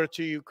southern border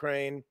to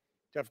Ukraine,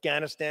 to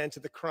Afghanistan, to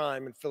the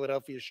crime in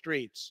Philadelphia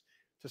streets,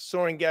 to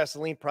soaring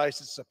gasoline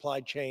prices,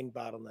 supply chain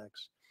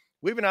bottlenecks.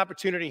 We have an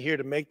opportunity here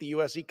to make the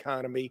U.S.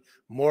 economy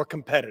more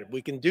competitive.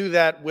 We can do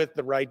that with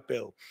the right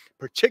bill,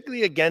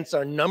 particularly against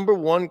our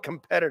 #1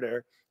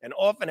 competitor and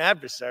often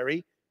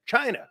adversary,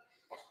 China.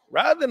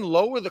 Rather than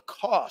lower the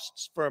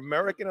costs for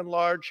American and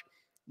large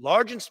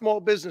and small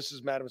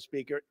businesses, Madam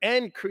Speaker,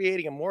 and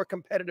creating a more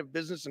competitive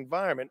business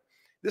environment,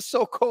 this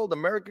so-called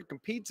America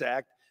Competes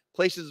Act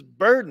places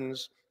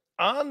burdens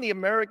on the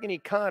American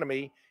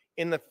economy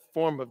in the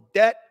form of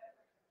debt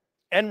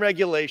and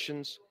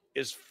regulations,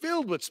 is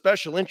filled with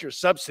special interest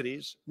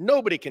subsidies,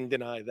 nobody can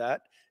deny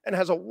that, and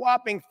has a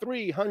whopping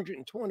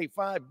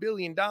 $325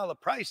 billion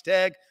price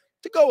tag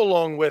to go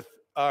along with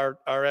our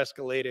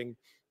escalating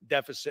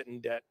deficit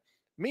and debt.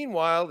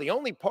 Meanwhile, the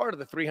only part of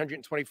the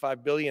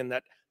 $325 billion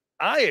that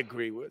I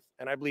agree with,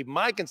 and I believe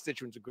my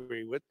constituents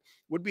agree with,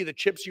 would be the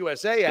CHIPS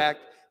USA Act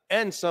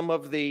and some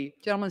of the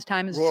Gentleman's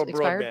time is rural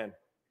expired. broadband.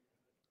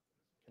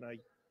 Can I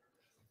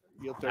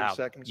yield 30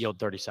 seconds? Yield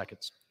 30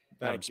 seconds,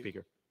 Madam Thank you.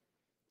 Speaker.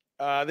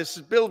 This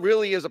bill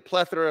really is a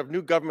plethora of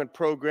new government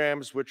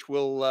programs which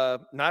will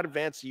not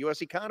advance the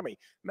U.S. economy.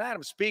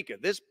 Madam Speaker,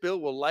 this bill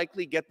will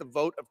likely get the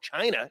vote of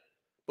China,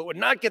 but would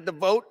not get the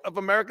vote of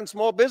American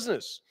small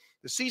business.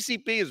 The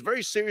CCP is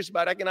very serious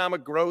about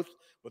economic growth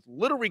with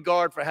little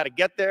regard for how to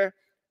get there.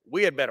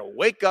 We had better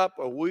wake up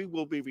or we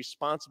will be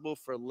responsible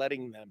for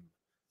letting them.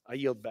 I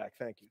yield back.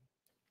 Thank you.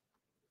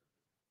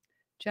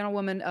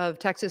 Gentlewoman of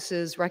Texas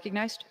is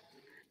recognized.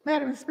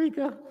 Madam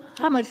Speaker,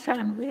 how much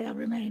time do we have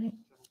remaining?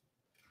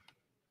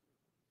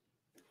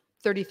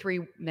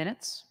 33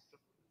 minutes.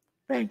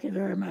 Thank you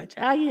very much.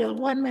 I yield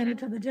 1 minute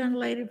to the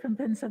gentlelady from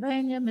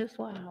Pennsylvania, Ms.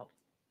 Wild.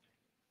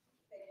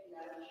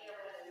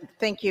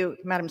 Thank you,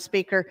 Madam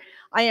Speaker.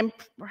 I am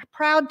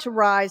proud to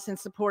rise in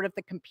support of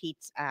the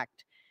Competes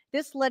Act.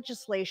 This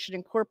legislation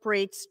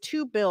incorporates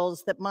two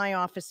bills that my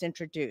office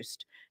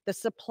introduced, the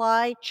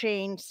Supply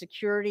Chain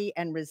Security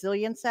and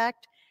Resilience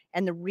Act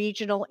and the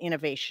Regional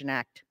Innovation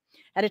Act.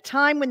 At a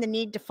time when the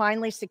need to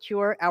finally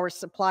secure our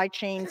supply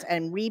chains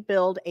and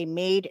rebuild a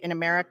made in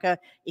America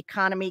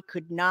economy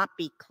could not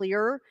be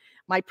clearer,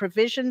 my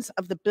provisions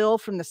of the bill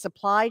from the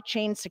Supply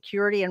Chain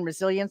Security and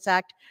Resilience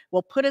Act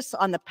will put us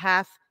on the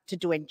path to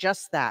doing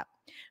just that.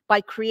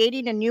 By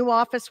creating a new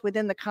office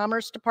within the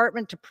Commerce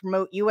Department to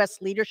promote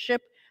U.S.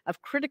 leadership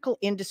of critical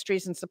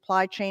industries and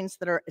supply chains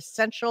that are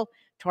essential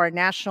to our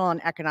national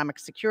and economic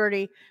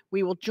security,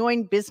 we will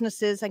join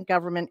businesses and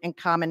government in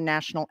common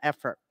national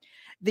effort.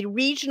 The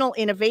Regional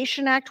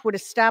Innovation Act would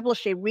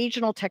establish a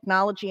regional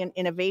technology and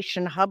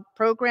innovation hub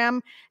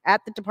program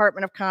at the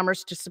Department of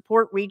Commerce to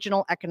support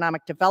regional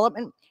economic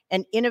development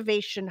and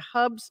innovation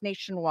hubs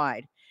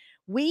nationwide.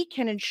 We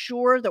can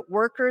ensure that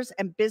workers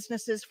and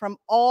businesses from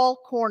all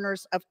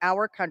corners of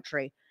our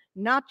country,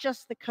 not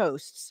just the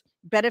coasts,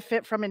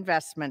 benefit from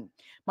investment.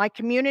 My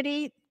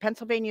community,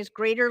 Pennsylvania's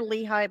Greater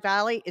Lehigh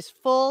Valley, is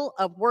full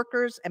of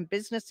workers and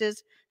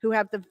businesses who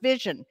have the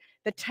vision,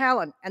 the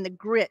talent, and the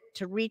grit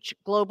to reach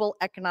global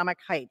economic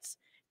heights.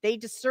 They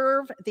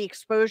deserve the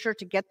exposure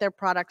to get their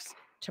products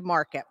to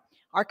market.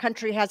 Our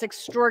country has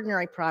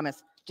extraordinary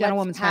promise.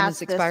 Gentlewoman's time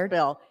has Let's pass expired. this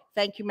bill.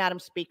 Thank you, Madam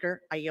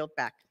Speaker. I yield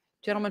back.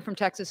 Gentleman from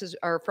Texas is,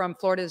 or from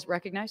Florida is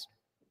recognized.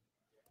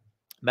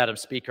 Madam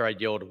Speaker, I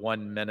yield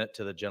 1 minute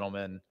to the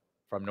gentleman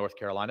from North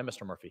Carolina,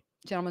 Mr. Murphy.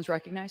 Gentleman's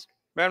recognized.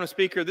 Madam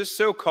Speaker, this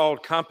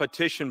so-called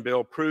competition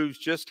bill proves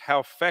just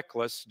how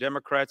feckless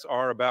Democrats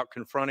are about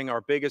confronting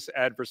our biggest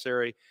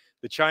adversary,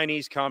 the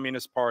Chinese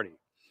Communist Party.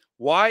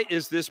 Why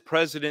is this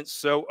president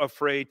so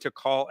afraid to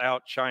call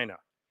out China?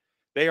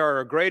 They are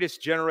our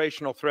greatest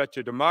generational threat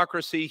to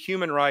democracy,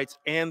 human rights,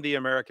 and the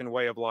American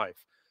way of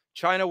life.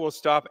 China will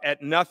stop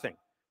at nothing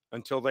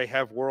until they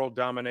have world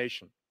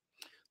domination.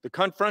 The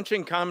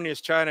confronting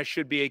communist China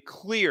should be a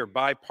clear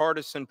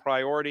bipartisan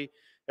priority.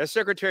 As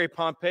Secretary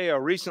Pompeo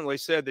recently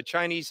said, the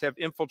Chinese have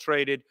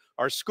infiltrated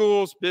our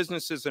schools,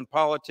 businesses, and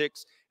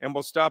politics and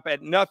will stop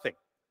at nothing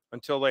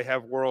until they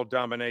have world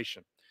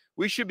domination.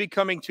 We should be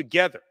coming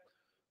together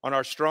on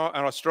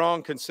a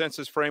strong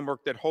consensus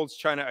framework that holds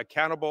China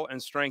accountable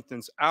and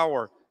strengthens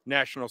our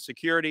national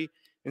security.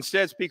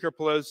 Instead, Speaker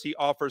Pelosi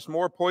offers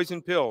more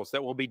poison pills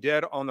that will be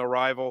dead on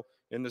arrival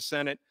in the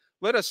Senate.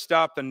 Let us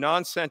stop the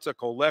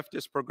nonsensical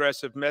leftist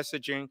progressive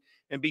messaging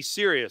and be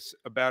serious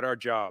about our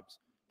jobs.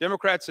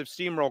 Democrats have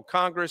steamrolled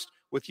Congress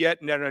with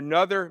yet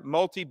another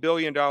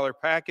multi-billion-dollar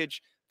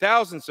package,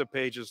 thousands of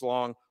pages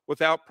long,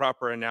 without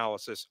proper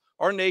analysis.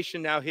 Our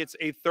nation now hits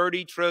a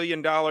 $30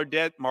 trillion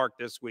debt mark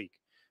this week.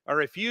 I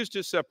refuse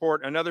to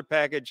support another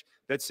package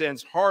that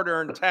sends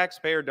hard-earned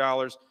taxpayer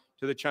dollars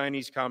to the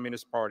Chinese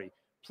Communist Party.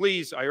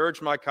 Please, I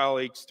urge my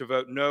colleagues to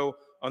vote no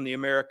on the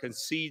America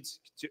Concedes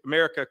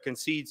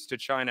to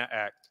China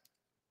Act.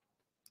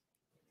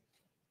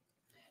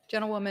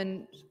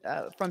 Gentlewoman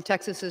from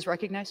Texas is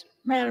recognized.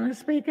 Madam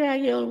Speaker, I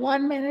yield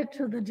 1 minute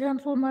to the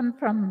gentleman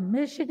from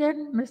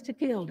Michigan, Mr.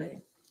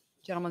 Kildee.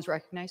 Gentleman's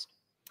recognized.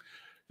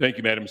 Thank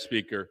you, Madam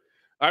Speaker.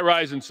 I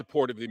rise in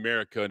support of the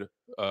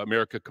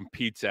America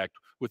Competes Act.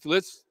 With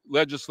this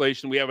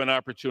legislation, we have an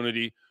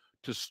opportunity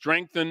to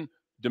strengthen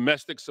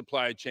domestic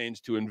supply chains,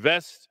 to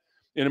invest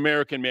in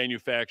American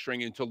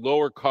manufacturing, and to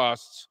lower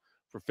costs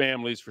for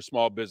families, for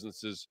small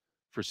businesses,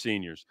 for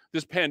seniors.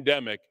 This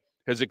pandemic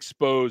has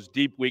exposed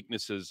deep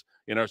weaknesses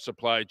in our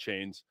supply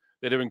chains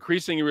that have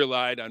increasingly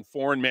relied on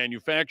foreign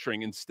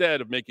manufacturing instead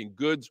of making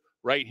goods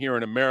right here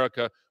in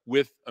America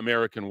with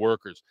American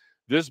workers.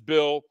 This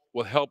bill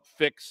will help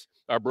fix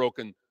our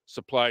broken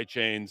supply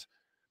chains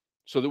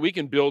so that we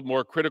can build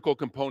more critical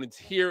components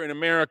here in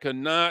America,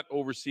 not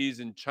overseas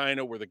in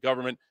China, where the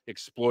government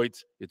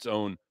exploits its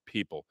own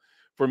people.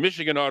 For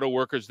Michigan auto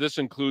workers, this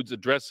includes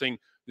addressing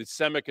the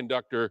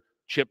semiconductor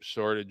chip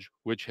shortage,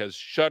 which has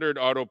shuttered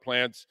auto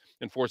plants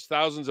and forced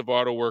thousands of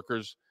auto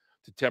workers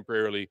to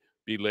temporarily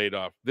be laid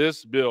off.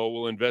 This bill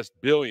will invest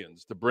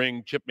billions to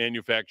bring chip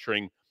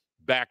manufacturing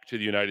back to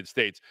the United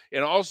States.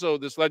 And also,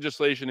 this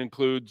legislation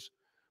includes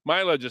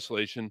my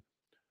legislation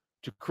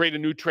to create a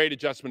new trade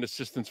adjustment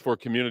assistance for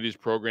communities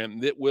program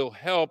that will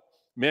help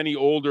many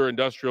older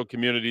industrial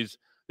communities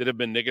that have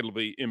been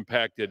negatively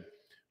impacted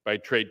by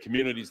trade,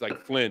 communities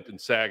like Flint and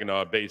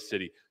Saginaw, Bay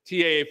City.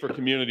 TAA for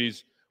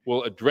Communities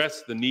will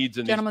address the needs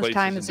in these places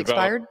and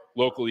develop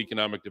local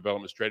economic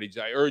development strategies.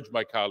 I urge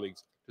my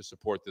colleagues to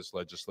support this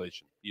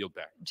legislation. Yield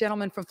back.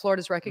 Gentleman from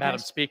Florida is recognized. Madam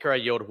Speaker, I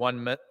yield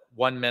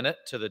 1 minute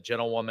to the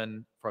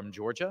gentlewoman from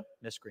Georgia,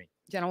 Ms. Green.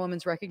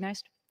 Gentlewoman's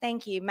recognized.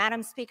 Thank you.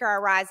 Madam Speaker, I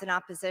rise in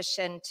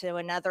opposition to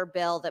another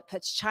bill that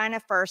puts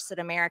China first and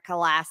America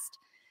last.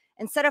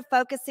 Instead of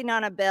focusing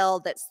on a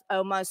bill that's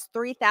almost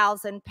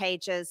 3,000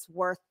 pages,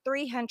 worth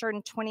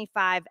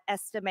 325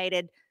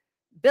 estimated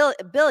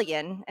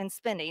billion in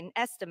spending,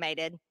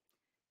 estimated,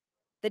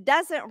 that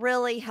doesn't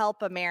really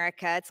help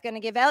America. It's going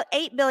to give out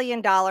 $8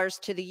 billion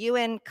to the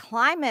UN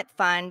Climate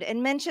Fund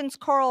and mentions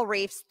coral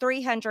reefs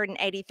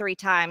 383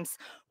 times.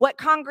 What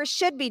Congress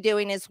should be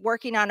doing is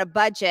working on a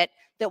budget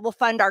that will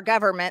fund our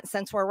government,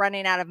 since we're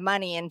running out of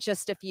money in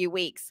just a few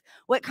weeks.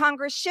 What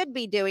Congress should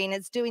be doing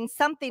is doing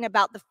something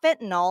about the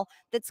fentanyl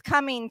that's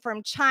coming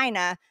from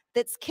China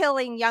that's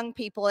killing young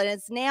people and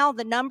is now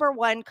the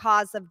 #1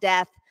 cause of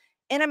death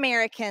in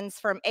Americans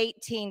from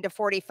 18 to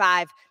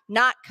 45,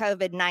 not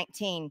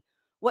COVID-19.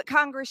 What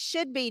Congress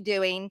should be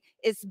doing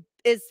is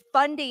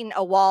funding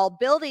a wall,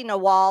 building a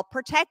wall,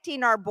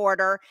 protecting our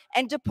border,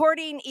 and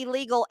deporting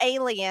illegal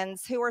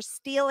aliens who are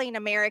stealing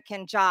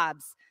American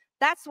jobs.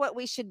 That's what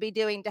we should be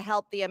doing to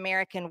help the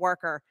American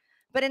worker.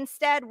 But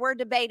instead, we're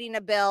debating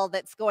a bill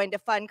that's going to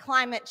fund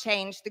climate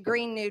change, the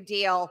Green New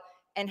Deal,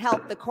 and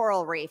help the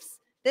coral reefs.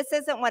 This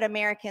isn't what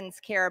Americans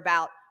care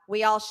about.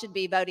 We all should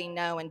be voting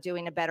no and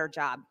doing a better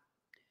job.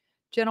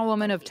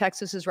 Gentlewoman of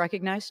Texas is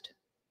recognized.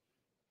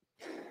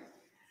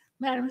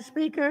 Madam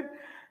Speaker,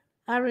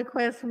 I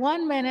request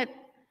 1 minute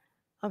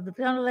of the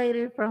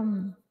gentlelady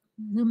from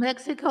New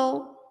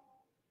Mexico,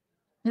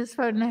 Ms.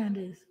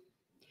 Fernandez.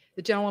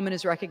 The gentlewoman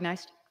is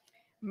recognized.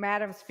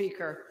 Madam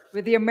Speaker,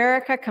 with the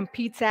America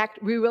Competes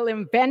Act, we will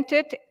invent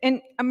it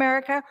in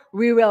America,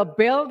 we will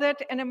build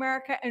it in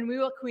America, and we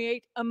will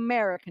create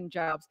American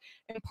jobs.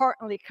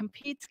 Importantly,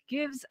 Competes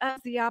gives us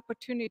the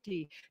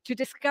opportunity to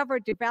discover,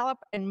 develop,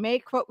 and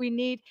make what we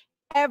need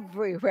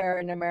everywhere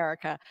in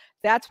America.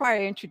 That's why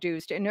I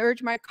introduced and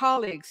urge my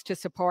colleagues to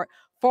support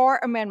 4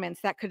 amendments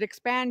that could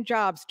expand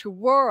jobs to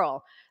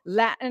rural,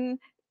 Latino,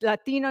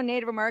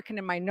 Native American,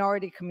 and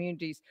minority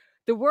communities.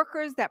 The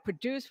workers that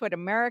produce what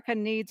America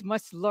needs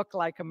must look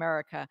like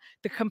America.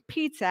 The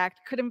Competes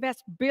Act could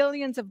invest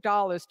billions of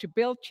dollars to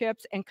build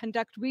chips and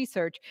conduct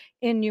research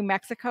in New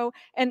Mexico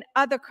and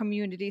other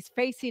communities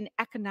facing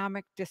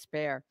economic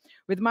despair.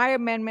 With my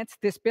amendments,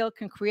 this bill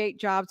can create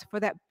jobs for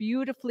that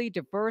beautifully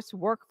diverse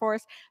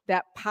workforce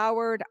that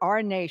powered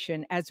our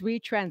nation as we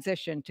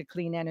transition to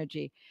clean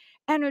energy.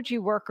 Energy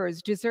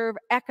workers deserve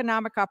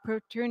economic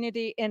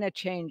opportunity in a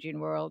changing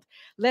world.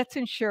 Let's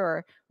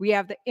ensure we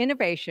have the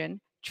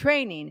innovation,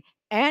 training,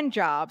 and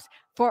jobs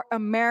for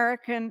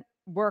American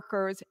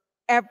workers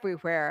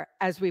everywhere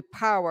as we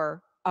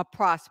power a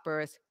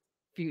prosperous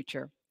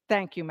future.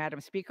 Thank you, Madam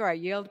Speaker. I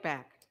yield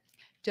back.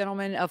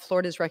 Gentleman of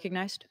Florida is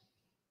recognized.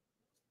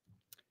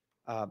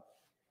 Where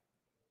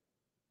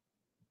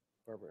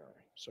we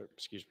are. So,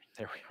 excuse me.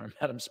 There we are.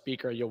 Madam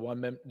Speaker, I yield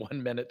 1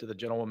 minute to the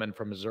gentlewoman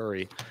from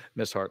Missouri,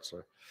 Ms.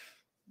 Hartzler.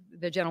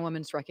 The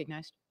gentlewoman is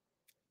recognized.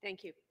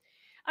 Thank you.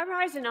 I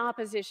rise in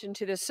opposition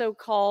to the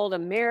so-called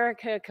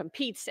America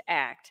Competes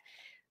Act.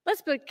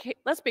 Let's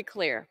be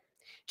clear.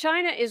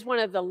 China is one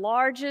of the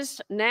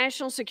largest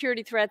national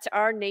security threats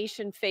our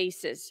nation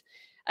faces.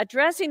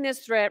 Addressing this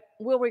threat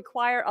will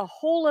require a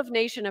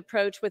whole-of-nation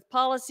approach with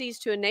policies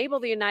to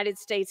enable the United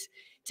States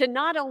to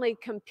not only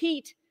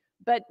compete,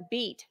 but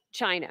beat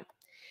China.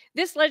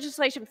 This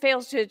legislation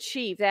fails to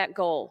achieve that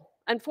goal.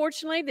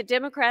 Unfortunately, the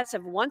Democrats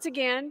have once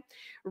again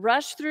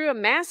rushed through a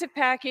massive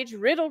package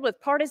riddled with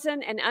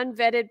partisan and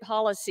unvetted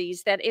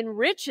policies that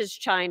enriches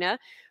China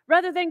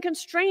rather than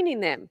constraining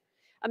them.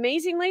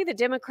 Amazingly, the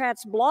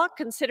Democrats block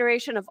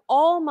consideration of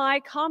all my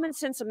common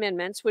sense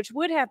amendments, which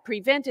would have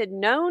prevented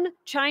known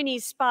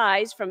Chinese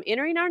spies from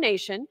entering our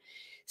nation,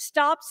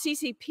 stopped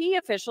CCP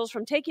officials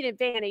from taking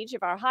advantage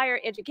of our higher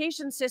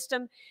education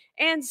system,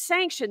 and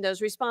sanctioned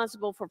those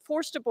responsible for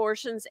forced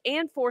abortions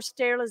and forced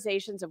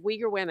sterilizations of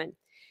Uyghur women.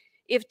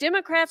 If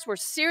Democrats were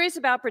serious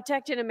about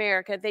protecting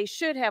America, they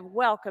should have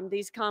welcomed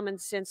these common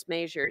sense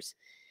measures.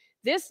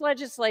 This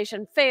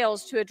legislation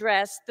fails to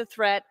address the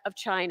threat of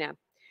China.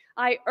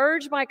 I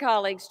urge my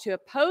colleagues to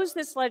oppose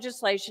this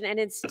legislation and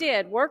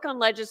instead work on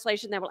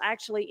legislation that will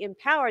actually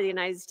empower the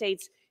United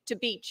States to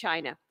beat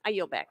China. I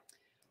yield back.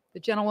 The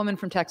gentlewoman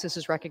from Texas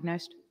is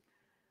recognized.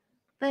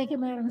 Thank you,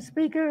 Madam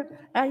Speaker.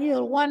 I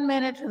yield 1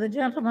 minute to the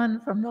gentleman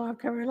from North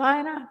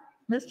Carolina,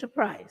 Mr.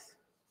 Price.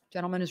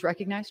 Gentleman is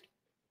recognized.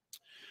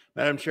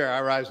 Madam Chair,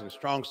 I rise in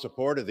strong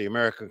support of the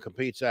America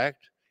Competes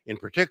Act, in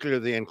particular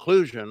the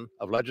inclusion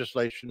of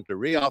legislation to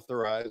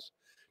reauthorize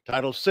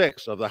Title VI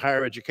of the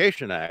Higher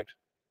Education Act,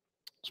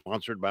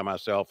 sponsored by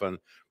myself and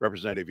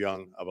Representative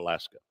Young of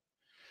Alaska.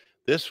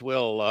 This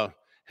will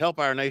help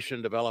our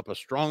nation develop a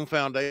strong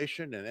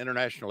foundation in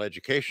international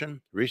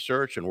education,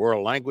 research, and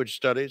world language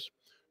studies,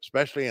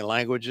 especially in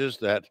languages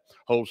that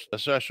hold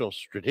special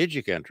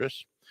strategic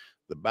interests.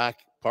 The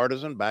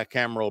bipartisan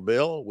bicameral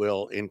bill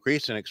will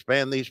increase and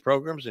expand these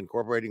programs,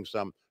 incorporating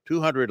some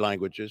 200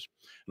 languages,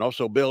 and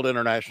also build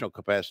international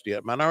capacity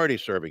at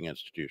minority-serving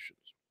institutions.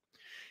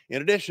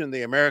 In addition,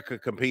 the America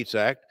Competes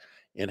Act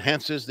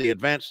enhances the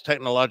Advanced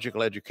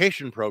Technological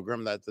Education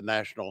Program at the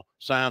National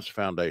Science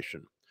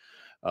Foundation,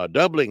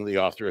 doubling the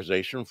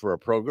authorization for a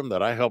program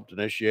that I helped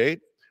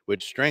initiate,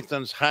 which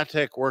strengthens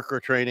high-tech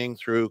worker training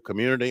through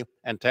community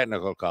and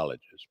technical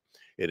colleges.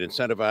 It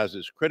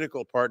incentivizes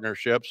critical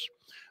partnerships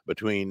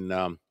between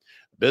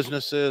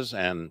businesses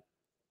and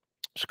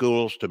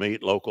schools to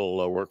meet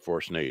local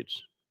workforce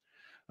needs.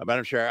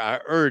 Madam Chair, I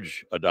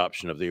urge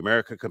adoption of the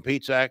America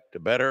Competes Act to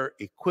better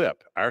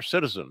equip our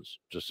citizens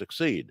to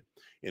succeed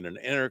in an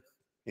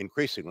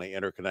increasingly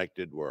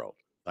interconnected world.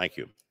 Thank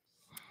you.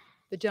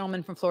 The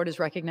gentleman from Florida is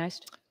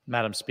recognized.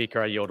 Madam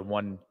Speaker, I yield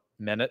 1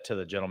 minute to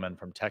the gentleman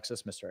from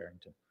Texas, Mr.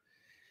 Arrington.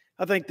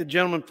 I think the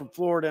gentleman from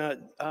Florida,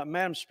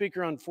 Madam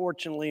Speaker,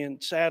 unfortunately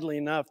and sadly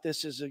enough,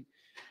 this is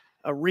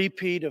a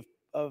repeat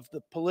of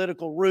the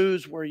political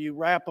ruse where you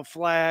wrap a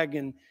flag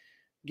and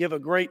give a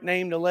great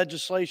name to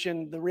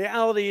legislation. The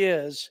reality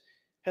has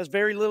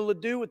very little to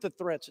do with the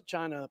threats that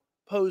China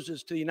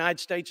poses to the United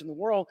States and the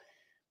world.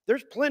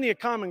 There's plenty of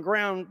common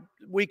ground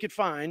we could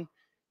find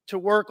to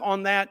work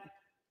on that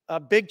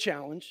big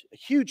challenge, a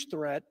huge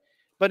threat,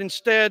 but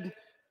instead,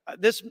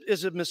 this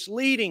is a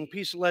misleading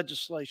piece of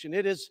legislation.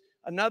 It is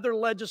another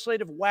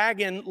legislative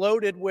wagon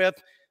loaded with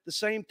the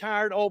same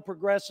tired old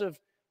progressive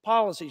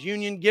policies,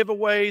 union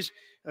giveaways,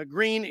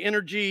 green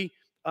energy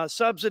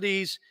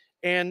subsidies,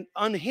 and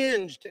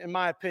unhinged, in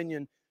my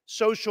opinion,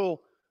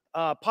 social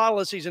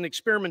policies and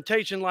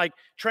experimentation like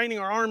training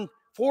our armed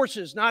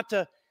forces not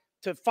to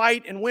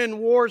fight and win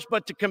wars,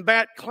 but to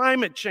combat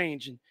climate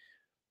change, and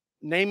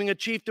naming a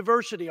chief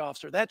diversity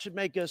officer. That should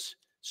make us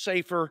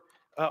safer,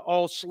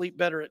 all sleep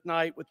better at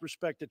night with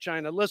respect to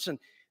China. Listen,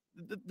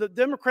 the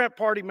Democrat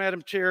Party,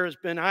 Madam Chair, has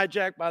been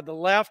hijacked by the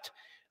left,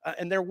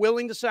 and they're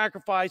willing to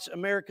sacrifice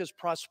America's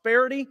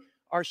prosperity,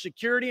 our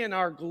security, and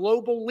our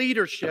global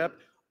leadership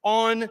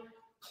on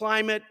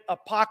climate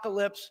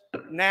apocalypse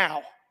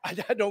now. I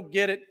don't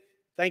get it.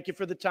 Thank you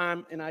for the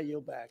time, and I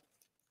yield back.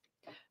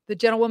 The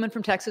gentlewoman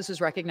from Texas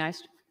is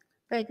recognized.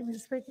 Thank you, Mr.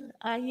 Speaker.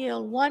 I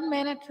yield 1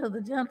 minute to the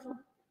gentle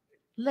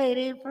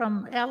lady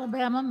from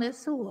Alabama, Ms.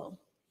 Sewell.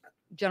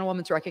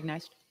 Gentlewoman's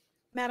recognized.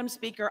 Madam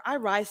Speaker, I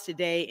rise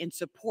today in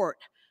support,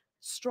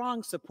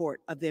 strong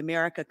support of the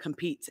America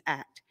Competes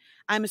Act.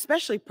 I'm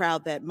especially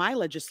proud that my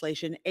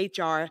legislation,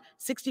 H.R.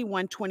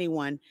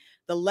 6121,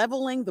 the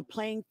Leveling the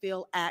Playing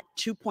Field Act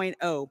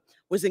 2.0,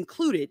 was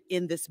included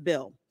in this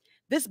bill.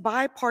 This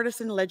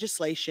bipartisan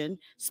legislation,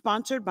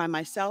 sponsored by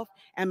myself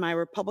and my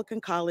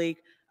Republican colleague,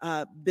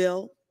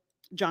 Bill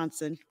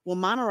Johnson,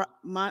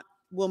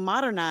 will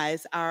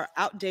modernize our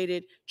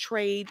outdated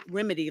trade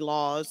remedy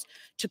laws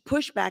to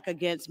push back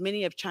against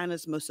many of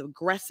China's most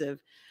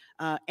aggressive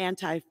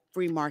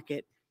anti-free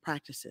market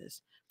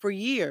practices. For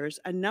years,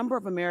 a number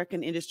of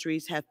American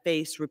industries have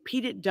faced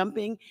repeated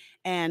dumping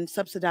and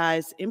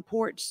subsidized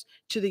imports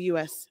to the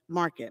U.S.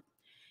 market.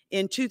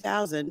 In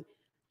 2000,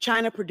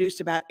 China produced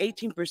about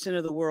 18%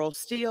 of the world's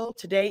steel.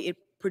 Today, it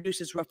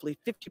produces roughly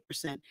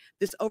 50%.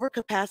 This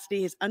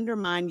overcapacity has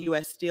undermined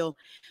U.S. steel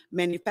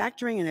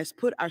manufacturing and has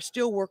put our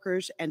steel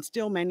workers and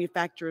steel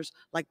manufacturers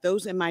like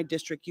those in my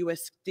district,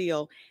 U.S.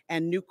 Steel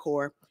and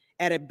Nucor,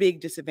 at a big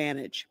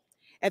disadvantage.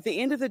 At the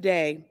end of the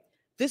day,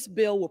 this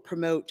bill will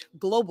promote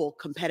global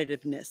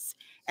competitiveness.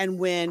 And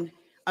when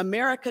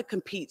America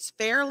competes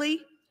fairly,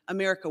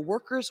 America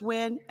workers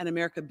win and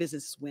America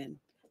businesses win.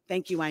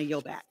 Thank you. I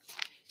yield back.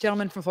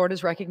 Gentleman from Florida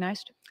is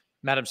recognized.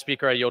 Madam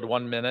Speaker, I yield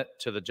 1 minute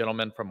to the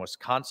gentleman from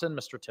Wisconsin,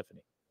 Mr.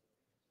 Tiffany.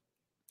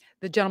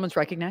 The gentleman's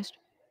recognized.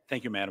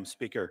 Thank you, Madam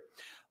Speaker.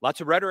 Lots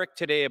of rhetoric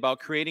today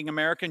about creating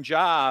American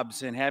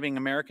jobs and having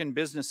American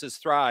businesses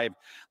thrive.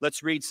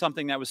 Let's read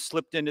something that was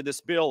slipped into this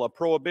bill: a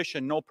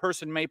prohibition: no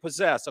person may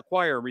possess,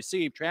 acquire,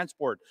 receive,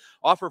 transport,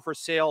 offer for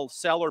sale,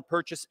 sell, or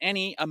purchase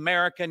any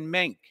American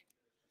mink.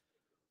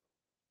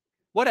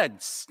 What a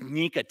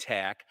sneak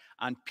attack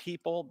on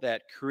people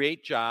that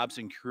create jobs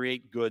and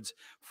create goods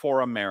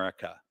for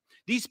America.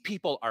 These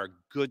people are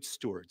good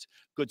stewards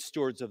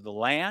of the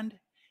land,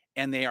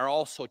 and they are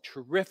also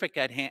terrific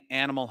at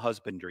animal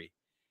husbandry.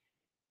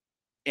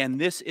 And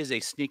this is a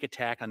sneak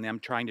attack on them,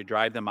 trying to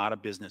drive them out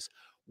of business.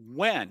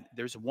 When,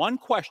 there's one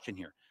question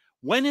here,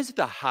 when is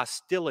the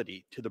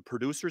hostility to the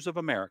producers of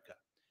America,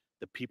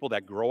 the people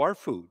that grow our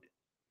food,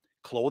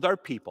 clothe our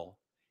people,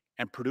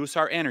 and produce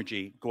our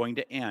energy, going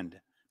to end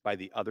by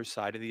the other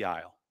side of the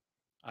aisle?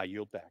 I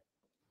yield back.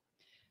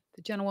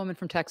 The gentlewoman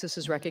from Texas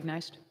is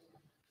recognized.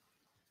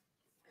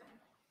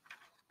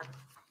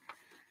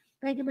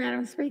 Thank you,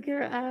 Madam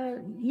Speaker. I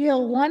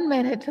yield 1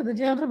 minute to the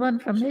gentleman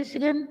from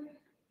Michigan,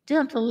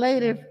 gentle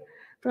lady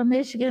from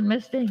Michigan,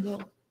 Ms.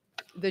 Dingle.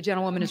 The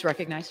gentlewoman is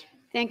recognized.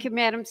 Thank you,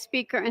 Madam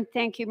Speaker, and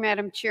thank you,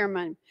 Madam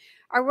Chairman.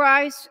 I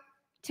rise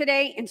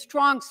today in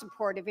strong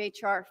support of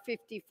H.R.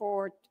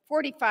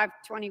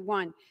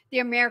 4521, the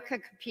America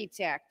Competes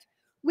Act.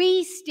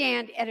 We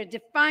stand at a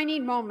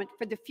defining moment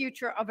for the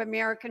future of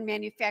American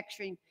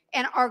manufacturing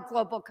and our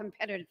global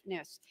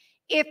competitiveness.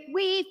 If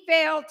we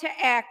fail to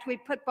act, we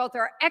put both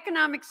our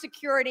economic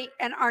security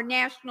and our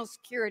national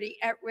security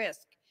at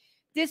risk.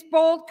 This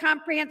bold,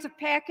 comprehensive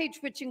package,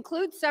 which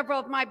includes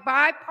several of my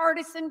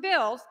bipartisan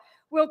bills,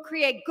 will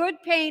create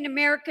good-paying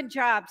American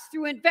jobs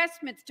through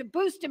investments to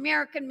boost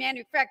American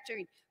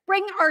manufacturing,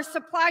 bring our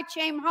supply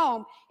chain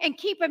home, and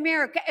keep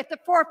America at the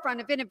forefront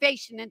of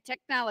innovation and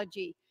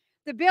technology.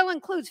 The bill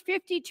includes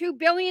 $52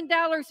 billion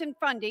in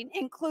funding,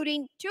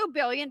 including $2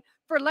 billion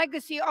for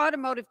legacy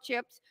automotive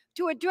chips,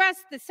 to address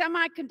the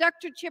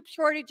semiconductor chip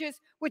shortages,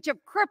 which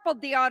have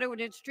crippled the auto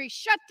industry,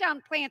 shut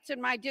down plants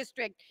in my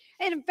district,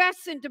 and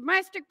invests in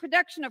domestic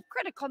production of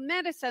critical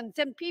medicines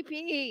and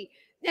PPE,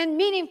 and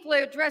meaningfully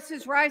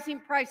addresses rising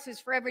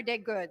prices for everyday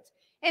goods.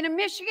 And in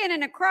Michigan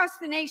and across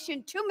the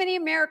nation, too many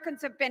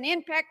Americans have been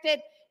impacted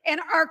and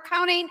are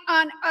counting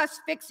on us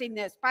fixing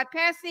this. By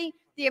passing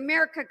the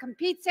America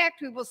Competes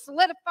Act, we will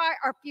solidify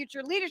our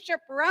future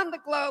leadership around the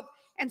globe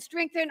and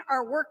strengthen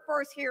our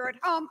workforce here at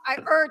home. I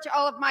urge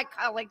all of my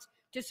colleagues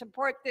to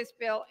support this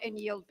bill and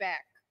yield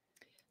back.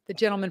 The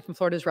gentleman from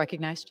Florida is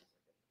recognized.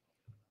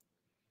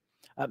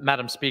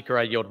 Madam Speaker,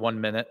 I yield 1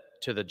 minute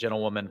to the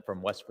gentlewoman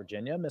from West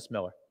Virginia, Ms.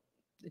 Miller.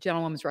 The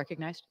gentlewoman is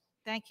recognized.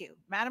 Thank you.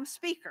 Madam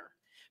Speaker,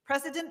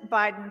 President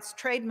Biden's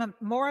trade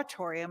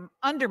moratorium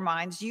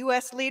undermines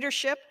U.S.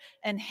 leadership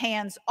and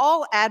hands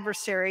all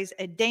adversaries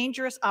a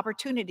dangerous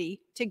opportunity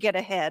to get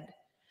ahead.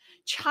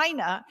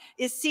 China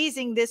is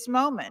seizing this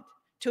moment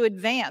to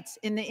advance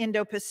in the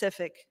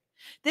Indo-Pacific.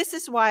 This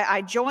is why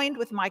I joined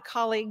with my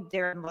colleague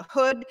Darren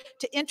LaHood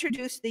to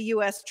introduce the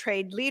U.S.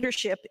 trade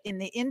leadership in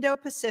the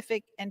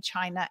Indo-Pacific and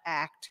China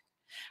Act.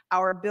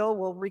 Our bill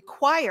will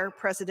require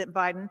President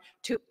Biden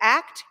to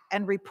act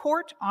and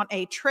report on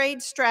a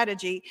trade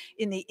strategy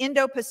in the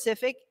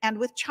Indo-Pacific and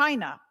with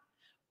China.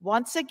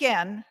 Once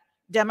again,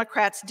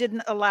 Democrats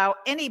didn't allow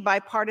any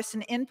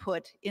bipartisan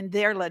input in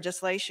their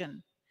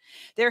legislation.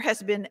 There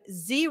has been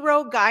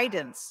zero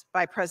guidance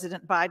by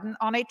President Biden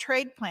on a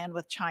trade plan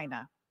with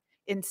China.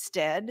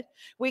 Instead,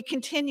 we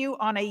continue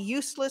on a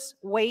useless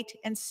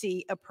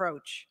wait-and-see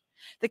approach.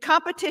 The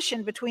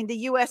competition between the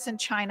U.S. and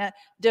China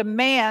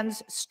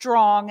demands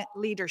strong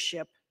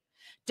leadership.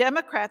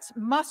 Democrats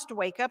must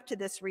wake up to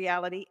this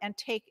reality and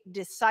take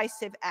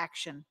decisive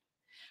action.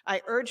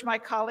 I urge my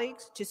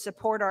colleagues to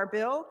support our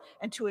bill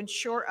and to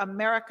ensure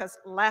America's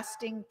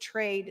lasting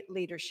trade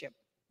leadership.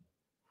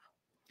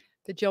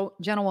 The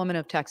gentlewoman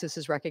of Texas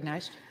is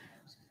recognized.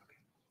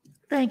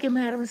 Thank you,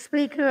 Madam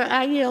Speaker.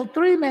 I yield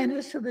 3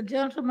 minutes to the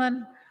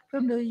gentleman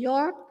from New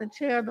York, the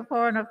chair of the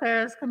Foreign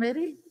Affairs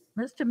Committee,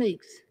 Mr.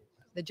 Meeks.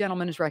 The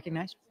gentleman is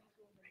recognized.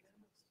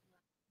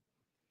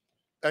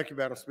 Thank you,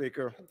 Madam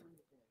Speaker.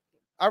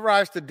 I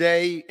rise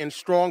today in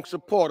strong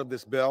support of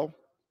this bill.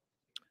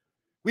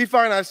 We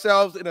find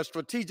ourselves in a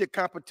strategic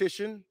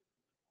competition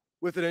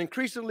with an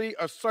increasingly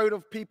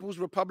assertive People's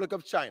Republic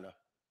of China.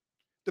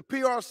 The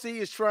PRC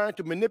is trying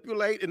to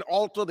manipulate and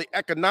alter the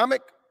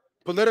economic,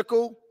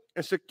 political,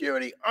 and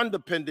security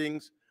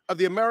underpinnings of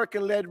the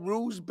American-led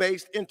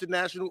rules-based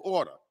international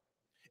order,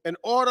 an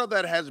order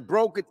that has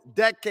broken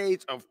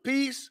decades of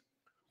peace,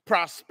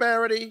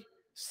 prosperity,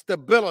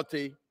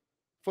 stability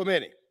for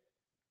many.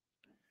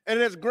 And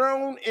it has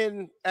grown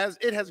as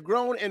it has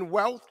grown in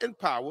wealth and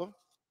power.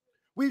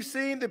 We've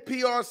seen the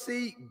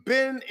PRC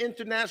bend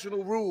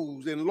international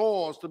rules and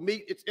laws to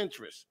meet its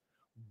interests,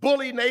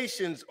 bully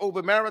nations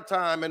over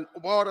maritime and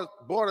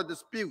border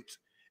disputes,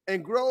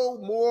 and grow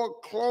more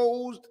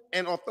closed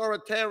and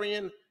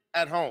authoritarian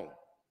at home.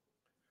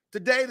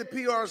 Today, the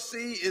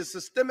PRC is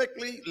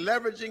systemically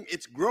leveraging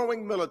its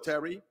growing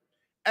military,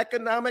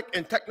 economic,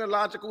 and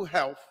technological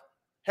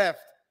heft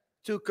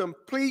to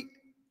compete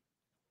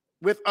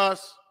with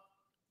us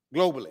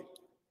globally.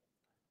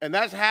 And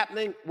that's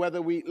happening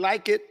whether we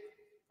like it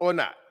or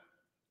not.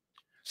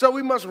 So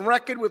we must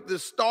reckon with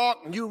this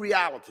stark new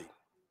reality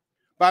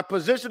by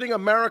positioning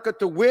America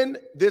to win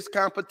this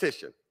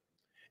competition.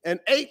 And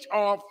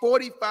H.R.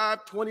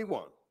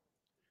 4521,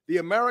 the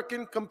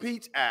American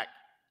Competes Act,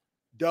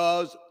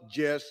 does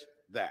just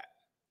that.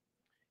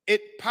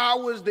 It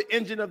powers the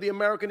engine of the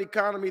American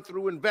economy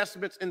through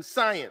investments in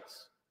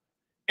science,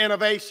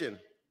 innovation,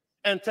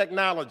 and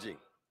technology.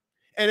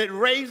 And it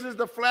raises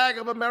the flag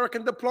of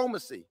American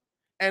diplomacy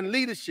and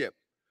leadership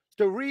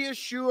to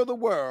reassure the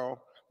world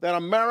that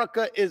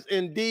America is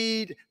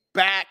indeed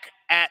back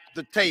at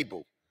the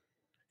table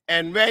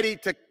and ready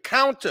to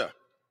counter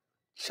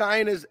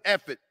China's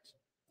efforts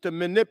to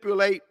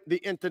manipulate the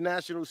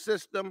international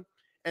system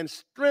and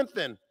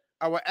strengthen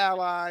our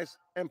allies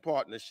and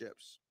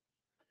partnerships.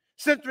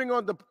 Centering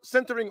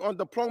on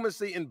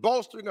diplomacy and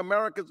bolstering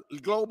America's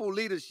global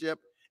leadership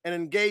and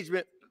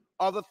engagement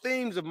are the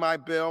themes of my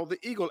bill, the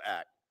EAGLE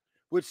Act,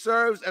 which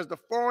serves as the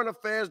Foreign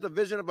Affairs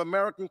Division of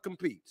American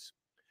Competes.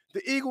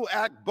 The EAGLE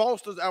Act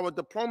bolsters our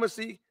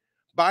diplomacy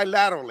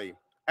bilaterally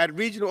at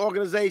regional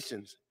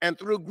organizations and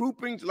through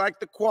groupings like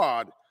the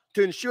Quad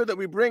to ensure that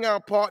we bring our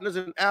partners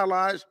and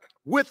allies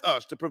with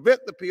us to prevent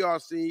the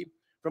PRC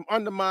from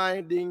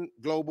undermining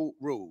global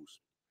rules.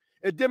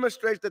 It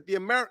demonstrates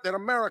that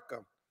America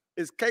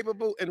is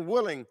capable and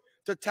willing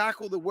to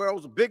tackle the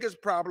world's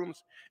biggest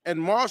problems and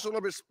marshal a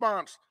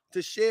response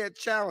to shared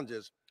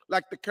challenges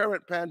like the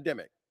current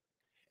pandemic.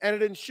 And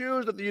it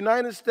ensures that the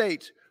United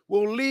States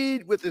will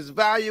lead with its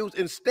values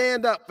and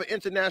stand up for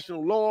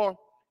international law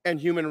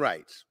and human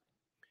rights.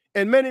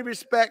 In many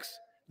respects,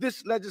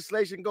 this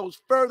legislation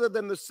goes further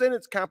than the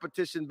Senate's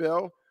competition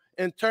bill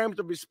in terms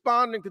of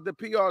responding to the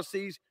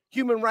PRC's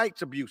human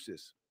rights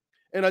abuses.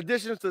 In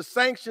addition to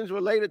sanctions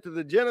related to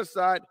the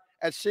genocide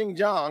at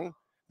Xinjiang,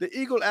 the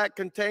EAGLE Act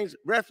contains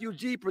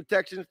refugee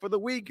protections for the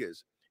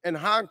Uyghurs and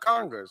Hong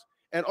Kongers,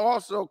 and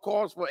also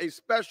calls for a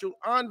special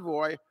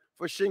envoy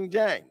for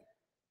Xinjiang.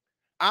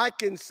 I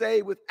can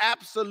say with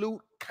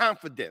absolute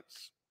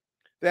confidence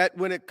that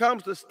when it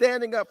comes to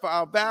standing up for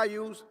our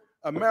values,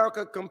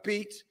 America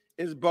Competes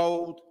is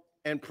bold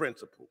and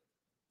principled.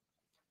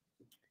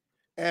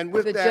 And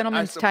with The that,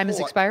 gentleman's time has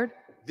expired.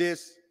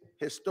 This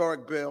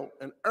historic bill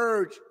and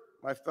urge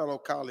my fellow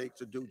colleagues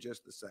to do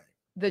just the same.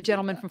 The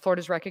gentleman from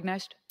Florida is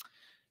recognized.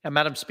 And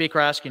Madam Speaker,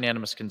 I ask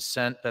unanimous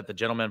consent that the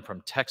gentleman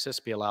from Texas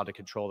be allowed to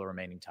control the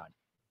remaining time.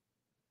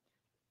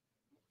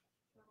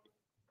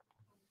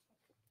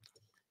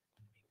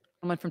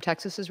 Gentleman from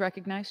Texas is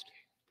recognized.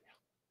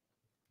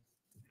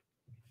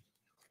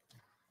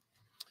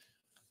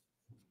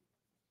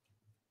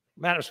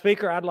 Madam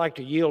Speaker, I'd like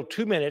to yield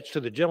 2 minutes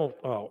to the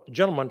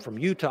gentleman from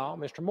Utah,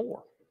 Mr.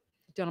 Moore.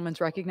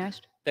 Gentleman's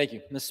recognized. Thank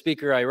you. Mr.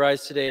 Speaker, I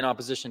rise today in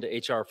opposition to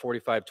H.R.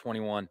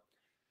 4521.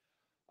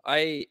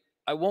 I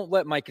won't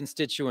let my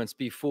constituents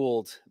be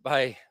fooled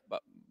by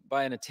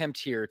an attempt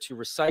here to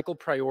recycle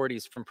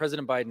priorities from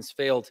President Biden's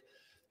failed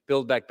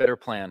Build Back Better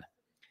plan.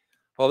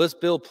 While this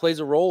bill plays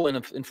a role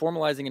in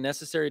formalizing a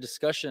necessary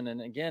discussion,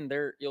 and again,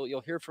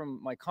 you'll hear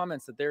from my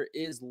comments that there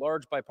is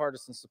large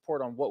bipartisan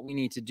support on what we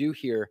need to do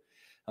here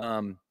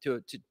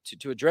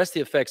to address the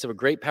effects of a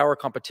great power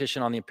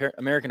competition on the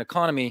American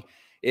economy.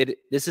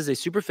 This is a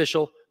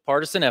superficial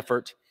partisan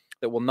effort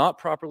that will not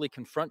properly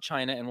confront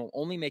China and will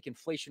only make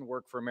inflation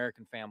work for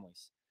American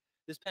families.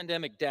 This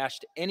pandemic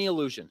dashed any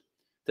illusion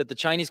that the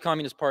Chinese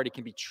Communist Party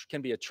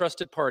can be a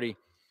trusted party,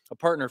 a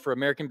partner for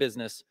American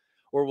business,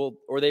 or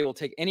they will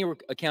take any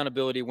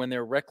accountability when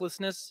their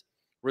recklessness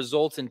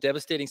results in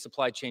devastating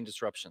supply chain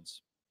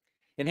disruptions.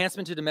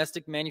 Enhancement to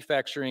domestic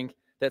manufacturing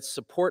that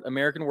support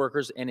American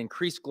workers and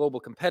increase global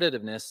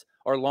competitiveness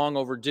are long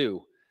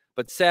overdue,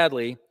 but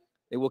sadly,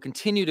 it will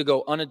continue to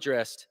go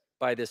unaddressed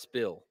by this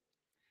bill,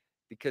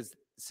 because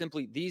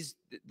simply this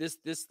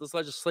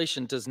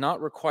legislation does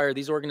not require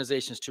these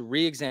organizations to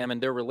re-examine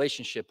their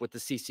relationship with the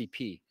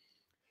CCP.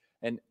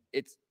 And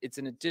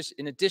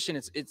in addition,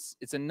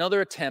 it's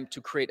another attempt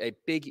to create a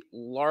big,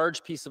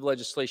 large piece of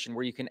legislation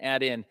where you can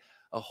add in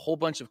a whole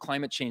bunch of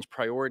climate change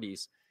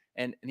priorities.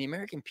 And the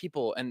American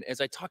people, and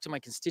as I talk to my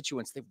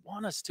constituents, they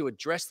want us to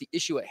address the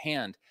issue at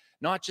hand,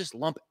 not just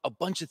lump a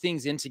bunch of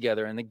things in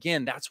together. And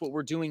again, that's what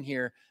we're doing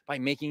here by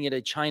making it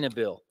a China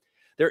bill.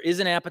 There is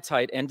an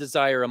appetite and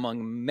desire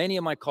among many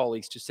of my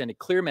colleagues to send a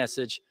clear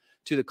message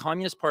to the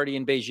Communist Party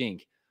in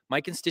Beijing.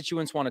 My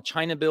constituents want a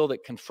China bill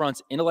that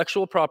confronts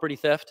intellectual property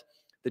theft,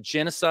 the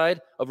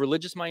genocide of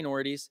religious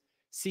minorities,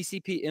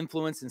 CCP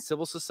influence in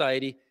civil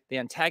society, the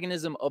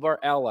antagonism of our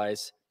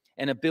allies,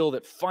 and a bill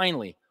that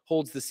finally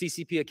holds the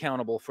CCP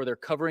accountable for their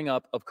covering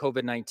up of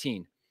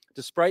COVID-19.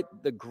 Despite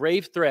the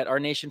grave threat our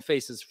nation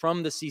faces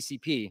from the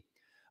CCP,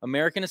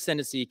 American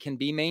ascendancy can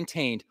be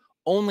maintained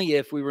only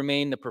if we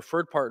remain the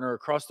preferred partner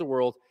across the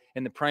world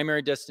and the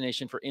primary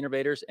destination for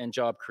innovators and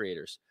job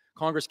creators.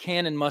 Congress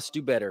can and must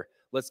do better.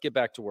 Let's get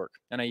back to work.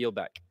 And I yield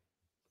back.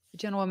 The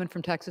gentlewoman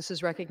from Texas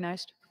is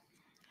recognized.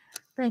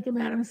 Thank you,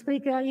 Madam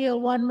Speaker. I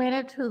yield 1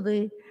 minute to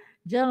the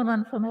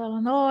gentleman from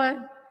Illinois,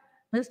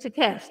 Mr.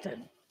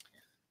 Caston.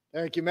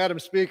 Thank you, Madam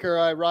Speaker.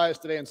 I rise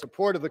today in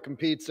support of the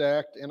Competes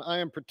Act, and I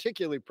am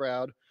particularly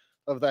proud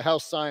of the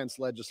House science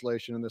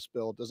legislation in this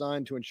bill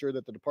designed to ensure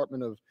that the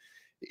Department of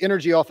the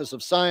Energy Office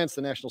of Science,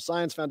 the National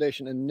Science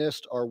Foundation, and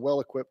NIST are well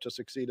equipped to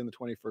succeed in the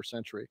 21st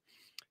century.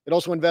 It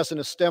also invests in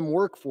a STEM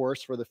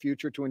workforce for the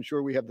future to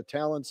ensure we have the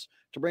talents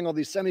to bring all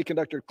these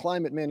semiconductor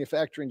climate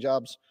manufacturing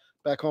jobs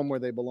back home where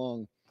they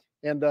belong.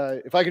 And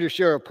if I could just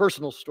share a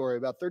personal story,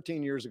 about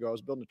 13 years ago, I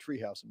was building a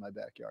treehouse in my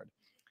backyard.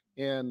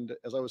 And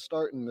as I was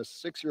starting,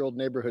 this 6-year-old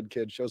neighborhood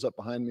kid shows up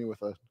behind me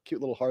with a cute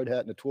little hard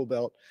hat and a tool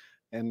belt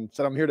and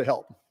said, "I'm here to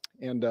help."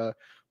 And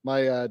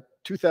my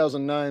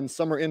 2009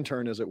 summer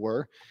intern, as it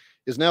were,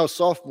 is now a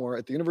sophomore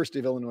at the University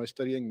of Illinois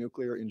studying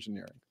nuclear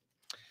engineering.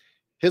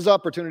 His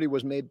opportunity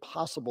was made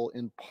possible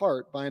in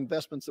part by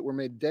investments that were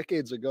made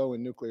decades ago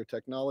in nuclear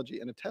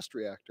technology and a test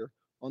reactor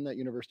on that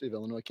University of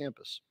Illinois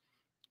campus.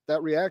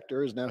 That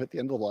reactor is now at the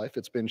end of life.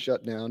 It's been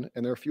shut down,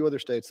 and there are a few other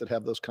states that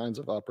have those kinds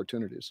of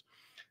opportunities.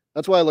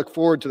 That's why I look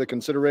forward to the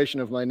consideration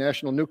of my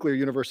National Nuclear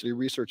University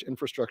Research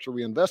Infrastructure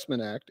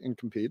Reinvestment Act in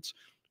Competes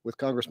with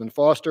Congressman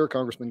Foster,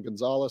 Congressman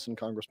Gonzalez, and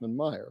Congressman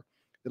Meyer.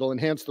 It'll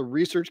enhance the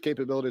research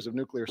capabilities of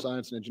nuclear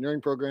science and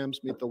engineering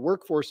programs, meet the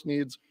workforce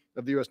needs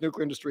of the U.S.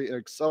 nuclear industry, and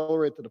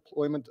accelerate the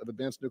deployment of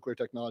advanced nuclear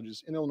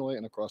technologies in Illinois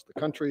and across the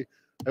country.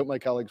 I hope my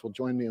colleagues will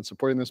join me in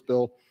supporting this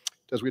bill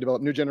as we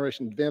develop new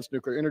generation advanced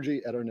nuclear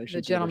energy at our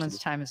nation's The gentleman's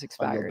universities. time has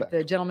expired.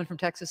 The gentleman from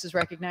Texas is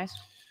recognized.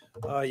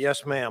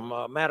 Yes, ma'am.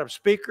 Madam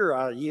Speaker,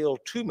 I yield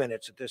 2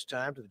 minutes at this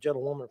time to the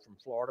gentlewoman from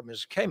Florida,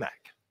 Ms.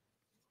 Kamak.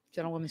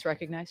 Gentlewoman's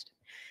recognized.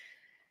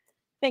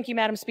 Thank you,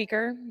 Madam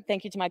Speaker.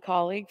 Thank you to my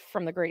colleague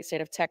from the great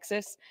state of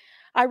Texas.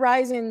 I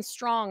rise in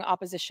strong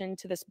opposition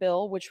to this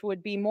bill, which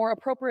would be more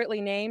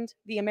appropriately named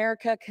the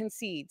America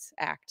Concedes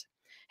Act.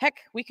 Heck,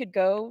 we could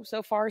go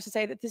so far as to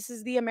say that this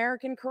is the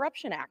American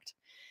Corruption Act.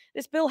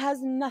 This bill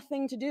has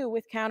nothing to do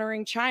with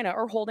countering China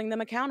or holding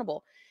them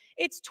accountable.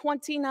 It's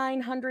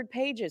 2,900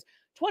 pages.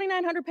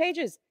 2,900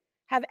 pages.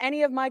 Have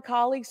any of my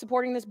colleagues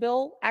supporting this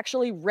bill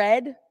actually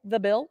read the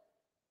bill?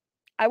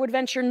 I would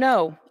venture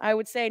no. I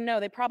would say no,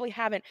 they probably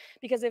haven't,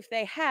 because if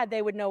they had,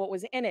 they would know what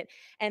was in it,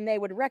 and they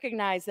would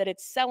recognize that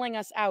it's selling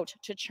us out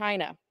to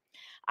China.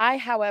 I,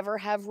 however,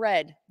 have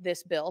read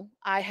this bill.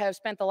 I have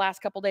spent the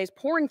last couple days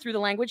pouring through the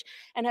language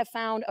and have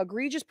found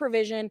egregious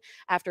provision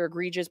after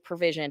egregious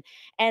provision.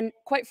 And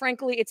quite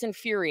frankly, it's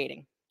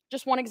infuriating.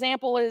 Just one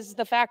example is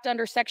the fact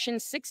under Section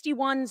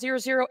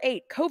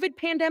 61008, COVID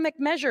pandemic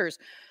measures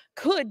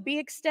could be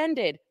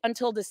extended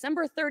until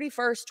December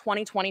 31st,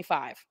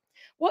 2025.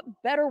 What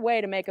better way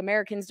to make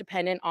Americans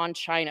dependent on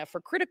China for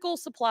critical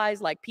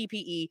supplies like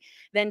PPE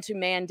than to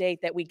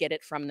mandate that we get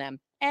it from them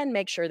and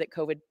make sure that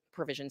COVID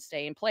provisions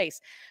stay in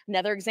place?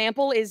 Another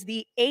example is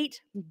the $8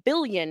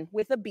 billion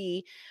with a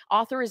B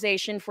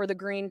authorization for the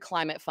Green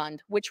Climate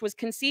Fund, which was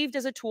conceived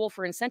as a tool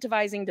for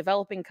incentivizing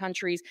developing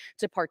countries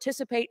to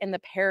participate in the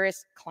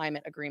Paris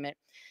Climate Agreement.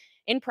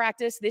 In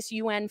practice, this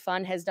UN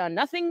fund has done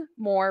nothing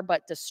more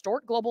but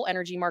distort global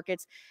energy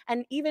markets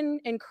and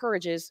even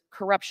encourages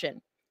corruption.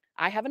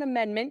 I have an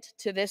amendment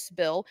to this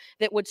bill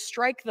that would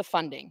strike the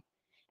funding,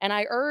 and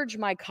I urge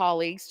my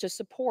colleagues to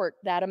support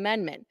that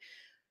amendment.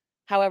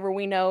 However,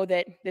 we know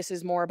that this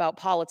is more about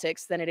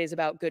politics than it is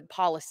about good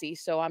policy,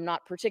 so I'm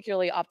not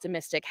particularly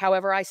optimistic.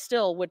 However, I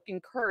still would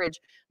encourage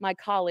my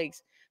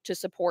colleagues to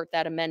support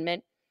that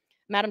amendment.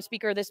 Madam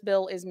Speaker, this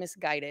bill is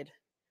misguided.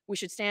 We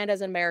should stand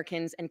as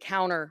Americans and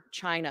counter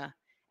China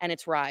and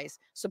its rise,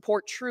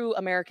 support true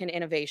American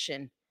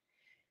innovation.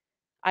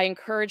 I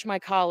encourage my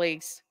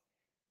colleagues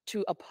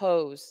to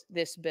oppose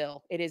this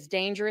bill. It is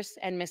dangerous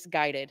and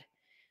misguided.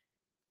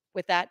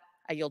 With that,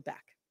 I yield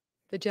back.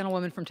 The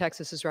gentlewoman from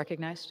Texas is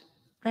recognized.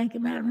 Thank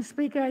you, Madam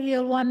Speaker. I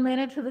yield 1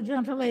 minute to the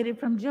gentlelady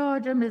from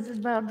Georgia, Mrs.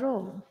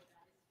 Baldwin.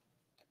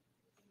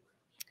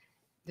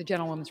 The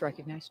gentlewoman's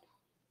recognized.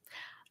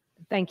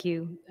 Thank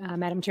you,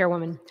 Madam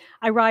Chairwoman.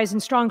 I rise in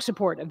strong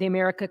support of the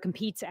America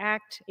Competes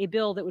Act, a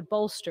bill that would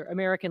bolster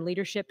American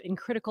leadership in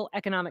critical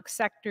economic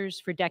sectors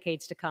for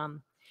decades to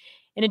come.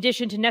 In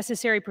addition to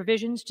necessary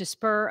provisions to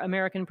spur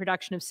American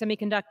production of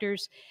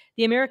semiconductors,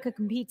 the America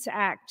Competes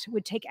Act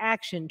would take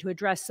action to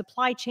address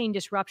supply chain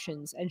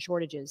disruptions and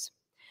shortages.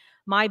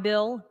 My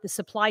bill, the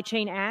Supply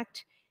Chain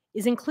Act,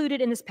 is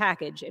included in this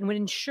package and would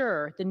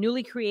ensure the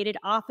newly created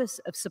Office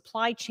of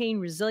Supply Chain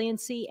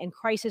Resiliency and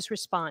Crisis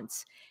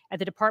Response at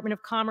the Department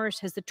of Commerce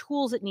has the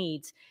tools it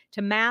needs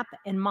to map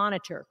and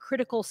monitor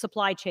critical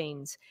supply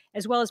chains,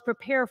 as well as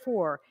prepare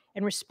for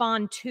and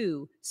respond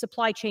to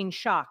supply chain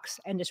shocks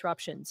and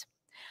disruptions.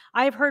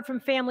 I have heard from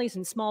families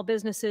and small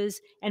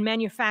businesses and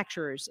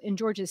manufacturers in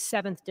Georgia's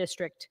 7th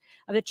District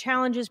of the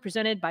challenges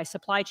presented by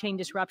supply chain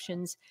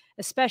disruptions,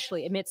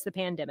 especially amidst the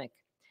pandemic.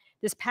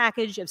 This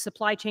package of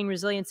supply chain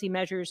resiliency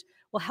measures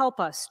will help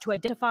us to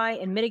identify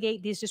and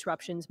mitigate these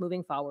disruptions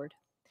moving forward.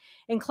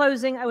 In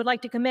closing, I would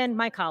like to commend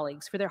my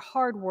colleagues for their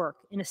hard work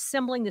in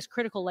assembling this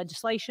critical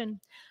legislation.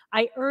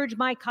 I urge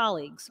my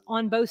colleagues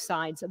on both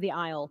sides of the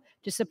aisle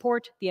to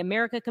support the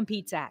America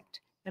Competes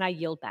Act, and I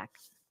yield back.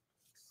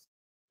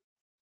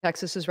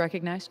 Texas is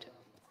recognized.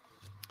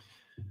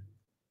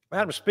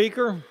 Madam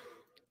Speaker,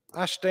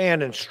 I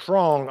stand in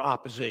strong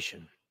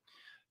opposition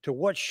to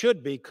what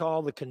should be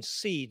called the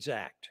Concedes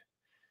Act.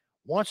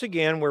 Once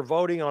again, we're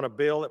voting on a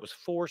bill that was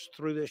forced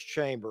through this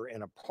chamber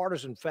in a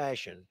partisan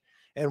fashion,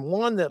 and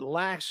one that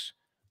lacks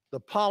the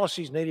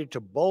policies needed to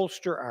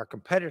bolster our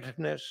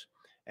competitiveness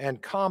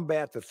and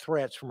combat the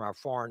threats from our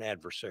foreign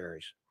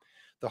adversaries.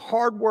 The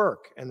hard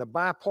work and the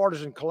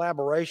bipartisan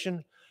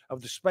collaboration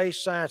of the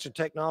Space, Science, and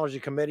Technology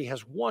Committee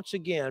has once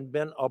again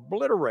been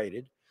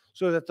obliterated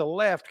so that the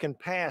left can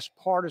pass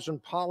partisan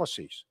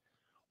policies.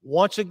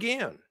 Once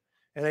again,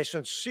 in a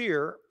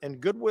sincere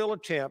and goodwill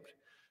attempt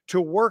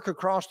to work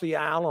across the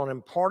aisle on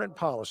important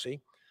policy,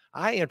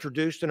 I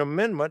introduced an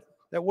amendment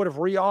that would have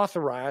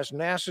reauthorized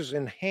NASA's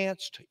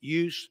Enhanced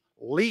Use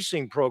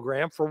Leasing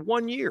Program for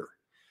 1 year,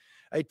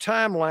 a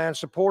timeline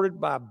supported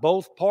by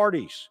both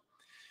parties.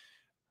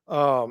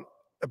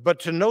 But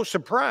to no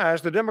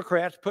surprise, the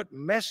Democrats put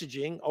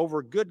messaging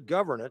over good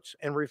governance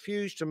and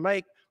refused to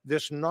make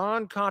this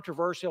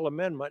non-controversial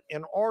amendment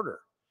in order.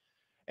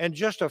 And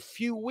just a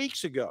few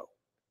weeks ago,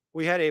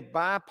 we had a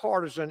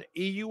bipartisan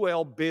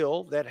EUL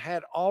bill that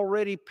had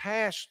already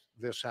passed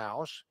this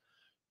House.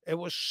 It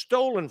was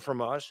stolen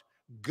from us,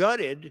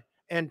 gutted,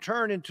 and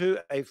turned into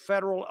a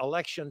federal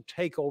election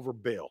takeover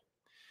bill.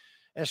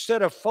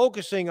 Instead of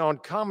focusing on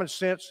common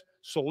sense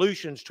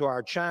solutions to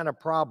our China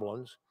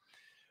problems,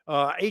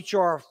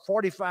 HR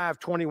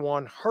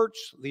 4521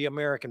 hurts the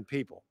American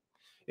people.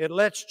 It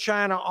lets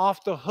China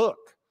off the hook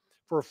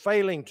for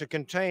failing to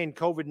contain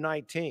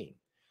COVID-19.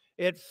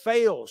 It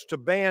fails to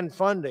ban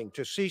funding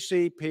to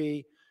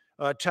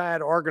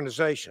CCP-tied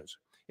organizations.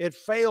 It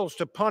fails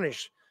to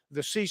punish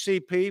the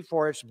CCP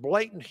for its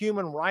blatant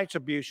human rights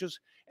abuses,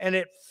 and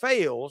it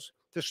fails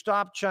to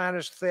stop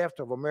China's theft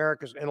of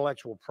America's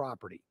intellectual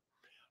property.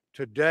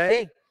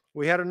 Today,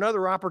 we had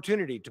another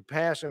opportunity to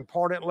pass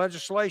important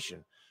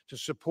legislation to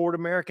support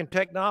American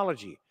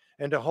technology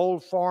and to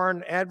hold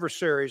foreign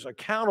adversaries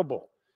accountable